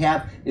that we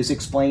have is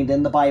explained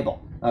in the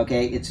Bible.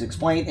 Okay, it's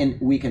explained,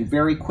 and we can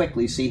very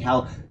quickly see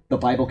how the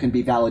Bible can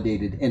be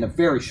validated in a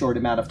very short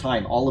amount of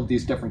time. All of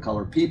these different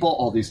colored people,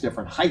 all these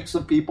different heights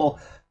of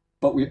people,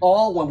 but we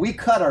all, when we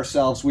cut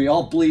ourselves, we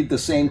all bleed the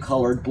same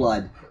colored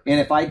blood. And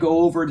if I go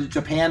over to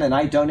Japan and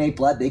I donate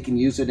blood, they can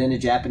use it in a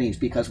Japanese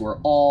because we're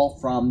all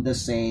from the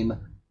same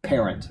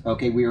parent.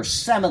 Okay, we are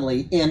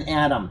seminally in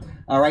Adam.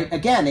 All right,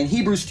 again, in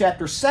Hebrews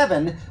chapter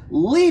 7,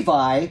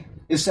 Levi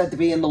is said to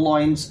be in the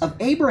loins of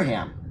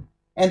Abraham.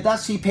 And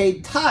thus he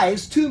paid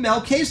tithes to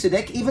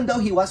Melchizedek, even though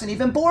he wasn't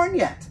even born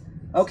yet.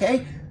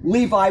 Okay,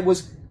 Levi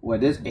was,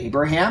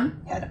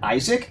 Abraham had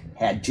Isaac,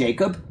 had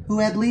Jacob, who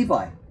had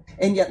Levi.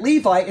 And yet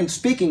Levi, and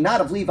speaking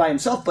not of Levi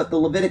himself, but the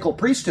Levitical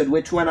priesthood,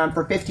 which went on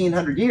for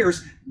 1,500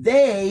 years,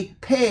 they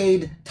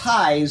paid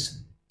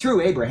tithes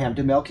through Abraham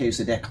to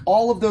Melchizedek.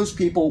 All of those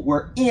people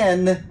were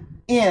in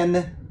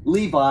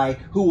Levi,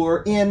 who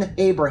were in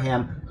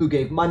Abraham, who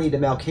gave money to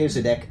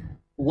Melchizedek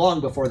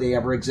long before they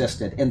ever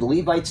existed. And the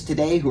Levites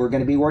today, who are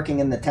going to be working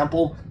in the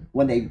temple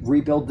when they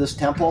rebuild this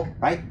temple,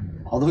 right?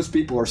 All those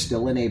people are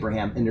still in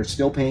Abraham, and they're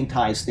still paying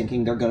tithes,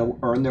 thinking they're going to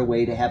earn their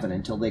way to heaven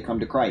until they come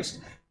to Christ.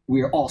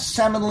 We are all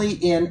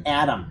seminally in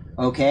Adam,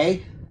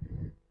 okay?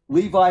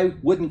 Levi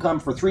wouldn't come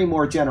for 3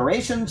 more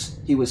generations.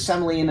 He was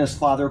seminally in his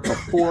father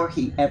before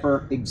he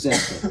ever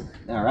existed,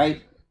 all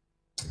right?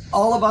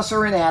 All of us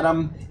are in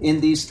Adam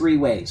in these 3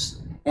 ways,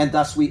 and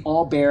thus we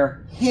all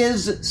bear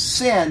his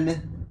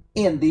sin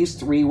in these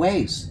 3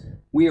 ways.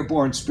 We are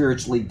born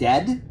spiritually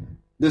dead.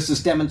 This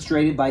is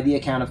demonstrated by the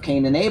account of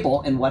Cain and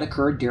Abel and what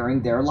occurred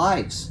during their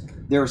lives.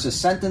 There is a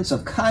sentence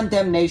of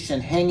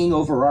condemnation hanging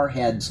over our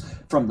heads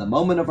from the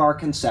moment of our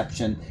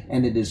conception,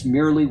 and it is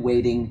merely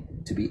waiting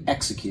to be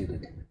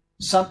executed.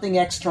 Something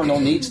external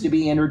needs to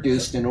be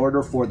introduced in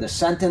order for the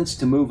sentence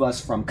to move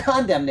us from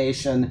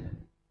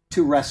condemnation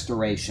to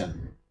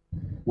restoration.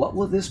 What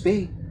will this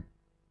be?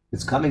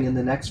 It's coming in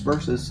the next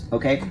verses.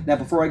 Okay. Now,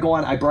 before I go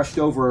on, I brushed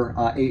over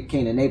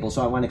Cain and Abel,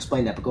 so I want to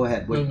explain that. But go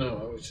ahead.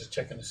 No, I was just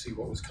checking to see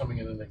what was coming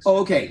in the next. Oh,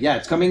 okay. Yeah,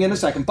 it's coming in a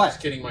second. But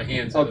Just getting my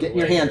hands. oh, get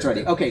your hands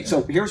ready. Okay.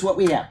 So here's what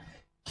we have: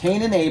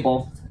 Cain and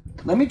Abel.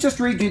 Let me just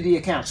read you the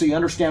account so you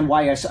understand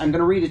why I'm going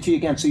to read it to you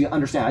again so you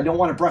understand. I don't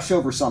want to brush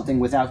over something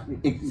without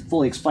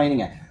fully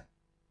explaining it.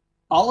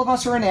 All of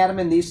us are in Adam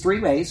in these three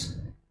ways,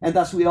 and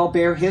thus we all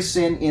bear his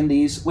sin in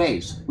these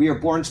ways. We are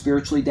born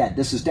spiritually dead.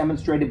 This is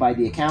demonstrated by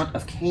the account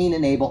of Cain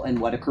and Abel and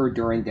what occurred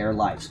during their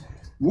lives.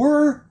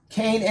 Were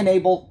Cain and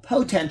Abel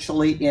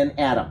potentially in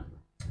Adam?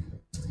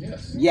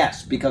 Yes.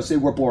 Yes, because they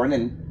were born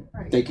and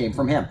they came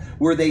from him.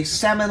 Were they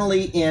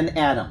seminally in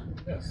Adam?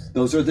 Yes.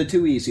 Those are the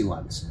two easy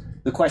ones.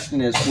 The question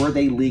is, were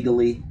they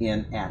legally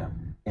in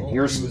Adam? And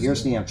here's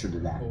the answer to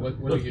that. Well,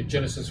 what do you get?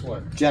 Genesis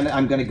what?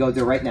 I'm going to go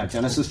there right now.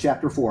 Genesis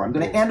chapter 4. I'm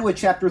going to end with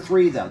chapter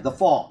 3, though, the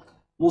fall.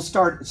 We'll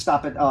start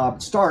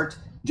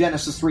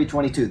Genesis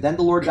 3:22. Then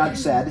the Lord God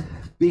said,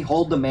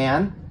 "Behold, the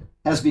man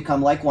has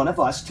become like one of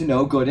us to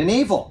know good and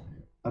evil."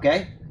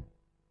 Okay?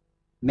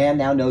 Man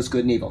now knows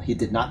good and evil. He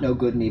did not know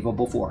good and evil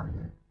before.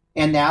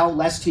 And now,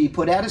 lest he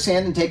put out his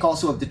hand and take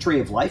also of the tree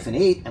of life and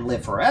eat and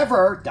live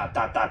forever, ...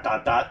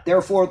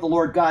 Therefore the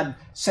Lord God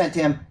sent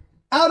him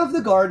out of the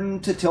garden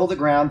to till the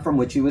ground from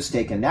which he was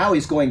taken. Now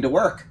he's going to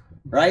work,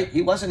 right?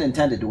 He wasn't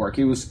intended to work.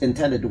 He was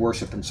intended to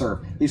worship and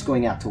serve. He's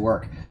going out to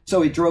work.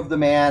 So he drove the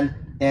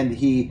man, and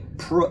he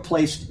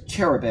placed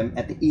cherubim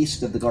at the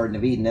east of the Garden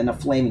of Eden and a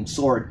flaming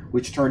sword,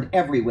 which turned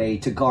every way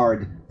to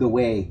guard the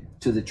way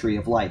to the tree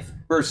of life.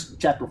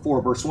 Chapter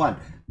 4, verse 1.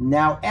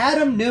 Now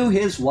Adam knew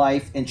his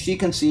wife, and she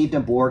conceived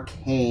and bore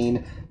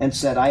Cain, and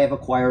said, "I have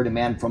acquired a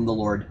man from the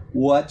Lord."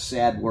 What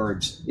sad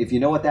words. If you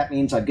know what that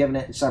means, I've given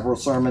it in several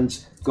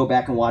sermons. Go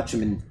back and watch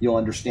them, and you'll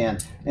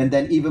understand. And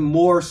then even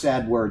more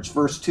sad words.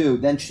 Verse 2,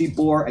 then she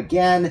bore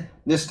again,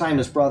 this time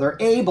his brother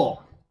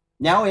Abel.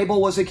 Now Abel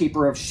was a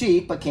keeper of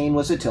sheep, but Cain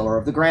was a tiller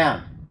of the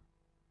ground.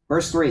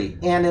 Verse 3,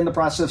 and in the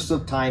process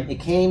of time, it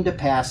came to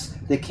pass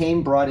that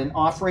Cain brought an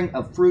offering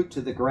of fruit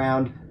to the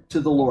ground to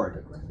the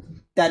Lord.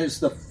 That is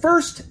the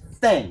first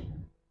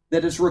thing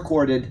that is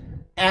recorded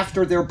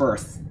after their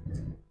birth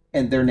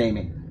and their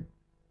naming.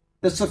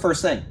 That's the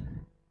first thing,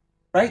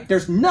 right?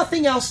 There's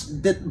nothing else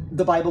that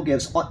the Bible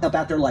gives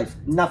about their life.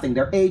 Nothing.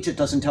 Their age, it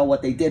doesn't tell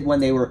what they did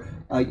when they were,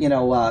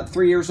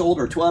 3 years old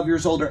or 12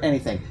 years old or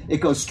anything. It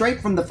goes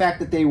straight from the fact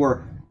that they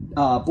were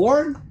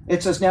born.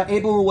 It says, now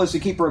Abel was the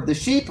keeper of the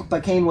sheep,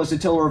 but Cain was the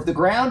tiller of the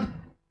ground.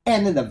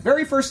 And then the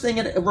very first thing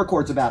it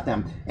records about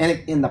them.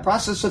 And in the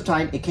process of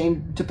time, it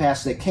came to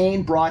pass that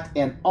Cain brought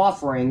an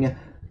offering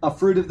of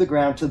fruit of the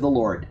ground to the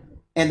Lord.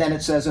 And then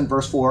it says in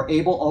verse 4,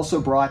 Abel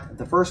also brought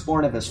the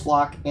firstborn of his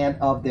flock and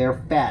of their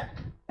fat.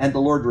 And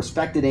the Lord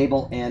respected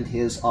Abel and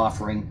his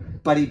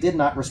offering, but he did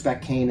not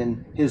respect Cain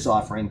and his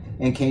offering.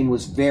 And Cain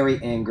was very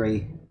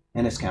angry,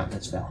 and his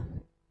countenance fell.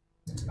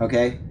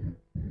 Okay?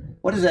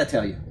 What does that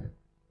tell you?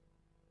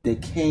 They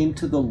came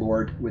to the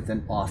Lord with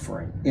an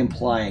offering,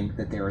 implying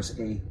that there is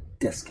a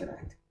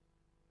disconnect.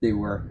 They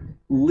were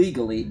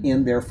legally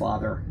in their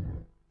father,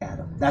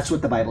 Adam. That's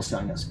what the Bible's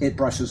telling us. It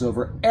brushes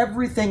over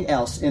everything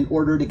else in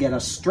order to get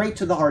us straight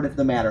to the heart of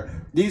the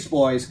matter. These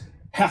boys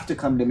have to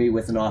come to me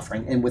with an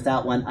offering, and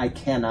without one, I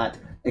cannot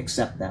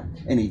accept them.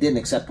 And he didn't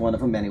accept one of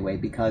them anyway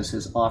because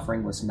his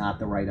offering was not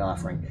the right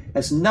offering. It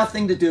has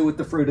nothing to do with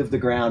the fruit of the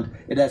ground.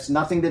 It has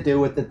nothing to do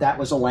with that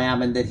was a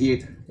lamb and that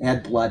he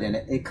had blood in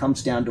it. It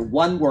comes down to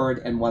one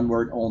word and one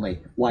word only,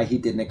 why he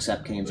didn't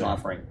accept Cain's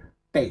offering.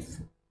 Faith.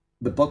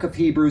 The book of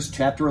Hebrews,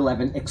 chapter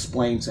 11,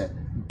 explains it.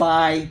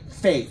 By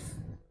faith,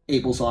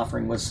 Abel's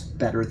offering was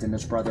better than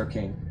his brother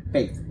Cain.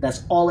 Faith.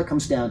 That's all it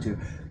comes down to.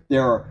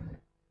 There are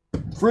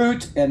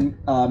fruit and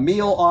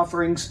meal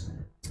offerings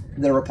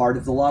that are a part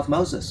of the law of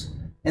Moses,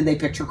 and they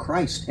picture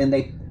Christ, and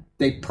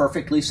they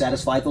perfectly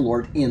satisfy the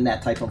Lord in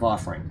that type of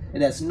offering.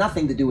 It has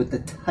nothing to do with the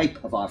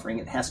type of offering.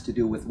 It has to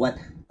do with what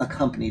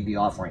accompanied the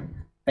offering.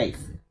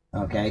 Faith.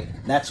 Okay?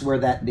 That's where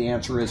the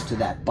answer is to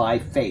that. By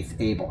faith,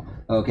 Abel.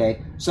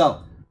 Okay?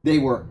 So,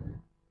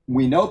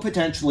 we know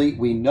potentially,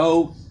 we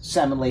know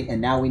seminally,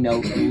 and now we know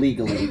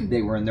legally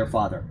they were in their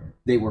father.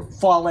 They were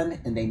fallen,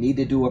 and they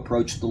needed to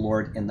approach the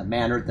Lord in the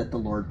manner that the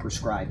Lord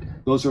prescribed.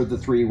 Those are the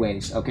three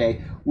ways,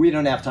 okay? We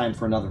don't have time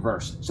for another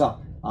verse.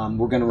 So,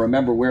 we're going to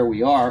remember where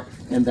we are,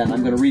 and then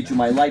I'm going to read you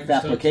my life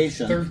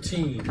application.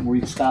 13.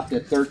 We stopped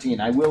at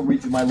 13. I will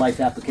read you my life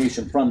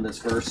application from this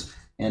verse.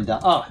 And,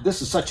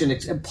 this is such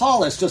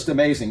Paul is just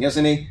amazing,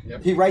 isn't he?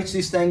 Yep. He writes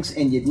these things,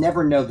 and you'd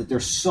never know that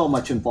there's so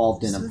much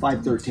involved in them.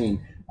 5:13.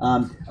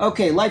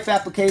 Okay, life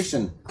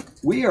application.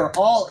 We are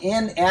all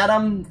in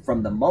Adam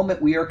from the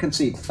moment we are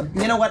conceived.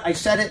 You know what? I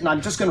said it, and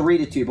I'm just going to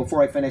read it to you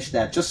before I finish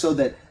that, just so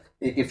that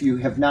if you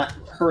have not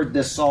heard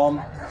this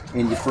psalm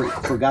and you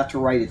forgot to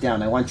write it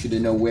down, I want you to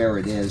know where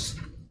it is.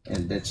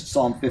 And it's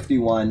Psalm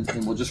 51,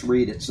 and we'll just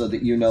read it so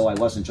that you know I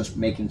wasn't just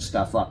making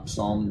stuff up.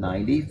 Psalm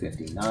 90,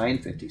 59,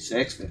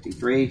 56,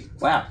 53.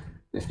 Wow,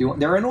 51.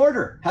 They're in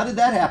order. How did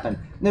that happen?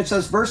 And it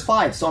says, verse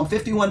 5, Psalm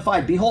 51,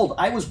 5, Behold,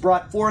 I was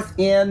brought forth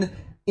in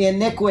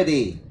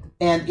iniquity,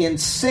 and in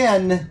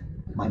sin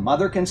my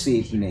mother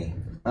conceived me.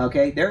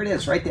 Okay, there it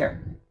is, right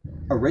there.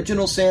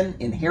 Original sin,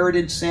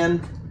 inherited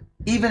sin.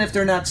 Even if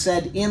they're not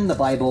said in the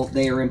Bible,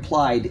 they are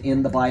implied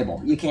in the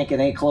Bible. You can't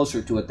get any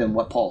closer to it than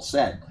what Paul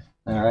said.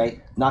 All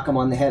right? Knock them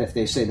on the head if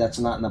they say that's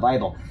not in the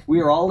Bible.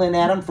 We are all in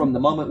Adam from the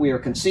moment we are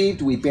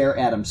conceived. We bear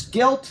Adam's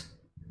guilt,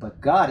 but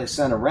God has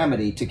sent a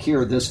remedy to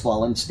cure this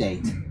fallen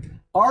state.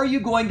 Are you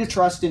going to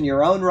trust in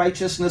your own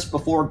righteousness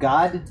before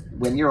God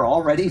when you're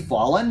already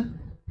fallen?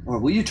 Or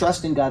will you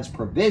trust in God's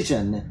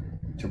provision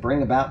to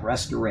bring about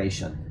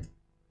restoration?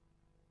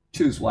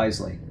 Choose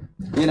wisely.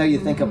 You know, you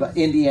think of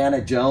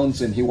Indiana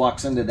Jones, and he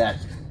walks into that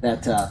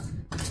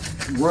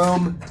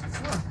room,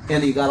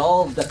 and he got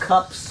all of the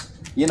cups.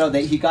 You know,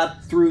 he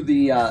got through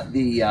he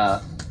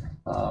got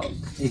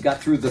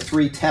through the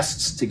 3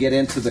 tests to get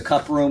into the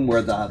cup room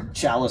where the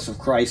chalice of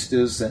Christ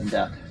is, and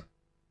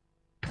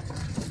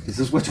he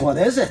says, "Which one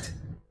is it?"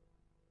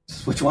 He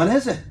says, "Which one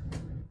is it?"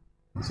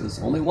 He says,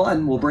 "Only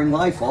one will bring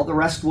life; all the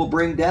rest will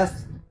bring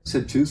death." He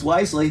said, "Choose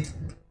wisely."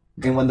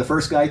 And when the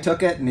first guy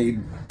took it and he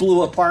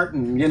blew apart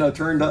and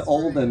turned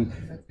old, and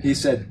he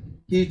said,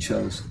 "He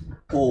chose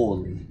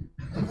poorly."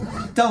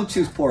 Don't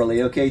choose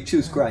poorly, okay?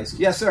 Choose Christ.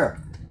 Yes, sir.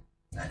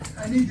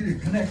 I need you to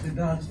connect the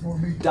dots for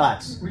me.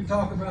 Dots. We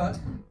talk about,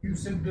 you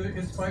said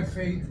it's by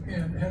faith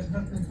and it has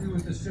nothing to do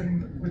with the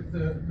shedding, with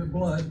the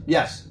blood.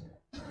 Yes.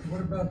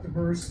 What about the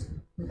verse,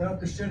 without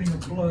the shedding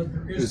of blood,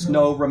 there's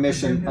no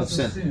remission of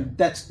sin.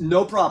 That's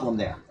no problem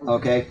there,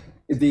 okay?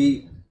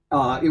 We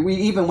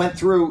even went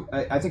through,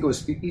 I think it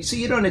was, you see,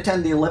 you don't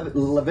attend the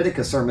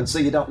Leviticus sermon, so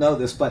you don't know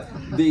this, but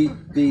the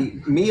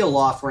meal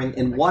offering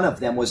in one of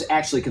them was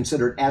actually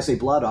considered as a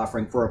blood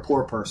offering for a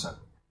poor person.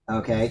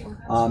 Okay,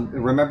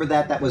 remember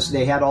that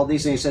they had all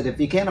these, and he said, if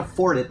you can't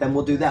afford it, then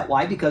we'll do that.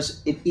 Why?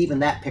 Because even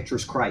that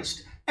pictures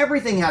Christ.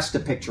 Everything has to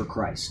picture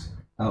Christ.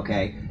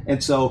 Okay,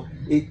 and so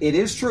it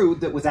is true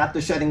that without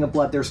the shedding of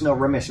blood, there's no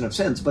remission of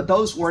sins. But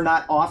those were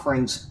not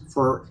offerings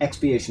for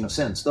expiation of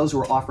sins. Those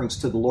were offerings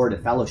to the Lord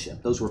at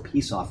fellowship. Those were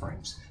peace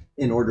offerings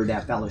in order to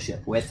have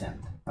fellowship with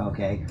Him.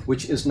 Okay,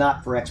 which is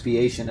not for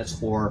expiation. It's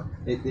for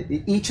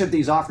each of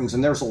these offerings,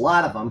 and there's a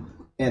lot of them.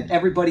 And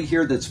everybody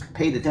here that's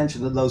paid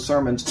attention to those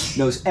sermons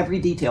knows every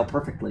detail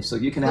perfectly, so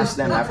you can ask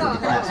them after the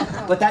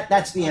class. But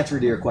that's the answer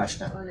to your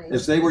question,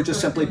 is they were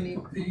just simply...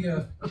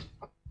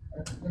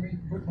 Let me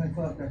put my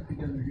thought back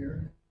together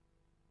here.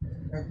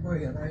 Go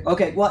ahead.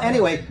 Okay, well,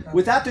 anyway,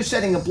 without the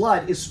shedding of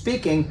blood is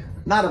speaking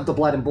not of the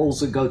blood and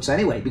bulls and goats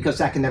anyway, because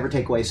that can never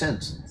take away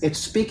sins. It's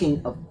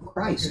speaking of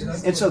Christ.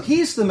 And so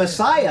He's the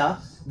Messiah.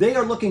 They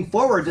are looking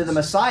forward to the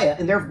Messiah,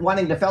 and they're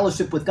wanting to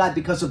fellowship with God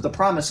because of the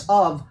promise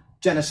of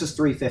Genesis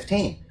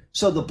 3:15.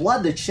 So the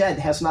blood that's shed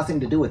has nothing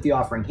to do with the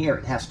offering here.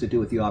 It has to do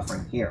with the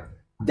offering here.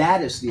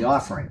 That is the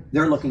offering.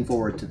 They're looking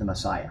forward to the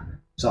Messiah.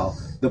 So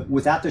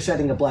without the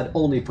shedding of blood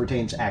only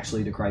pertains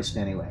actually to Christ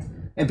anyway.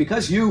 And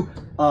because you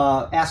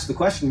asked the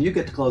question, you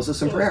get to close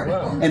us in prayer.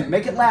 Wow. And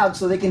make it loud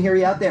so they can hear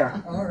you out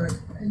there. All right,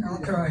 I'll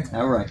try.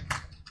 All right.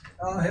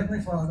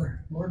 Heavenly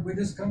Father, Lord, we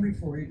just come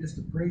before you just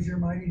to praise your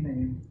mighty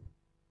name.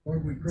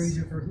 Lord, we praise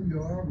you for who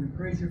you are. We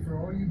praise you for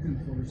all you do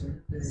for us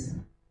every day.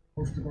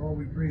 Most of all,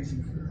 we praise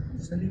you for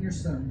sending your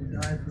Son to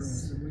die for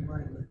us that we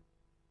might live.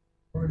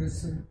 Lord,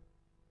 it's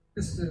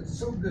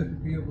so good to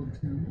be able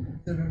to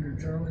sit under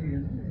Charlie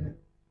and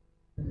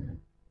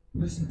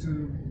listen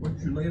to what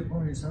you lay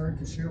upon his heart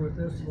to share with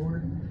us,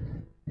 Lord.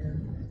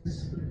 And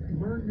just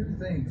learn new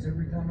things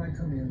every time I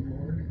come in,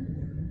 Lord.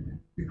 And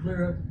to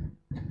clear up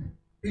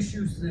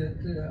issues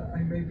that I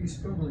may be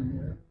struggling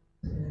with.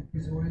 And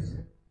he's always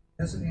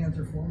has an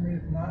answer for me.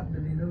 If not,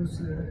 then he knows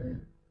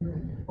that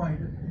he'll find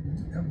it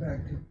and come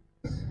back to it.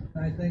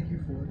 And I thank you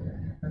for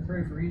that. I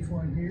pray for each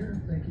one here.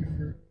 Thank you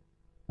for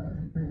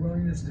their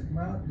willingness to come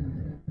out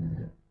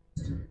and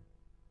to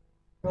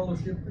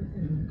fellowship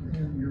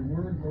in your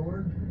word,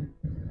 Lord.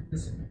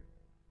 Just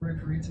pray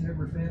for each and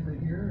every family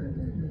here,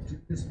 and that you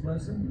just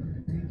bless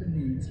them and meet the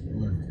needs,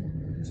 Lord.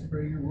 Just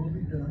pray your will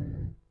be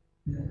done.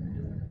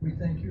 And we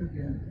thank you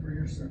again for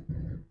your Son.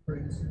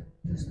 Praise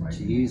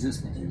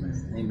Jesus'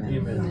 name.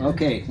 Amen.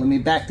 Okay, let me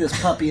back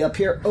this puppy up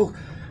here. Oh,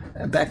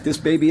 back this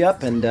baby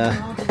up and.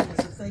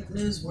 Fake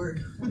news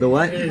word. The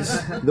what?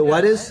 The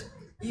what is?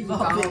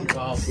 Evolving.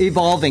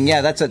 Evolving.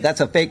 Yeah, that's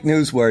a fake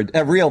news word.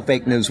 A real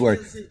fake news word.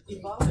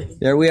 Evolving.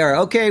 There we are.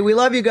 Okay, we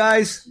love you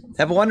guys.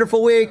 Have a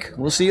wonderful week.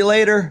 We'll see you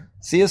later.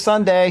 See you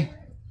Sunday.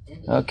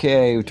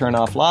 Okay, we turn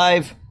off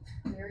live.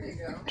 There you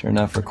go. Turn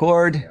off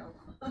record.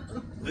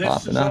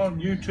 This is on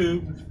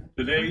YouTube.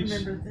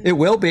 Today's. It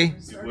will be.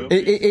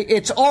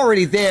 It's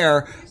already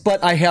there,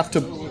 but I have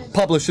to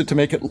publish it to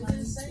make it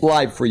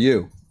live for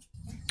you.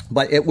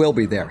 But it will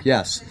be there,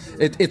 yes.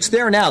 It's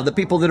there now. The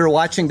people that are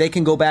watching, they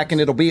can go back and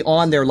it'll be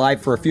on there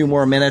live for a few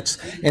more minutes,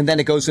 and then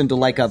it goes into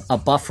like a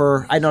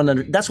buffer. I don't know.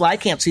 That's why I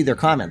can't see their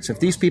comments. If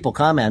these people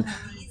comment,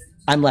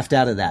 I'm left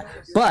out of that.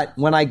 But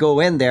when I go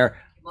in there,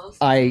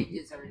 I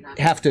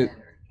have to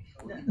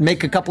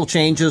make a couple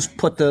changes,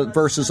 put the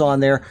verses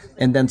on there,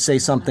 and then say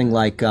something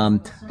like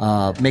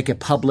make it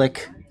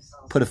public,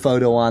 put a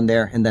photo on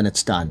there, and then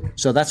it's done.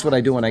 So that's what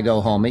I do when I go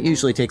home. It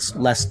usually takes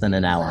less than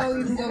an hour,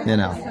 you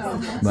know.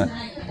 But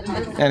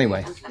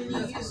anyway,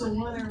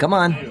 come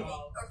on.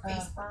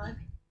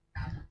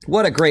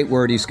 What a great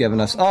word he's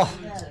given us. Oh,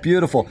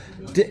 beautiful.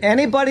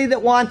 Anybody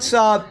that wants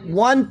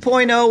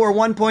 1.0 or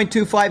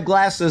 1.25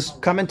 glasses,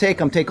 come and take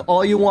them. Take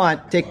all you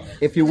want. Take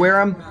if you wear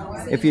them.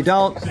 If you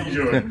don't,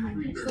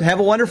 have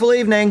a wonderful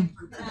evening.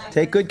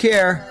 Take good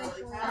care.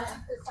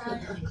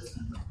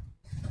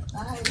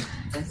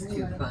 That's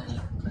too funny.